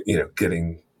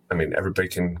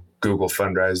can Google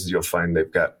Fundrise. You'll find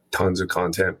they've got tons of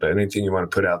content, but anything you want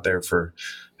to put out there for,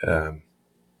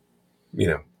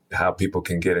 how people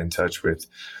can get in touch with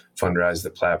Fundrise, the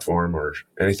platform, or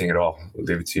anything at all. I'll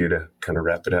leave it to you to kind of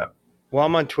wrap it up. Well,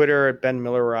 I'm on Twitter at Ben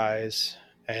Millerize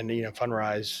and,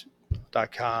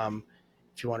 fundrise.com.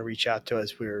 If you want to reach out to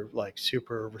us, we're like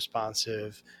super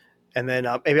responsive. And then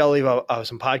maybe I'll leave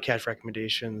some podcast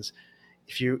recommendations.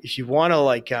 If you want to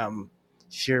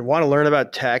if you want to learn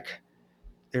about tech,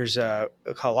 there's a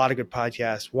lot of good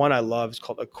podcasts. One I love is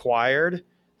called Acquired.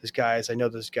 I know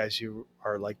those guys who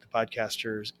are like the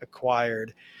podcasters,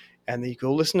 Acquired. And you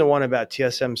go listen to one about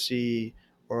TSMC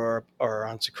or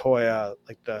on Sequoia,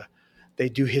 they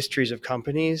do histories of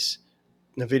companies,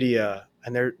 NVIDIA,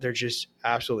 and they're just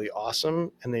absolutely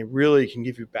awesome. And they really can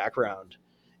give you background.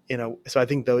 So I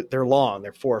think they're long.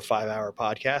 They're 4 or 5 hour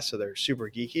podcasts, so they're super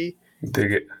geeky.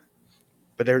 Dig it.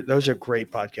 But those are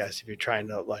great podcasts if you're trying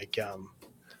to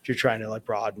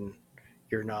broaden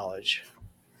your knowledge.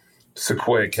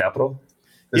 Sequoia Capital?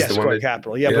 Sequoia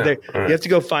Capital. Yeah, but you have to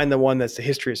go find the one that's the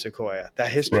history of Sequoia.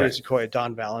 That history of Sequoia,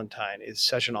 Don Valentine, is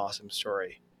such an awesome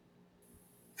story.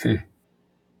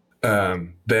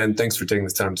 Ben, thanks for taking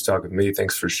the time to talk with me.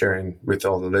 Thanks for sharing with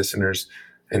all the listeners.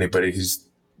 Anybody who's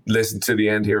listened to the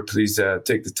end here, please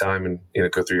take the time and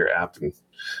go through your app and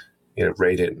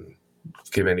rate it and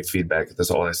give any feedback.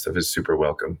 All that stuff is super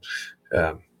welcome.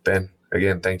 Ben,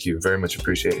 again, thank you. Very much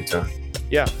appreciate your time.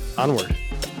 Yeah, onward.